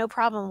 okay, yeah, no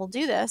problem, we'll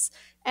do this.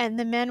 And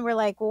the men were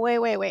like,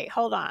 well, wait,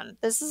 hold on.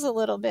 This is a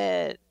little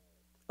bit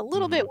a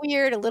little bit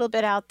weird, a little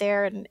bit out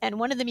there. And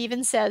one of them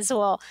even says,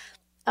 well,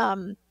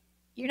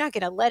 you're not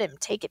going to let him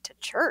take it to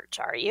church,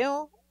 are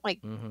you? Like,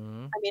 I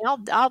mean,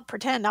 I'll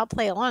pretend I'll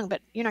play along,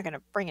 but you're not going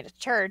to bring it to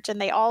church. And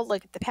they all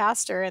look at the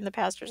pastor, and the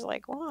pastor's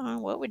like, well,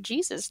 what would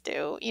Jesus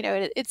do? You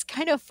know, it's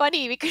kind of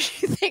funny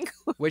because you think,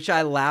 which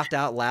I laughed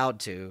out loud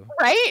to,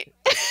 right?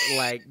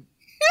 Like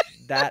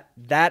that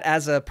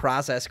as a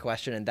process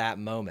question in that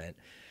moment.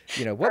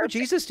 You know, what would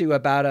Jesus do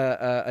about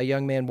a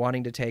young man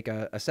wanting to take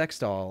a sex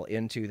doll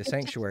into the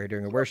sanctuary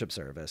during a worship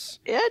service?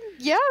 And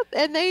yeah,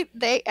 and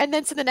and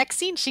then so the next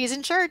scene, she's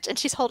in church and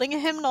she's holding a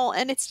hymnal,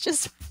 and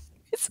it's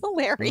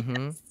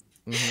hilarious.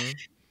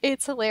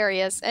 It's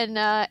hilarious, and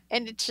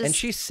it's just, and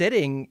she's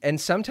sitting,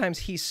 and sometimes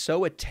he's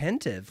so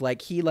attentive,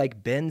 like he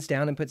like bends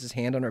down and puts his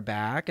hand on her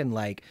back, and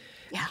like,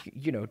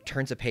 you know,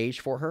 turns a page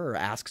for her or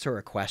asks her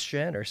a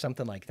question or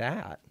something like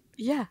that.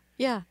 Yeah.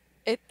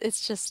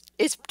 It's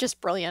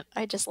just brilliant.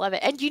 I just love it.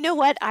 And you know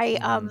what?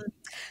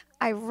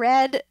 I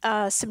read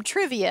some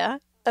trivia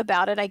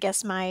about it. I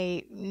guess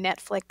my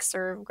Netflix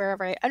or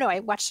wherever I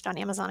watched it on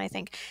Amazon, I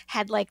think,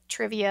 had like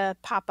trivia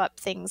pop-up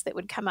things that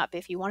would come up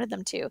if you wanted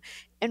them to.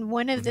 And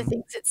one of the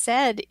things it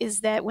said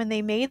is that when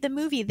they made the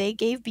movie, they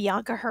gave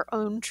Bianca her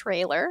own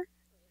trailer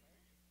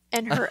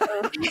and her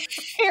own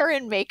hair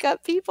and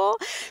makeup people,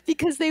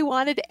 because they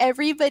wanted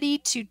everybody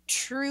to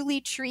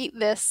truly treat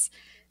this.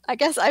 I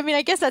guess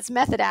that's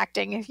method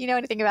acting. If you know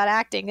anything about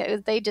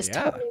acting, they just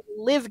totally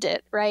lived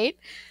it, right?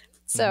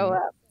 So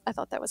I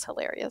thought that was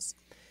hilarious.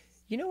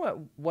 You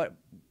know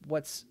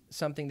what's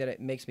something that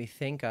it makes me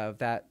think of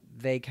that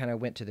they kind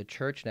of went to the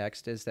church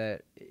next is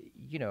that,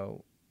 you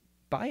know,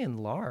 by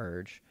and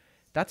large,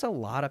 that's a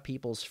lot of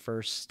people's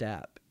first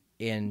step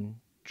in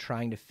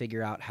trying to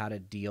figure out how to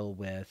deal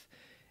with,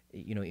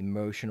 you know,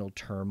 emotional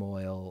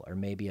turmoil or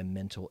maybe a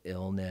mental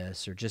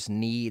illness or just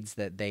needs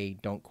that they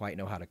don't quite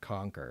know how to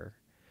conquer.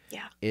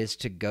 Yeah. Is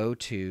to go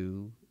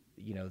to,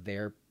 you know,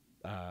 their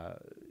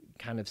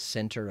kind of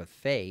center of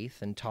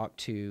faith and talk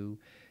to,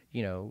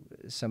 you know,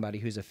 somebody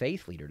who's a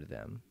faith leader to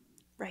them.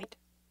 Right.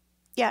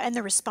 Yeah, and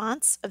the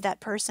response of that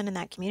person in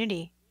that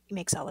community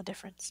makes all the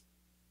difference.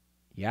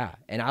 Yeah,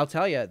 and I'll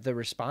tell you, the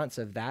response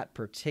of that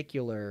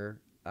particular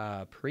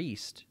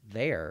priest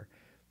there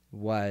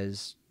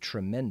was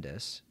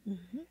tremendous,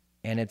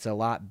 and it's a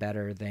lot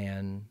better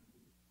than,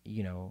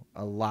 you know,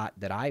 a lot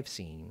that I've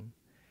seen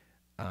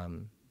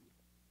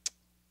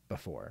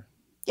before.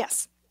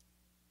 Yes.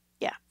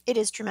 Yeah, it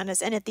is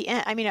tremendous. And at the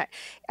end, I mean,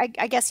 I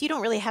guess you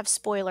don't really have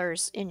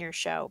spoilers in your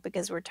show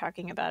because we're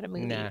talking about a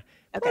movie. Nah.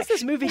 Okay. Plus,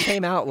 this movie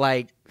came out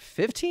like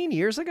 15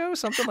 years ago,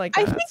 something like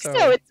that. I think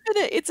so.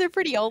 It's a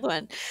pretty old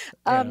one.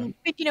 But,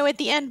 you know, at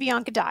the end,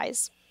 Bianca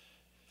dies.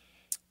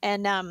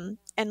 And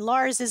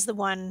Lars is the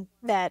one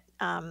that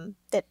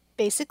that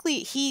basically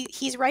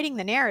he's writing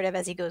the narrative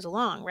as he goes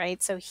along,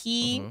 right? So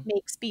he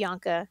makes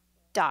Bianca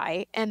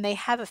die, and they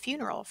have a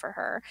funeral for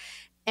her.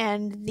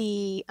 And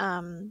the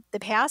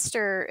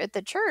pastor at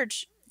the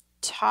church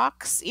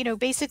talks, you know,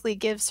 basically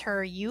gives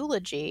her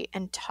eulogy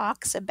and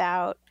talks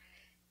about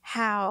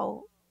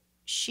how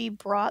she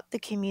brought the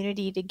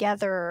community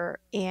together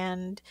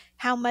and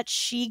how much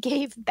she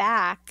gave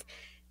back.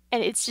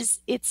 And it's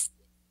just, it's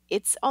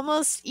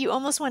almost, you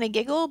almost want to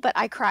giggle, but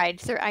I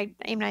cried. I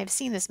mean, I've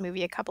seen this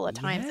movie a couple of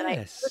times, and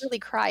I literally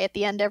cry at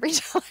the end every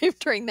time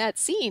during that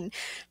scene,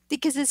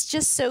 because it's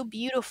just so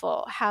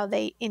beautiful how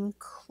they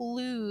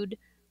include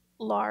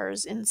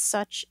Lars in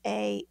such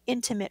a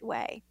intimate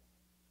way.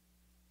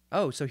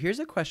 Oh, so here's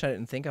a question I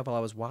didn't think of while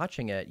I was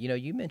watching it. You know,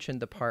 you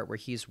mentioned the part where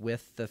he's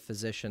with the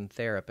physician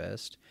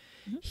therapist.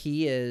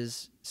 He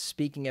is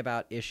speaking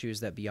about issues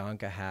that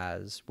Bianca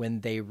has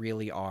when they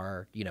really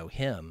are, you know,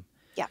 him.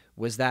 Yeah.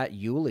 Was that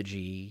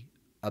eulogy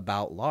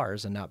about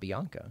Lars and not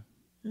Bianca?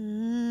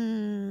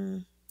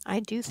 I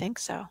do think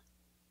so.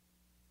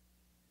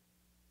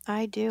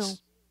 I do.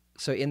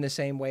 So in the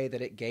same way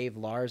that it gave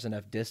Lars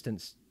enough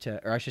distance to,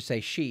 or I should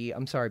say she,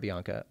 I'm sorry,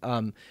 Bianca,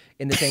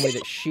 in the same way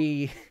that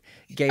she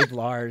gave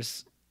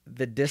Lars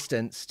the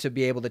distance to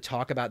be able to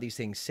talk about these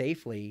things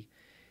safely,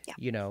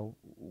 you know,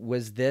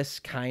 was this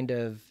kind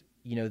of,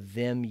 you know,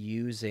 them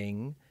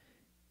using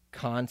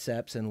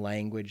concepts and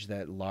language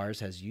that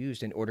Lars has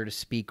used in order to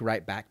speak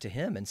right back to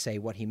him and say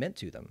what he meant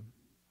to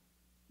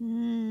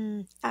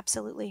them?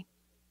 Absolutely.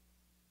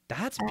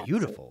 That's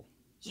beautiful.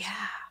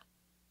 Yeah.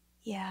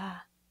 Yeah.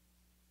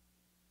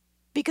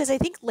 Because I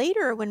think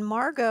later when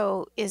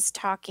Margot is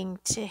talking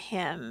to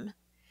him,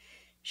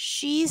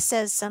 she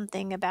says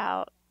something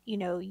about, you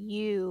know,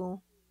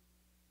 you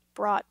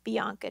brought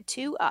Bianca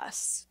to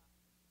us.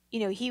 You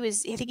know, I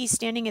think he's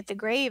standing at the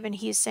grave and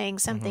he's saying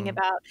something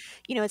about,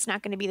 you know, it's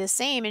not going to be the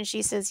same. And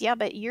she says, yeah,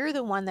 but you're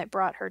the one that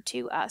brought her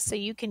to us. So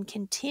you can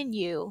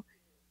continue,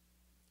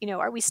 you know,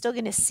 are we still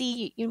going to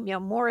see, you know,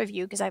 more of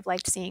you? Because I've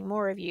liked seeing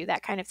more of you,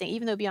 that kind of thing,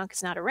 even though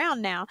Bianca's not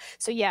around now.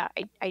 So yeah,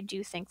 I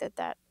do think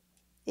that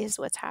is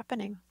what's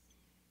happening.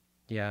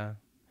 Yeah.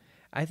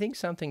 I think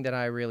something that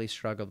I really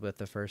struggled with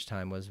the first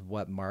time was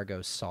what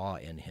Margot saw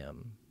in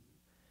him.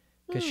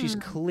 Because she's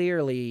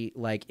clearly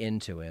like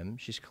into him.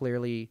 She's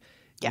clearly,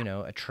 you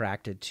know,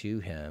 attracted to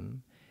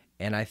him.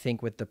 And I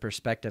think with the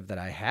perspective that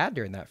I had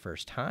during that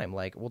first time,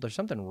 like, well, there's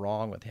something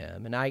wrong with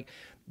him. And I,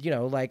 you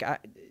know, like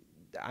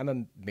I'm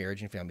a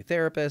marriage and family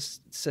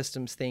therapist,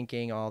 systems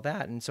thinking, all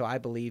that. And so I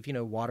believe, you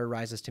know, water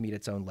rises to meet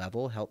its own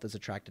level. Health is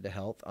attracted to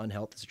health.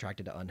 Unhealth is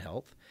attracted to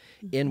unhealth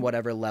in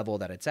whatever level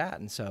that it's at.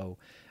 And so,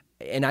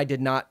 and I did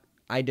not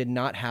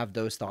have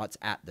those thoughts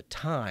at the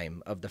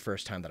time of the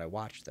first time that I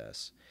watched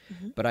this,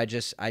 but I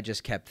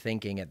just kept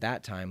thinking at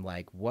that time,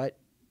 like, what,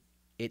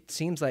 it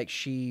seems like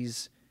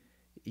she's,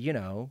 you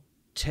know,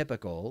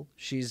 typical.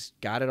 She's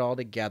got it all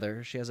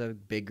together. She has a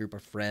big group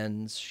of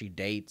friends. She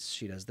dates.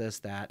 She does this,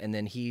 that, and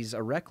then he's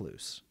a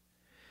recluse.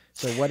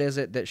 So what is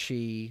it that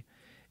she,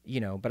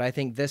 you know, but I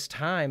think this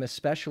time,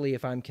 especially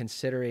if I'm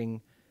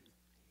considering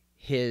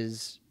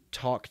his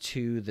talk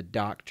to the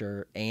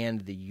doctor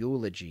and the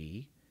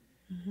eulogy,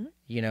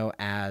 you know,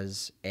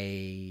 as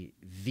a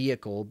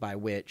vehicle by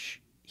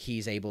which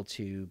he's able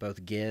to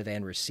both give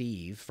and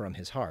receive from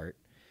his heart,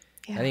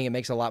 I think it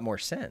makes a lot more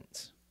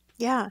sense.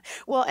 Yeah.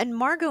 Well, and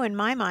Margot, in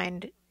my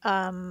mind,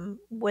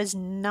 was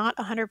not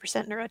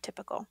 100%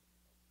 neurotypical.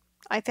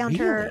 I found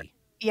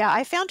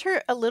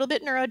her a little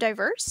bit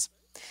neurodiverse,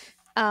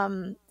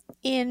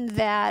 in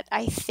that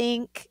I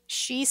think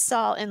she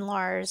saw in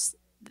Lars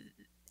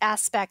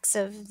aspects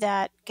of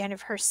that kind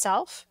of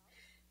herself.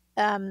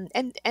 And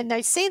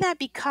I say that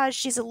because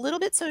she's a little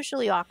bit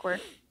socially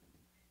awkward.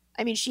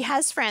 I mean, she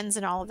has friends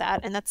and all of that,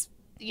 and that's,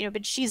 you know,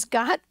 but she's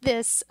got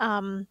this,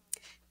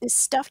 this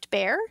stuffed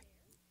bear.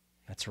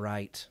 That's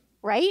right.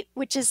 Right?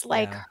 Which is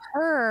like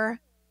her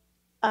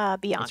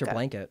Bianca. That's her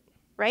blanket.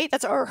 Right?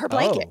 That's her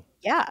blanket. Oh.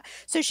 Yeah.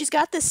 So she's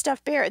got this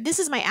stuffed bear. This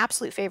is my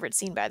absolute favorite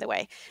scene, by the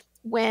way.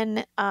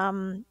 When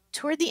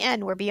toward the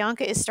end where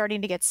Bianca is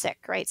starting to get sick,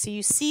 right? So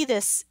you see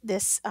this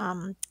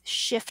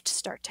shift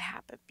start to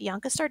happen.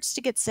 Bianca starts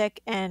to get sick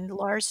and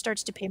Lars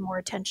starts to pay more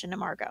attention to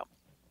Margot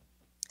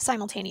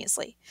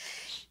simultaneously.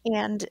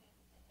 And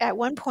at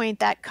one point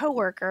that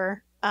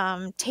coworker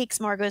takes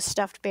Margot's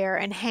stuffed bear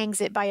and hangs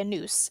it by a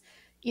noose,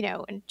 you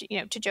know, and, you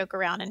know, to joke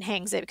around, and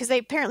hangs it because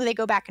they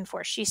go back and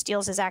forth. She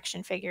steals his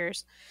action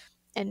figures,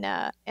 and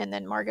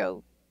then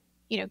Margot,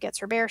 you know, gets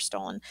her bear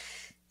stolen.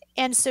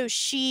 And so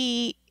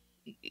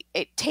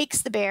it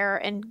takes the bear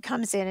and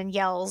comes in and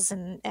yells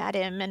at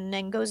him, and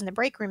then goes in the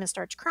break room and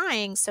starts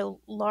crying. So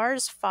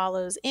Lars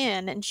follows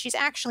in, and she's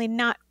actually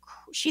not,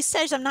 she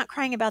says, I'm not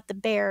crying about the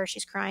bear.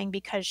 She's crying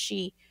because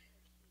she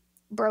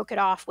broke it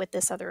off with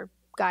this other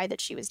guy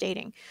that she was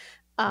dating.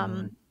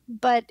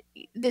 But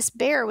this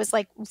bear was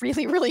like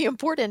really, really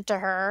important to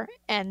her.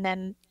 And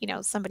then, you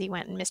know, somebody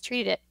went and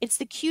mistreated it. It's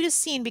the cutest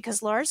scene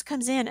because Lars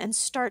comes in and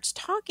starts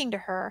talking to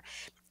her.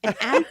 And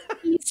as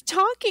he's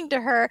talking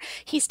to her,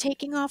 he's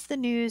taking off the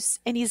noose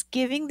and he's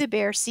giving the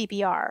bear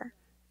CPR.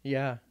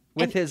 Yeah.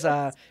 With his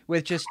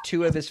with just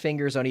two of his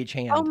fingers on each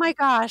hand. Oh my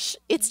gosh.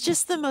 It's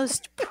just the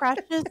most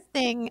precious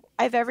thing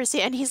I've ever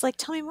seen. And he's like,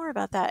 tell me more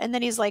about that. And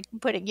then he's like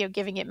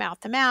giving it mouth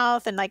to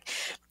mouth,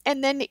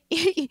 and then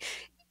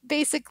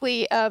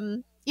basically,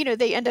 you know,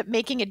 they end up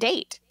making a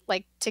date,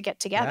 like, to get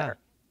together.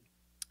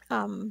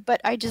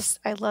 But I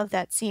love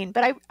that scene.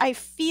 But I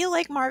feel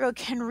like Margot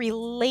can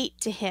relate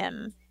to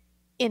him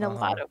in a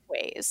lot of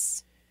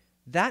ways.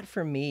 That,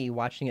 for me,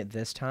 watching it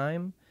this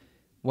time,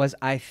 was,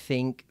 I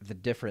think, the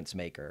difference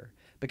maker.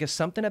 Because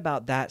something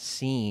about that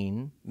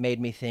scene made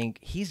me think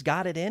he's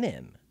got it in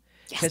him.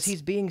 Because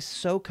he's being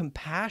so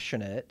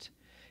compassionate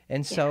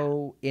and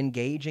so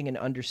engaging and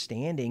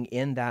understanding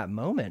in that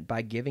moment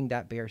by giving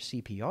that bear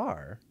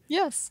CPR.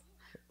 Yes.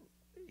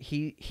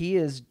 He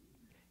is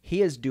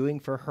doing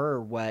for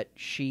her what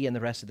she and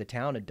the rest of the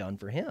town had done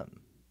for him.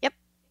 Yep,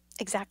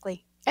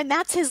 exactly. And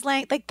that's his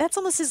that's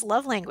almost his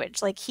love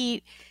language. Like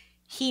he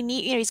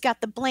need, you know, he's got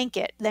the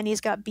blanket, then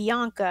he's got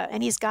Bianca,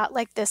 and he's got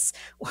like this,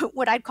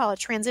 what I'd call a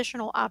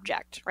transitional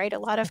object, right? A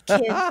lot of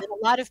kids and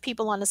a lot of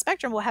people on the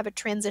spectrum will have a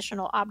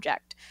transitional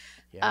object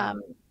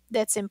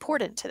that's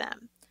important to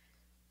them.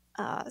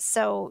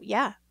 So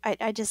yeah, I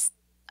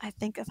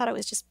thought it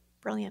was just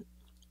brilliant.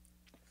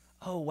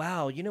 Oh,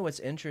 wow. You know what's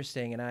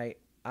interesting? And I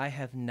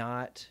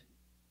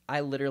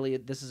literally,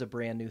 this is a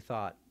brand new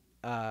thought.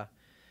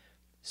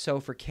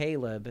 So for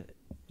Caleb,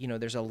 you know,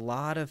 there's a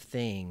lot of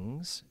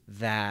things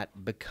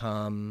that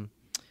become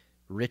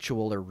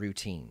ritual or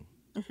routine.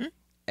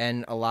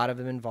 And a lot of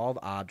them involve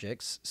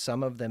objects.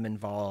 Some of them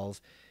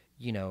involve,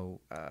 you know,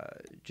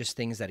 just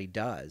things that he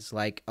does.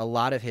 Like, a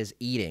lot of his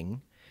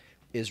eating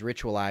is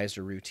ritualized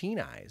or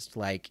routinized.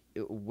 Like,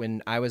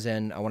 when I was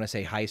in, I want to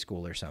say, high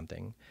school or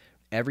something,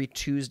 every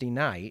Tuesday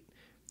night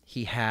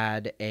he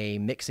had a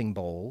mixing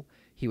bowl.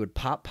 He would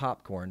pop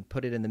popcorn,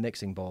 put it in the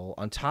mixing bowl.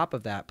 On top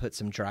of that, put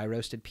some dry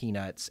roasted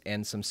peanuts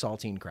and some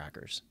saltine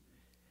crackers.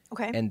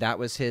 Okay. And that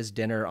was his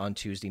dinner on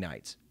Tuesday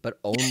nights, but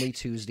only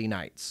Tuesday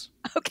nights.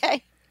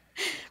 Okay.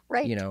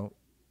 Right. You know,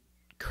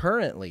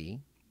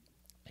 currently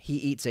he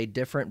eats a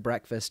different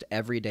breakfast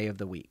every day of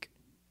the week.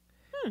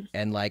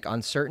 And like,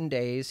 on certain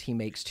days, he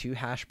makes 2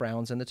 hash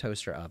browns in the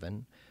toaster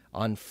oven.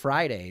 On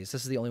Fridays,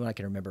 this is the only one I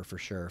can remember for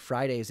sure.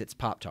 Fridays, it's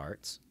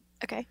Pop-Tarts.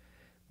 Okay.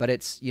 But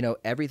it's,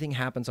 everything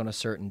happens on a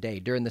certain day.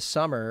 During the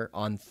summer,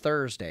 on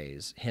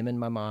Thursdays, him and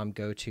my mom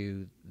go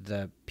to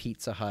the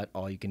Pizza Hut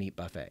all-you-can-eat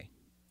buffet.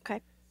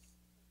 Okay.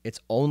 It's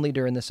only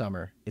during the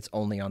summer. It's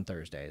only on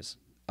Thursdays.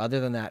 Other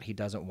than that, he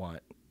doesn't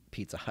want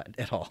Pizza Hut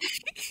at all.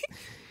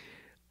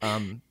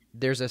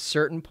 There's a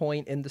certain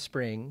point in the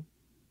spring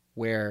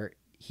where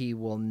he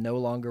will no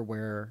longer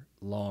wear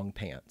long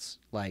pants,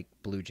 like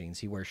blue jeans.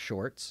 He wears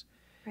shorts.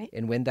 Right.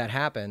 And when that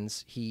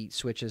happens, he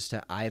switches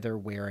to either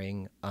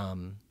wearing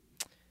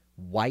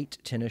white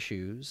tennis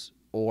shoes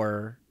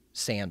or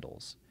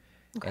sandals.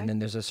 Okay. And then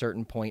there's a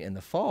certain point in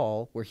the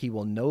fall where he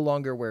will no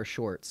longer wear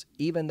shorts,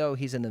 even though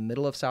he's in the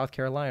middle of South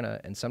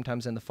Carolina, and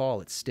sometimes in the fall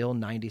it's still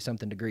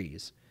 90-something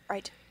degrees.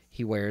 Right.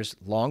 He wears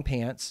long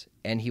pants,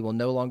 and he will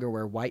no longer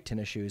wear white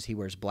tennis shoes. He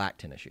wears black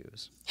tennis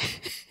shoes.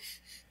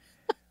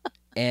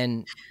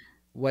 And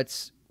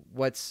what's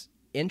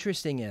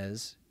interesting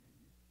is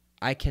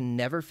I can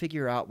never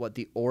figure out what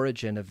the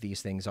origin of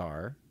these things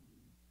are.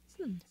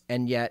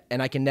 And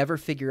I can never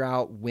figure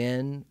out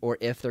when or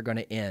if they're going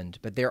to end.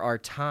 But there are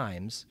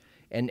times,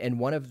 and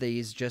one of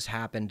these just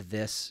happened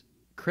this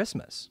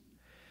Christmas.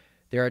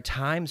 There are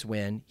times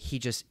when he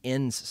just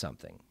ends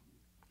something.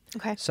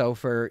 Okay. So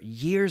for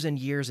years and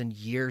years and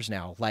years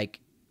now,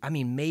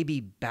 maybe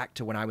back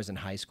to when I was in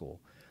high school,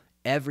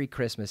 every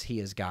Christmas he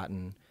has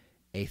gotten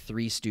a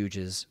Three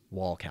Stooges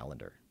wall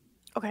calendar.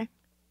 Okay.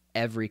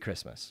 Every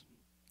Christmas.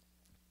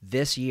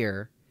 This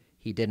year,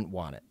 he didn't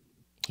want it.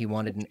 He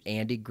wanted an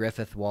Andy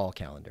Griffith wall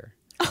calendar.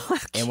 Oh,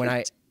 and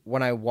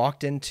when I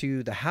walked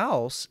into the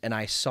house and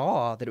I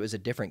saw that it was a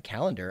different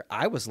calendar,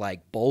 I was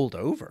like bowled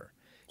over.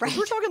 Right.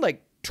 We're talking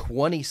like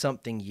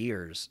 20-something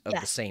years of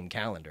Yes. the same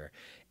calendar.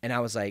 And I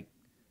was like,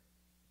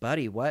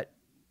 buddy, what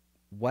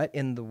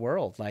in the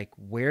world? Like,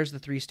 where's the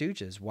Three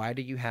Stooges? Why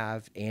do you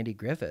have Andy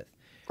Griffith?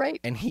 Right.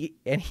 And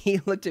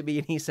he looked at me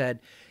and he said,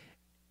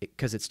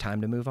 because it's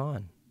time to move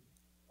on.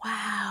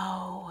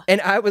 Wow. And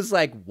I was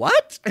like,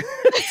 what?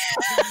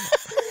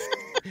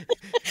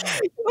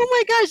 Oh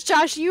my gosh,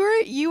 Josh,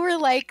 you were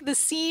like the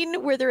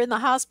scene where they're in the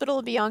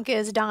hospital, Bianca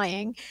is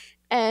dying,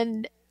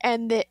 and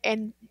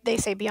they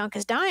say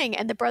Bianca's dying,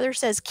 and the brother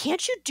says,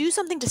 "Can't you do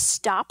something to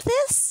stop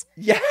this?"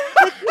 Yeah.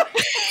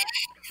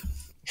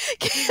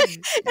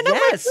 And I'm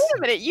like, wait a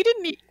minute, you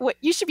didn't what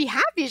you should be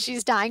happy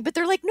she's dying, but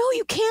they're like, no,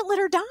 you can't let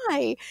her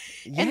die.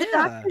 Yeah. And the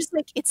doctor's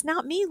like, it's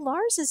not me,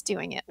 Lars is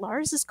doing it.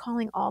 Lars is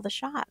calling all the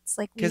shots.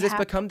 Like, Because it's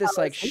become this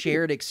like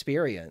shared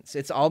experience.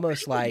 It's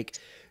almost like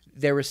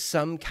there was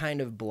some kind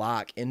of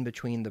block in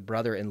between the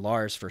brother and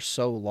Lars for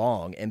so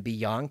long, and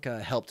Bianca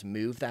helped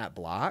move that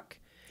block.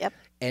 Yep.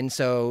 And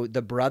so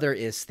the brother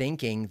is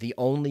thinking the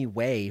only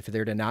way for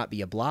there to not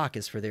be a block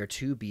is for there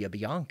to be a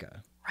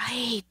Bianca.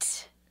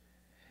 Right.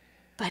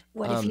 But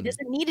what if he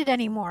doesn't need it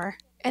anymore?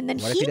 And then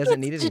What if he he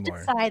doesn't gets need it to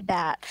anymore? decide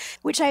that,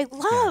 which I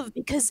love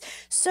because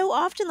so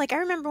often, like I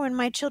remember when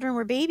my children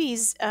were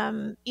babies,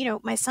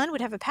 my son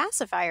would have a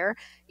pacifier,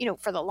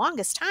 for the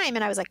longest time.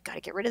 And I was like, got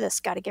to get rid of this,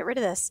 got to get rid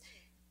of this.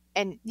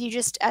 And you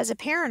just, as a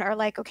parent, are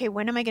like, okay,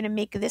 when am I going to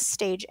make this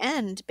stage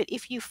end? But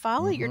if you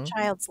follow your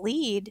child's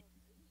lead,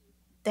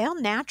 they'll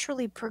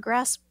naturally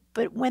progress,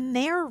 but when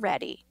they're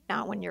ready,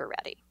 not when you're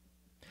ready.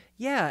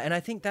 Yeah, and I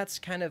think that's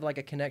kind of like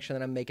a connection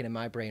that I'm making in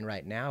my brain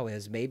right now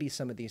is maybe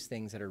some of these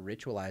things that are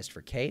ritualized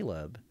for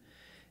Caleb,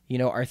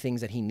 are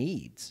things that he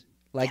needs.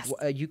 Like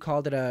Yes. you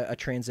called it a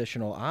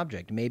transitional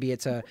object. Maybe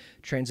it's a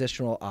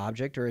transitional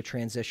object or a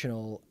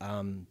transitional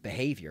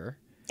behavior.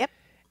 Yep.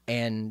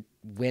 And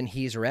when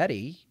he's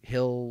ready,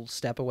 he'll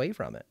step away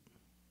from it.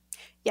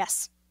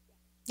 Yes.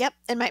 Yep.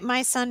 And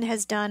my son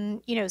has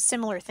done,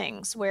 similar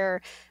things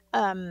where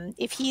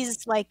if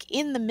he's like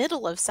in the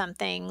middle of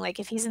something, like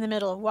if he's in the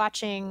middle of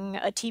watching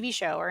a TV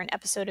show or an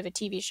episode of a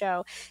TV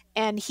show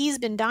and he's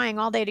been dying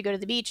all day to go to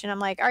the beach and I'm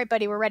like, all right,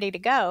 buddy, we're ready to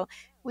go.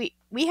 We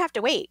have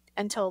to wait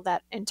until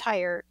that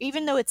entire,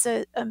 even though it's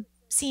a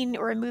scene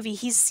or a movie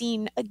he's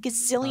seen a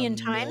gazillion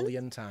times. A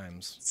million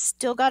times.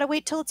 Still got to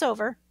wait till it's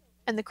over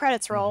and the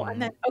credits roll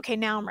and then, okay,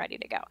 now I'm ready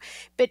to go.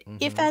 But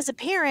if as a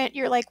parent,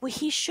 you're like, well,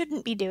 he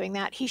shouldn't be doing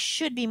that. He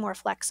should be more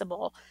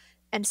flexible.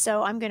 And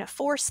so I'm going to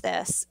force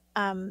this.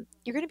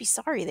 You're going to be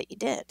sorry that you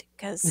did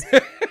because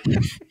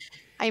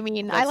I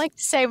like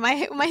to say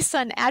my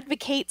son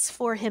advocates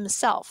for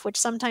himself, which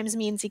sometimes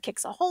means he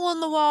kicks a hole in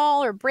the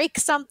wall or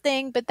breaks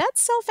something, but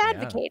that's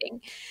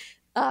self-advocating.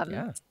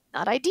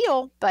 Not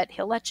ideal, but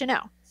he'll let you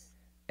know.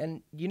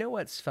 And you know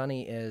what's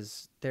funny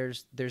is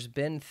there's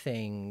been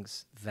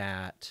things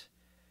that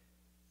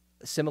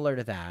similar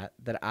to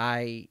that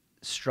I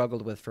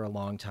struggled with for a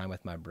long time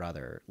with my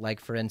brother. Like,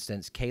 for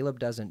instance, Caleb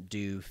doesn't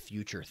do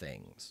future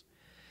things.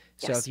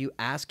 So if you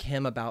ask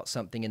him about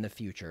something in the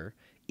future,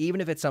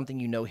 even if it's something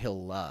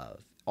he'll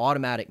love,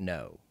 automatic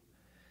no.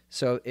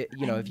 So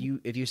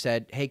if you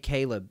said, "Hey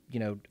Caleb,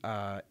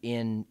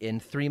 in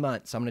 3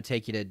 months I'm going to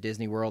take you to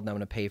Disney World and I'm going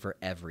to pay for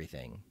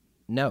everything."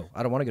 No,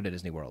 I don't want to go to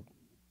Disney World.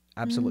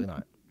 Absolutely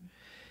not.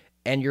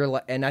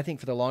 And I think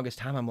for the longest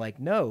time I'm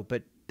like, "No,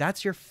 but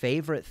that's your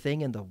favorite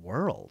thing in the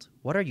world.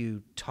 What are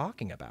you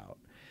talking about?"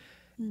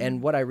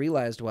 And what I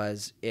realized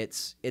was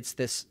it's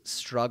this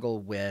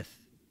struggle with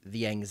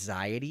the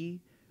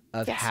anxiety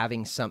of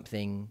having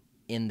something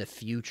in the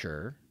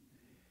future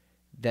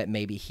that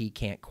maybe he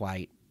can't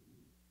quite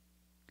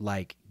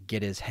like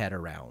get his head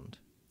around.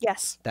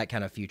 Yes. That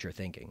kind of future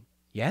thinking.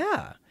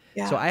 Yeah.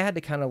 Yeah. So I had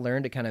to kind of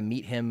learn to kind of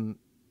meet him,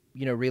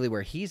 you know, really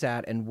where he's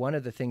at. And one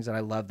of the things that I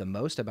love the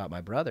most about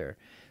my brother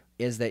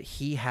is that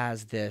he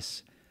has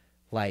this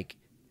like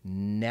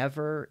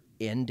never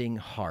ending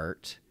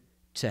heart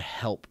to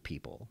help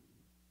people.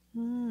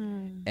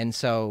 And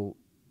so,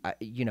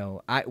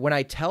 when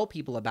I tell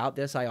people about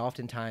this, I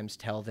oftentimes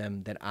tell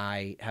them that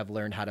I have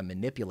learned how to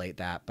manipulate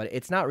that, but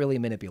it's not really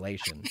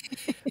manipulation.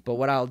 But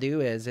what I'll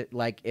do is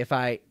if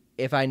I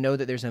know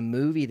that there's a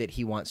movie that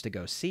he wants to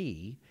go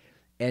see,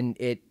 and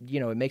it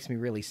makes me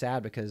really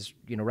sad because,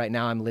 right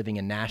now I'm living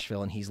in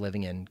Nashville and he's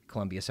living in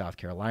Columbia, South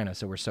Carolina.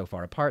 So we're so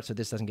far apart. So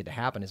this doesn't get to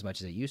happen as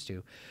much as it used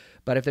to.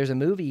 But if there's a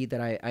movie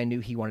that I knew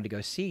he wanted to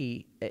go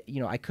see,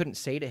 I couldn't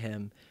say to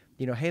him,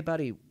 hey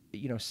buddy,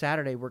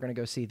 Saturday we're going to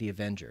go see The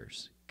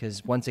Avengers.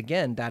 Because once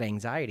again, that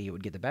anxiety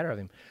would get the better of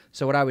him.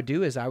 So what I would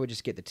do is I would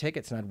just get the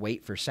tickets and I'd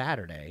wait for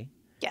Saturday.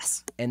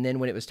 Yes. And then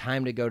when it was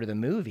time to go to the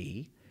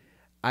movie,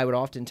 I would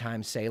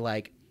oftentimes say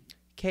like,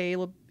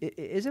 Caleb,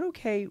 is it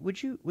okay?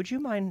 Would you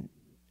mind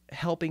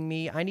helping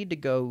me? I need to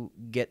go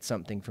get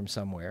something from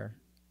somewhere.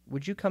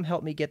 Would you come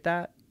help me get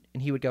that?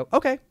 And he would go,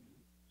 okay.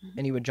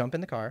 And he would jump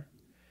in the car.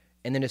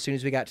 And then as soon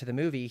as we got to the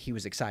movie, he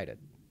was excited.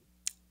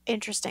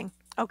 Interesting.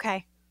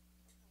 Okay.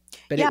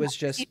 But it was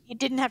just you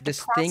didn't have to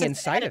this thing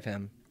inside of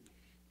him.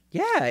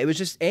 Yeah, it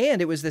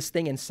was this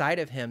thing inside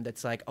of him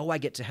that's like, oh, I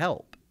get to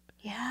help.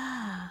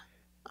 Yeah.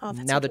 Oh,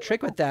 that's now the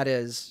trick with that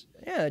is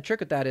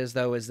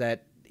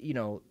that,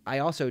 I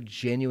also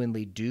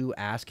genuinely do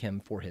ask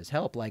him for his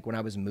help. Like when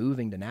I was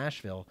moving to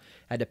Nashville,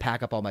 I had to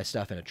pack up all my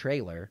stuff in a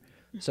trailer.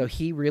 So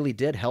he really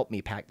did help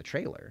me pack the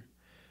trailer.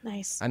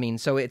 Nice. I mean,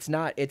 so it's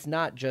not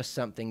just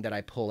something that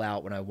I pull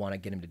out when I want to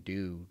get him to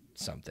do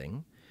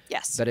something.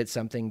 Yes. But it's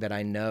something that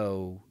I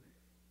know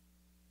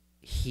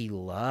he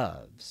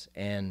loves.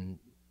 And,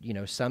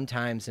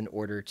 sometimes in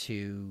order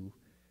to,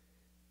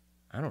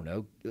 I don't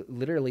know,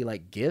 literally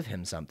like give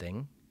him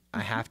something,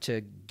 I have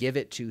to give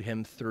it to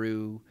him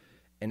through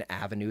an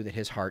avenue that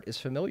his heart is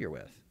familiar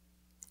with.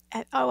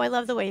 Oh, I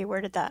love the way you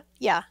worded that.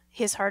 Yeah,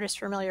 his heart is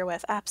familiar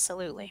with.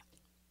 Absolutely.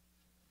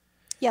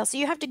 Yeah, so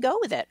you have to go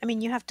with it. I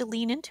mean, you have to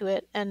lean into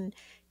it and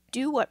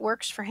do what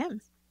works for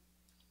him.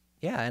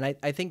 Yeah, and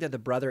I think that the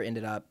brother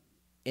ended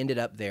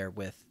up there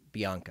with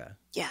Bianca.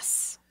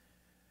 Yes.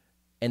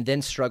 And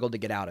then struggled to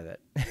get out of it.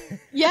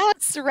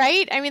 Yes,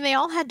 right? I mean, they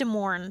all had to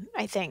mourn,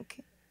 I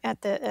think,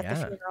 at the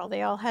funeral.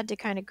 They all had to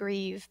kind of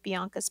grieve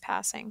Bianca's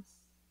passing.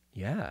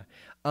 Yeah.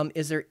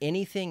 Is there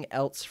anything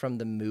else from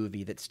the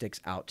movie that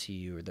sticks out to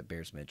you or that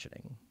bears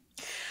mentioning?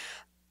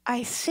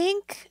 I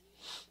think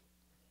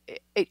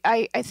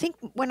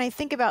when I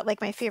think about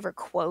like my favorite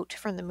quote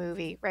from the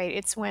movie, right?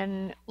 It's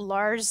when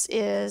Lars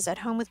is at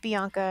home with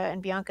Bianca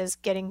and Bianca's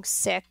getting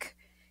sick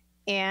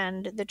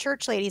and the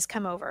church ladies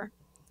come over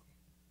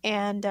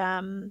and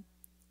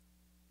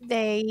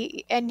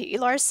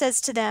Lars says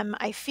to them,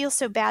 I feel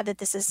so bad that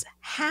this is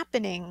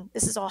happening.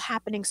 This is all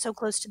happening so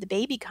close to the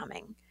baby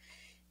coming.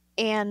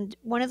 And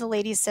one of the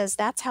ladies says,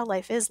 that's how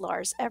life is,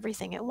 Lars,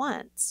 everything at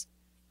once.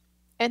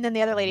 And then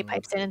the other lady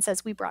pipes in and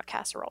says, we brought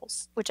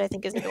casseroles, which I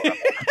think is adorable.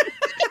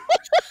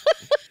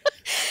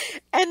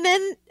 And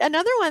then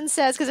another one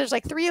says, because there's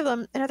like three of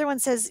them, another one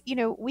says,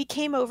 we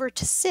came over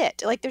to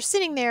sit. Like they're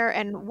sitting there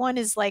and one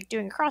is like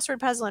doing a crossword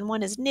puzzle and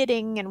one is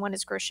knitting and one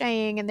is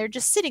crocheting and they're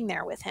just sitting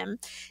there with him.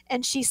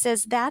 And she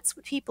says, that's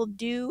what people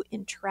do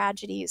in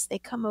tragedies. They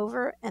come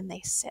over and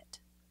they sit.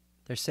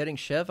 They're sitting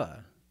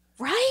Shiva.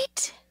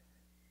 Right?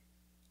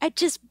 It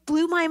just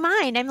blew my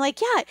mind. I'm like,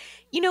 yeah,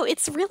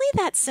 it's really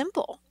that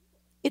simple.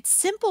 It's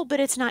simple, but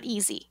it's not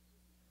easy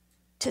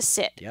to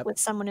sit with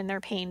someone in their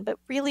pain. But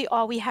really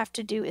all we have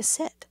to do is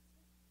sit.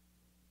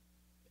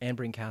 And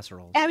bring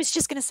casseroles. I was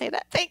just going to say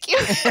that. Thank you.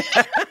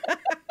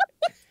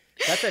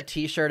 That's a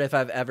T-shirt if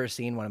I've ever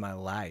seen one in my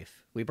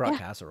life. We brought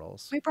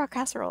casseroles. We brought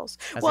casseroles.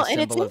 As a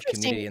symbol of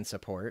community and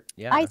support.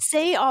 Yeah. I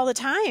say all the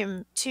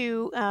time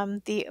to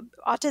the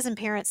autism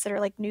parents that are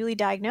like newly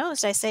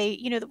diagnosed, I say,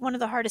 one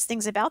of the hardest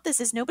things about this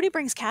is nobody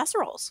brings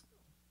casseroles.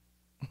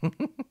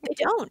 They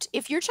don't.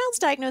 If your child's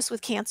diagnosed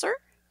with cancer,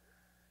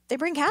 they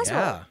bring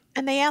casserole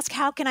and they ask,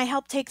 how can I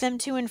help take them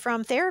to and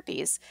from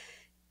therapies?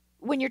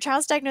 When your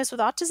child's diagnosed with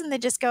autism, they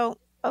just go,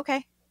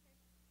 okay.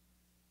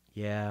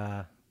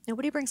 Yeah.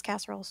 Nobody brings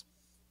casseroles.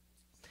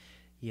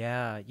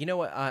 Yeah. You know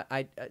what?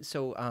 I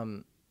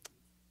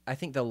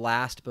think the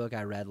last book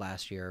I read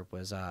last year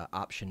was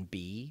Option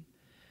B.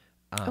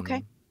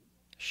 Okay.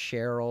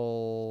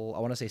 Sheryl, I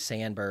want to say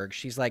Sandberg.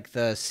 She's like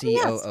the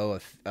COO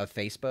of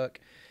Facebook.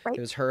 Right. It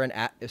was her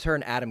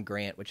and Adam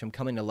Grant, which I'm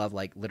coming to love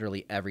like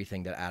literally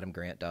everything that Adam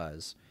Grant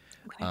does.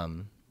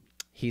 Okay.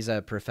 He's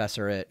a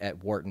professor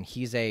at Wharton.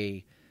 He's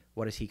a,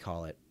 what does he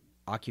call it?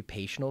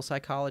 Occupational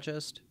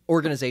psychologist?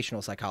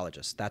 Organizational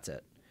psychologist. That's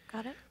it.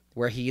 Got it.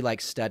 Where he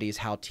like studies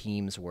how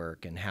teams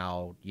work and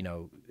how,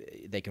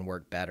 they can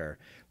work better.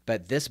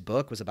 But this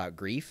book was about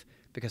grief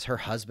because her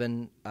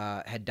husband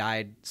had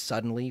died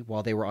suddenly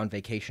while they were on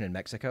vacation in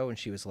Mexico, and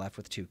she was left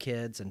with 2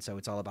 kids. And so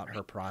it's all about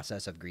her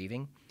process of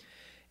grieving.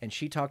 And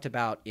she talked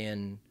about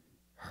in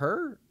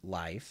her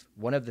life,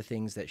 one of the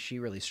things that she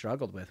really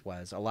struggled with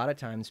was a lot of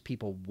times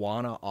people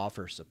want to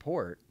offer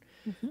support,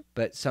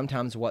 but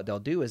sometimes what they'll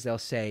do is they'll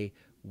say,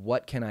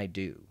 "What can I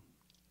do?"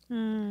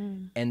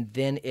 And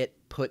then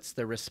it puts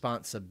the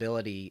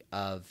responsibility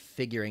of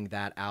figuring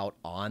that out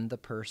on the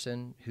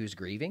person who's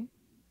grieving.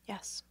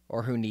 Yes.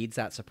 Or who needs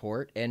that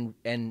support. And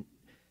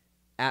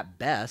at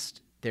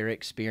best, they're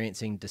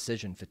experiencing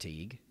decision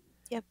fatigue.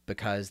 Yep.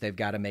 Because they've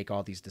got to make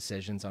all these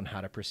decisions on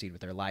how to proceed with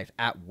their life.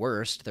 At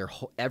worst,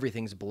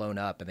 everything's blown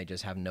up and they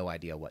just have no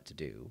idea what to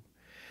do.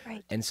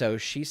 Right. And so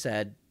she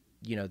said,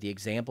 the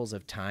examples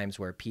of times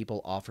where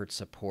people offered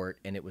support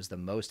and it was the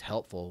most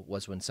helpful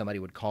was when somebody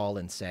would call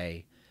and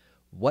say,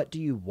 "What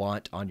do you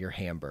want on your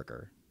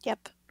hamburger?"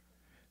 Yep.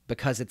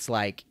 Because it's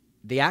like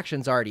the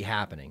action's already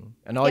happening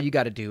and all you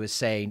got to do is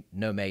say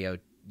no mayo,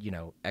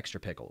 extra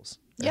pickles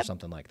or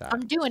something like that.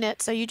 I'm doing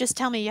it. So you just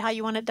tell me how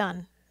you want it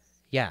done.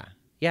 Yeah.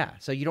 Yeah.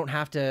 So you don't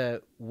have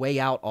to weigh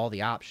out all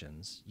the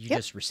options. You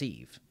just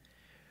receive.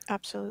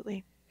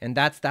 Absolutely. And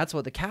that's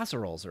what the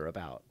casseroles are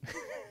about.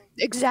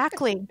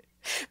 Exactly.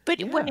 But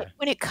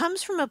when it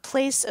comes from a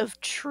place of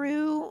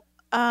true,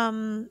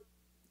 when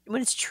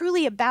it's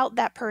truly about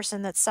that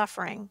person that's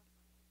suffering,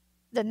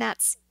 then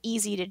that's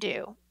easy to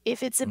do.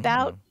 If it's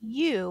about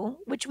you,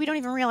 which we don't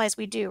even realize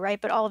we do,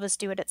 right? But all of us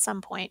do it at some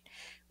point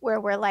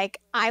where we're like,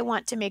 I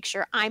want to make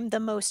sure I'm the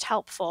most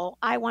helpful.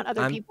 I want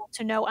other people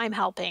to know I'm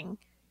helping.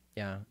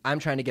 Yeah. I'm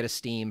trying to get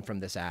esteem from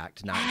this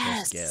act, not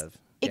just give.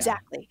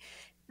 Exactly.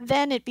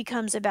 Then it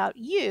becomes about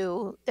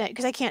you,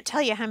 because I can't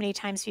tell you how many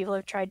times people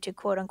have tried to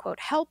quote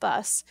unquote help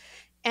us,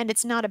 and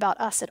it's not about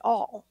us at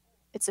all.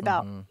 It's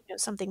about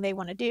something they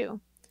want to do.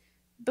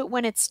 But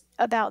when it's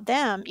about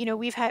them,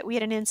 we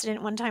had an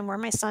incident one time where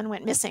my son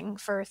went missing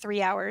for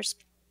 3 hours,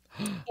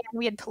 and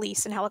we had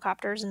police and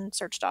helicopters and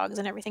search dogs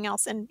and everything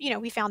else, and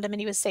we found him and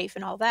he was safe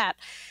and all that.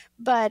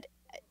 But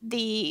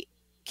the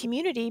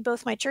community,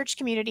 both my church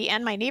community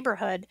and my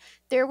neighborhood,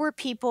 there were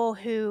people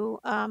who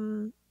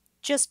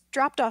just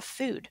dropped off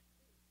food.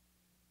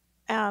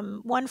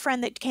 One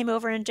friend that came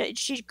over and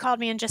she called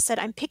me and just said,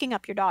 "I'm picking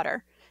up your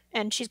daughter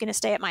and she's going to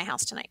stay at my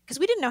house tonight," because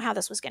we didn't know how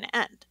this was going to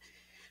end.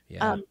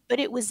 Yeah. But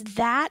it was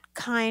that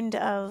kind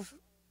of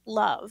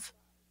love,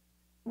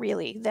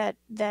 really, that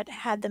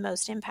had the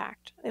most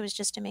impact. It was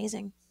just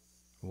amazing.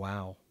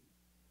 Wow.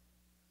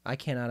 I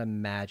cannot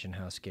imagine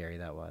how scary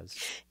that was.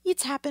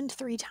 It's happened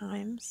 3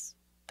 times.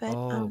 But,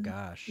 oh,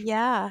 gosh.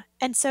 Yeah.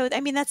 And so,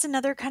 I mean, that's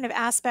another kind of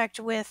aspect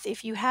with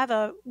if you have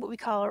what we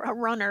call a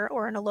runner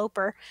or an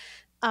eloper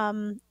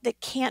that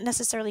can't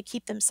necessarily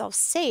keep themselves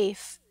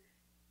safe.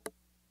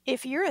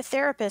 If you're a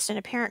therapist and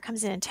a parent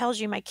comes in and tells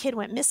you my kid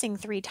went missing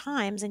 3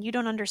 times and you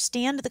don't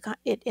understand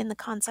it in the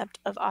concept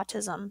of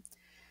autism,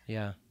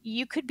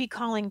 you could be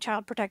calling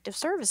Child Protective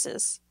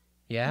Services.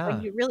 Yeah.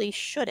 When you really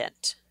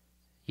shouldn't.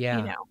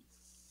 Yeah.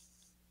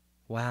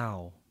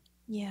 Wow.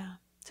 Yeah.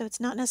 So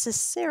it's not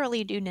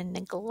necessarily due to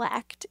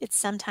neglect. It's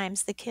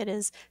sometimes the kid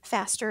is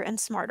faster and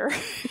smarter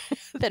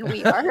than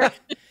we are.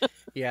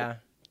 Yeah.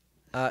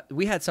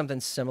 We had something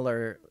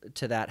similar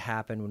to that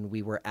happen when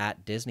we were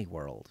at Disney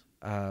World.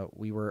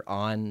 We were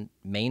on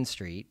Main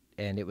Street,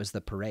 and it was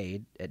the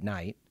parade at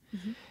night.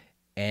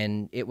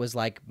 And it was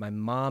like my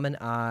mom and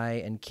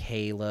I and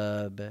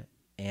Caleb,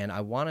 and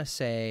I want to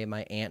say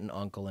my aunt and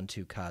uncle and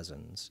 2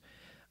 cousins.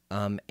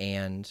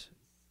 And,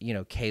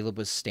 Caleb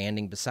was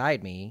standing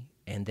beside me,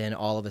 and then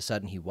all of a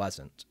sudden he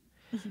wasn't.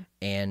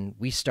 And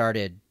we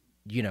started,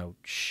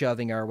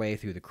 shoving our way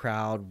through the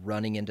crowd,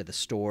 running into the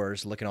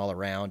stores, looking all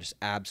around, just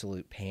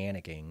absolute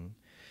panicking.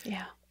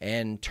 Yeah.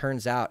 And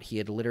turns out he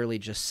had literally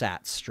just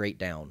sat straight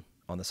down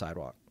on the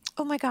sidewalk.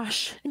 Oh my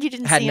gosh. And you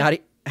didn't see him?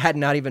 Had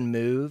not even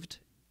moved.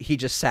 He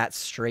just sat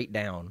straight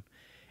down.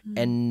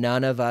 And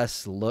none of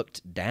us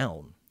looked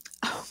down.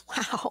 Oh,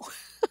 wow.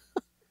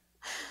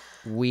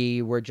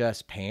 We were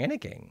just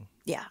panicking.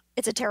 Yeah.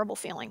 It's a terrible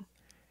feeling.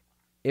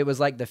 It was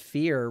like the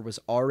fear was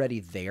already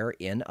there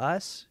in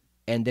us,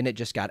 and then it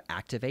just got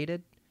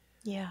activated.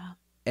 Yeah.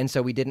 And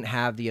so we didn't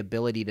have the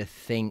ability to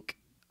think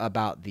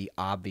about the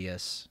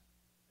obvious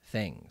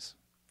things.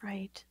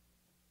 Right.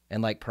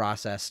 And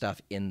process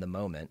stuff in the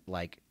moment.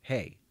 Like,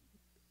 hey,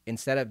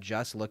 instead of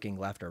just looking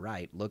left or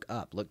right, look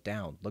up, look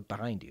down, look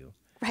behind you.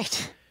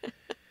 Right.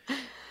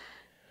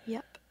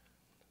 Yep.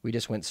 We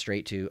just went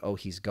straight to, oh,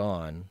 he's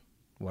gone.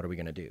 What are we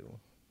going to do?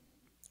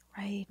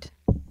 Right.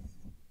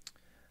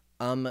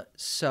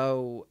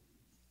 So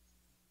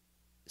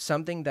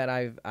something that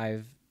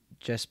I've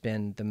just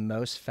been the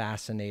most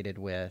fascinated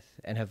with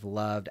and have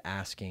loved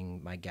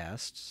asking my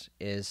guests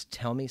is,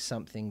 tell me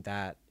something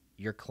that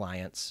your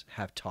clients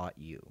have taught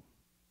you.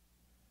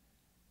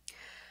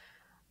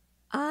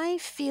 I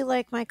feel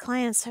like my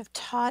clients have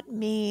taught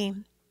me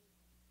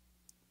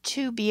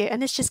to be,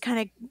 and this just kind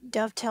of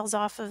dovetails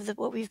off of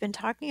what we've been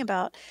talking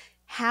about,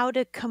 how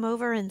to come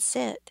over and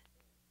sit.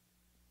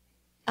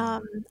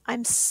 Um,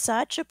 I'm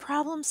such a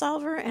problem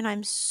solver and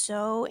I'm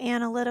so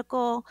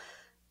analytical,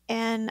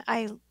 and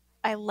I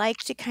like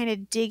to kind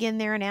of dig in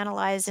there and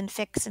analyze and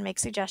fix and make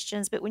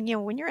suggestions. But when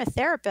you're a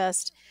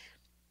therapist,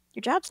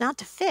 your job's not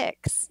to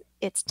fix,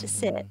 it's to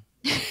sit.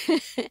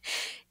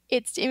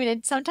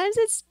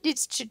 Sometimes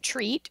it's to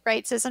treat,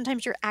 right? So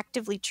sometimes you're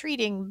actively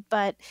treating,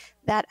 but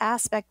that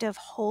aspect of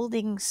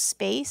holding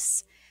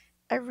space,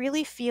 I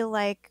really feel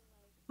like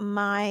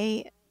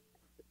my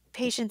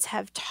patients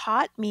have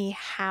taught me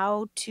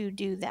how to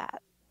do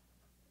that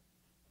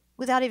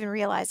without even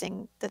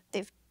realizing that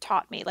they've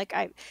taught me. Like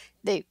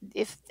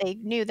if they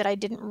knew that I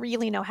didn't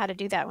really know how to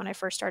do that when I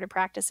first started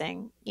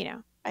practicing,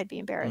 I'd be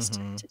embarrassed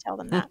to tell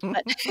them that.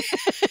 But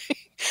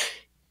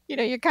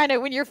you're kind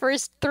of, when you're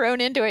first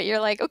thrown into it, you're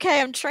like, okay,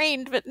 I'm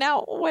trained, but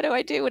now what do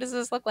I do? What does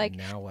this look like?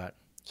 Now what?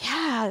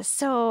 Yeah.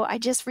 So I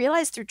just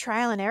realized through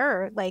trial and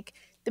error, like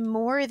the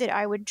more that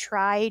I would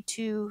try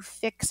to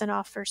fix and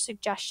offer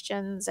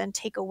suggestions and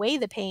take away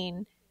the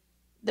pain,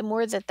 the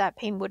more that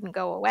pain wouldn't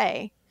go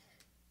away.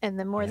 And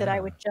the more that I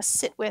would just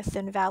sit with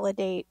and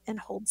validate and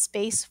hold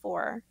space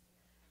for,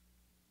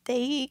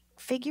 they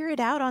figure it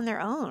out on their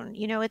own.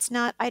 It's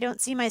not, I don't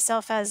see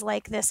myself as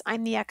like this,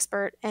 I'm the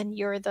expert and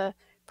you're the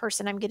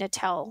person I'm going to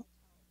tell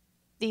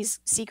these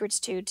secrets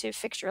to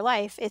fix your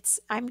life. It's,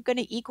 I'm going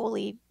to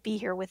equally be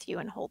here with you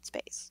and hold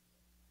space.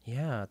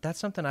 Yeah, that's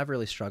something I've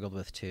really struggled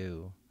with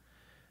too.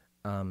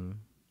 And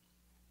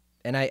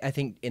I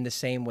think in the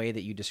same way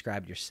that you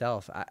described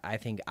yourself, I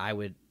think I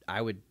would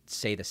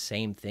say the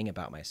same thing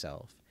about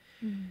myself.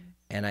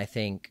 And I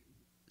think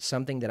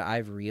something that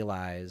I've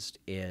realized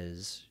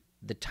is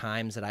the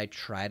times that I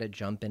try to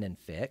jump in and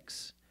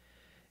fix,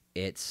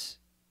 it's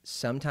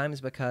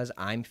sometimes because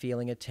I'm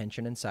feeling a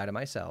tension inside of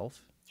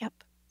myself. Yep.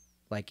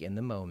 Like in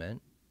the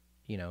moment,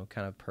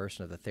 kind of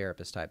person of the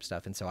therapist type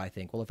stuff. And so I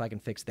think, well, if I can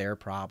fix their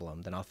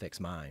problem, then I'll fix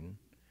mine.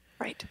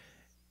 Right.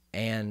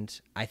 And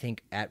I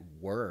think at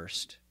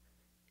worst,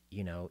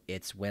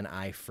 it's when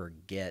I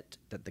forget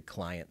that the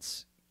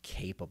client's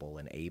capable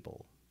and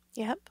able.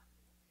 Yep.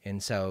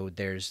 And so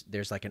there's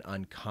like an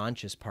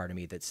unconscious part of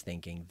me that's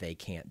thinking they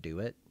can't do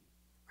it.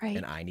 Right.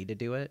 And I need to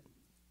do it.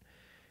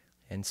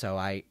 And so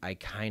I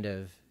kind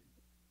of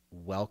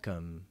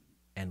welcome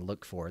and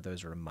look for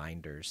those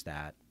reminders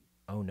that,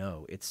 oh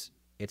no, it's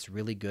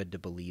really good to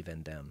believe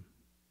in them.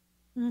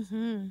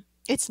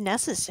 It's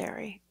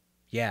necessary.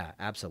 Yeah,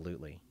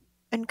 absolutely.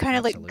 And kind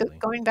of like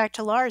going back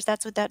to Lars,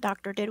 that's what that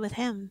doctor did with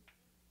him.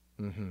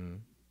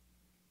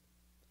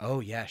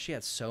 Oh yeah, she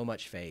had so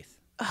much faith.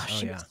 Oh,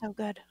 she was so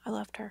good. I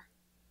loved her.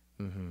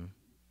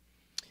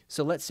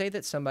 So let's say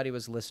that somebody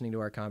was listening to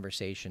our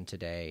conversation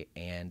today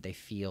and they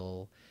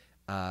feel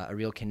a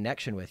real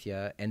connection with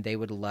you and they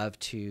would love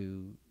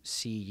to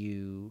see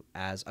you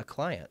as a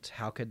client.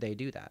 How could they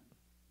do that?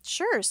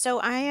 Sure. So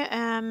I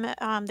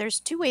am, there's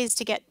two ways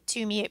to get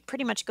to me. It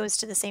pretty much goes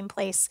to the same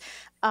place.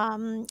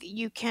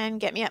 You can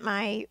get me at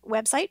my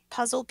website,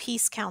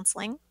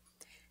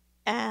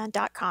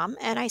 puzzlepiececounseling.com,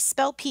 and I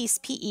spell peace,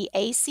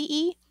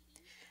 P-E-A-C-E,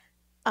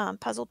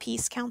 Puzzle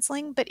Piece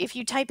Counseling. But if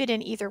you type it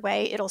in either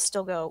way, it'll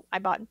still go. I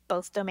bought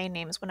both domain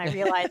names when I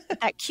realized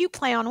that cute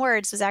play on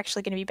words was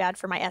actually going to be bad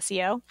for my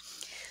SEO.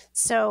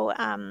 So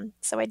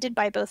I did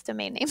buy both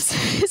domain names.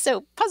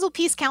 So Puzzle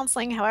Piece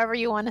Counseling, however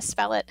you want to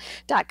spell it,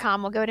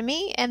 .com will go to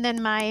me. And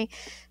then my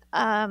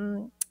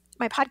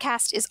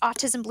podcast is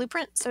Autism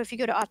Blueprint. So if you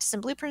go to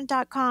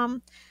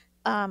autismblueprint.com,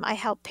 I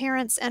help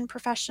parents and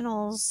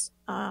professionals.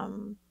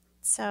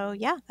 So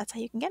yeah, that's how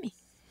you can get me.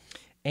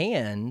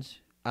 And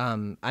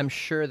I'm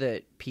sure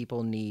that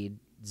people need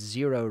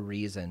zero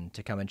reason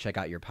to come and check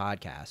out your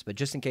podcast, but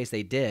just in case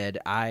they did,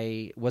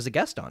 I was a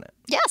guest on it.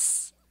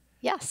 Yes.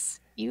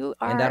 You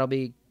are. And that'll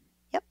be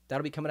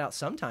coming out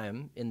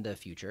sometime in the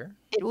future.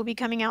 It will be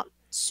coming out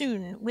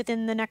soon,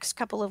 within the next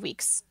couple of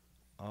weeks.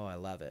 Oh, I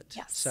love it.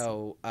 Yes.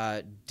 So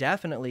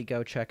definitely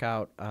go check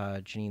out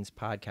Janeen's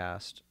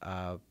podcast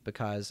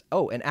because,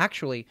 and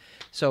actually,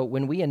 so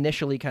when we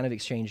initially kind of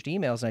exchanged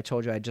emails and I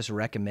told you I just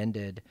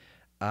recommended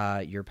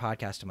your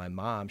podcast to my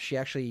mom, she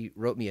actually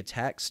wrote me a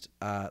text.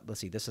 Let's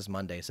see, this is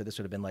Monday, so this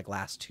would have been like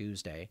last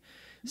Tuesday,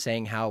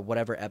 saying how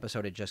whatever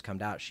episode had just come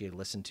out she had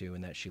listened to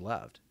and that she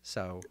loved.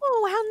 So,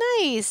 oh,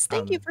 how nice!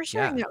 Thank you for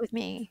sharing that with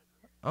me.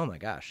 Oh my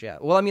gosh, yeah.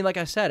 Well, I mean, like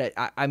I said,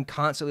 I'm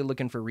constantly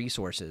looking for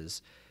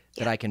resources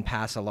that I can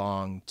pass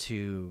along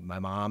to my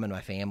mom and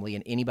my family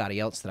and anybody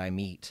else that I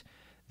meet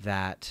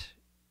that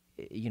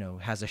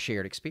has a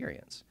shared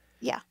experience.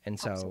 Yeah, and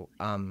so,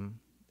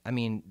 I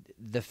mean,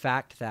 the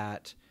fact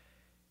that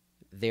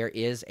there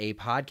is a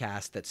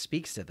podcast that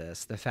speaks to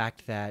this, the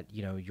fact that,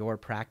 your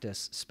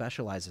practice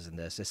specializes in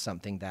this is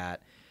something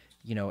that,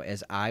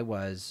 as I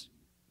was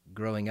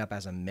growing up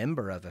as a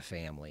member of a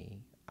family,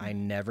 I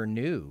never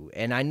knew.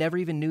 And I never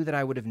even knew that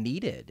I would have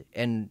needed.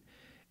 And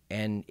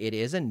it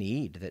is a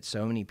need that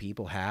so many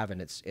people have.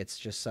 And it's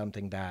just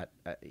something that,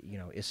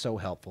 is so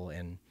helpful.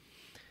 And,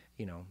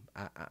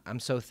 I'm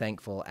so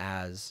thankful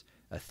as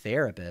a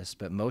therapist,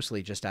 but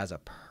mostly just as a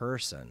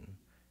person.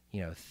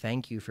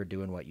 Thank you for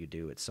doing what you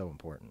do. It's so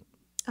important.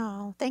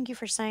 Oh, thank you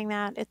for saying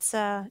that.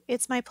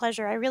 It's my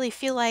pleasure. I really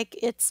feel like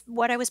it's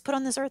what I was put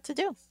on this earth to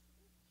do.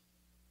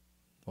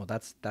 Well,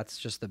 that's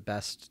just the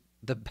best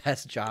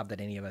job that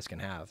any of us can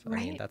have. I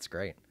mean, Right. that's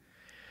great.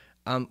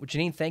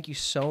 Janeen, thank you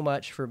so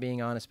much for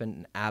being on. It's been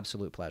an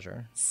absolute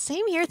pleasure.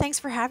 Same here. Thanks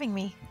for having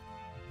me.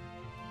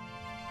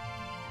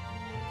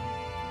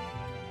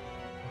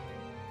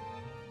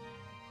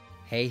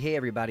 Hey,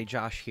 everybody,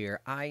 Josh here.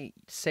 I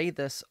say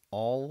this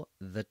all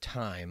the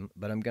time,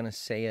 but I'm going to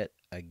say it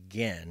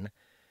again.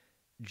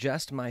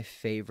 Just my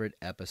favorite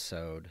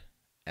episode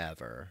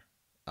ever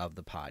of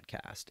the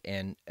podcast.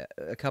 And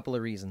a couple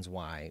of reasons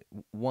why.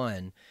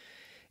 One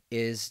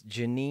is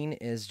Janeen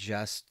is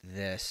just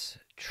this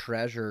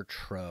treasure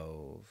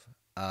trove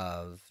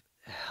of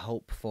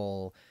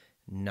helpful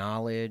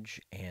knowledge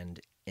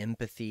and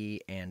empathy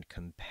and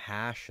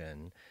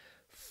compassion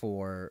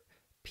for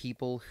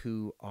people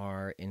who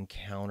are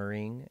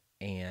encountering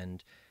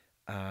and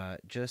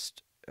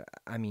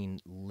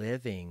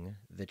living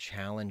the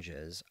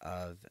challenges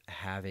of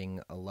having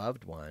a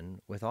loved one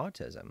with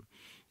autism.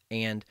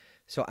 And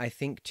so I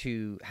think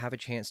to have a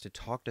chance to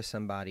talk to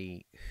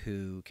somebody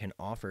who can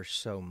offer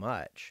so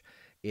much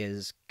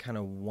is kind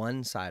of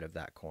one side of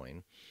that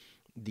coin.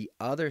 The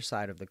other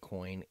side of the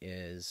coin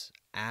is,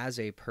 as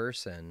a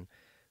person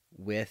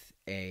with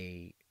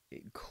a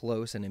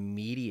close and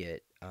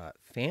immediate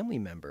family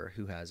member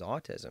who has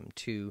autism,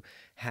 to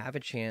have a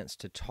chance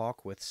to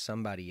talk with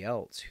somebody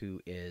else who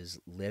is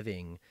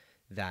living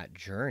that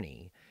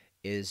journey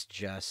is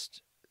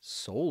just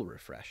soul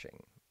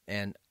refreshing.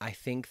 And I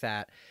think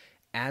that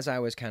as I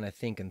was kind of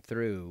thinking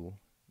through,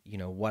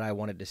 what I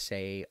wanted to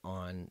say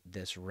on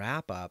this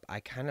wrap up, I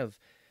kind of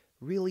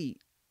really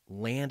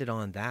landed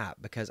on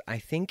that because I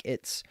think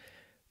it's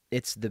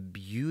the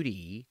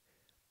beauty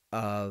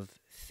of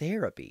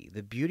therapy.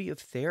 The beauty of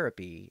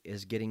therapy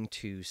is getting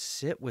to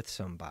sit with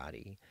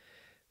somebody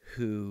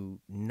who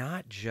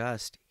not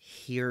just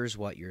hears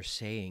what you're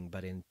saying,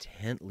 but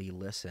intently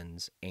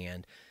listens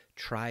and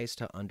tries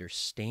to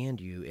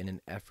understand you in an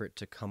effort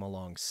to come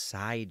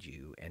alongside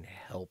you and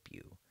help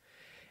you.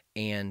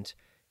 And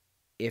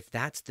if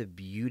that's the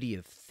beauty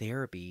of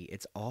therapy,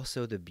 it's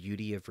also the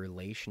beauty of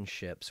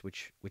relationships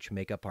which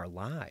make up our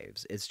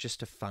lives. It's just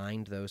to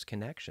find those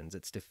connections.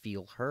 It's to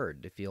feel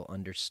heard, to feel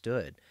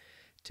understood,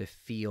 to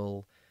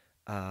feel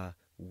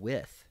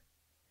with,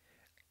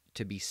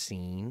 to be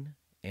seen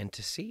and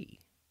to see.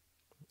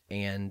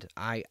 And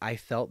I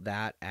felt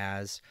that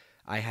as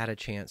I had a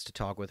chance to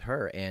talk with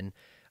her. And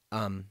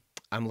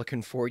I'm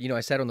looking forward, I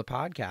said on the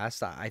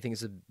podcast, I think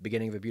it's the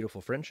beginning of a beautiful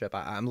friendship.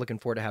 I'm looking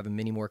forward to having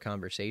many more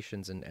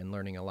conversations and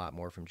learning a lot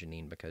more from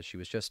Janeen because she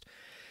was just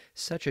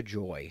such a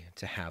joy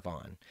to have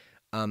on.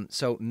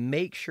 So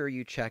make sure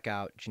you check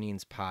out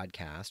Janeen's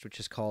podcast, which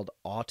is called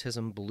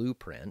Autism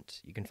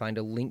Blueprint. You can find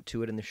a link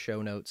to it in the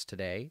show notes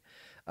today,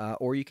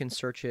 or you can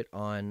search it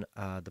on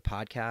the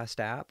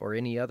podcast app or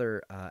any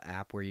other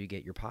app where you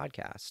get your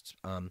podcasts.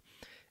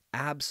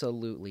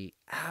 Absolutely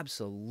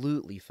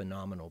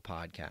phenomenal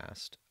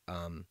podcast.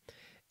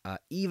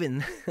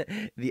 Even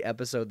the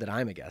episode that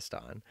I'm a guest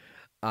on.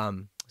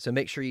 So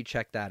make sure you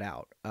check that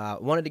out.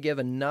 Wanted to give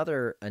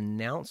another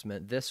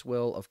announcement. This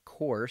will, of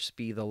course,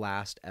 be the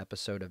last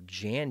episode of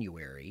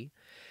January.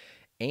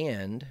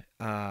 And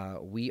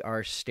we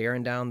are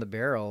staring down the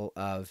barrel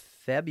of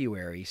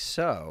February.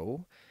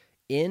 So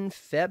in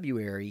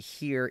February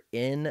here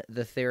in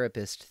the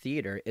Therapist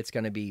Theater, it's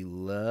going to be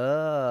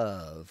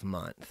Love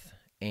Month.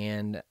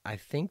 And I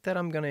think that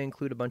I'm going to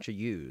include a bunch of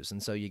yous,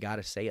 and so you got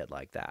to say it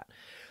like that.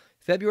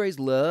 February's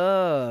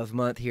Love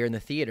Month here in the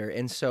theater,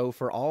 and so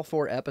for all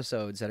 4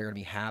 episodes that are going to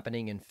be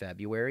happening in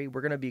February,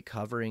 we're going to be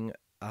covering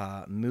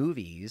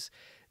movies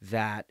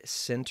that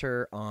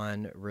center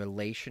on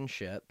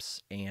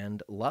relationships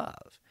and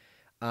love.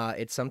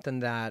 It's something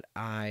that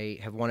I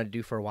have wanted to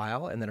do for a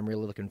while and that I'm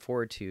really looking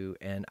forward to,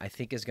 and I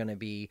think is going to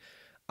be,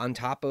 on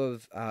top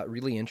of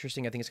really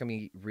interesting, I think it's going to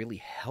be really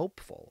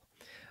helpful.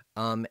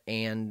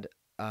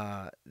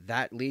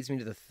 That leads me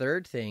to the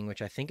third thing,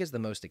 which I think is the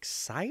most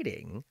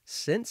exciting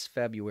since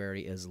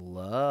February is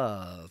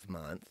Love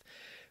Month.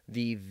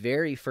 The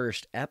very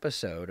first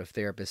episode of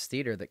Therapist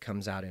Theater that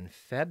comes out in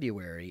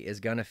February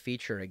is going to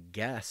feature a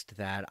guest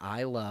that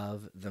I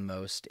love the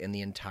most in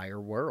the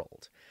entire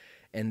world.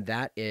 And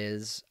that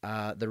is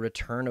the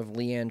return of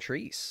Leanne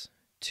Treese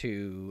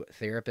to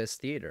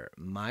Therapist Theater.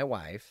 My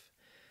wife,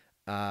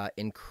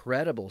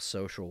 incredible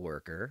social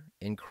worker,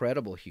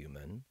 incredible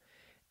human.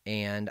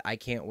 And I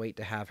can't wait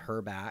to have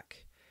her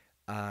back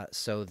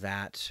so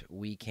that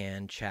we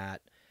can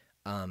chat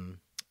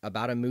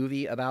about a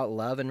movie about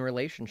love and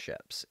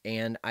relationships.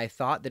 And I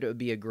thought that it would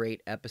be a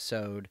great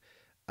episode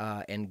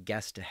and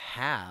guest to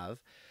have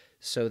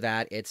so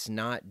that it's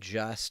not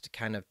just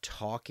kind of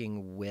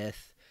talking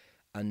with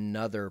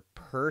another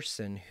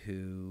person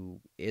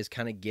who is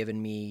kind of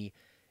giving me,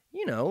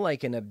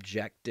 like an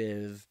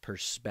objective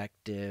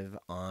perspective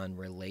on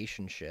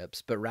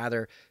relationships, but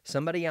rather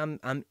somebody I'm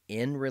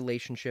in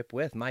relationship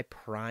with, my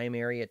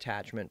primary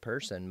attachment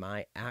person,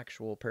 my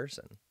actual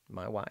person,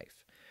 my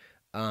wife.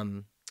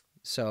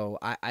 So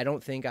I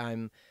don't think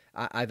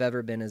I've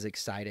ever been as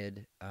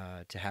excited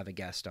to have a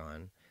guest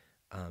on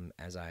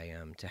as I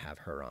am to have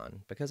her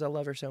on, because I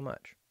love her so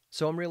much.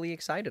 So I'm really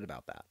excited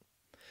about that.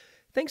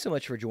 Thanks so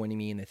much for joining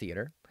me in the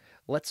theater.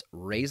 Let's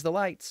raise the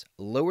lights,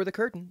 lower the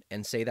curtain,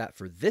 and say that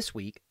for this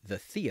week, the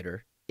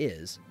theater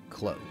is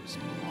closed.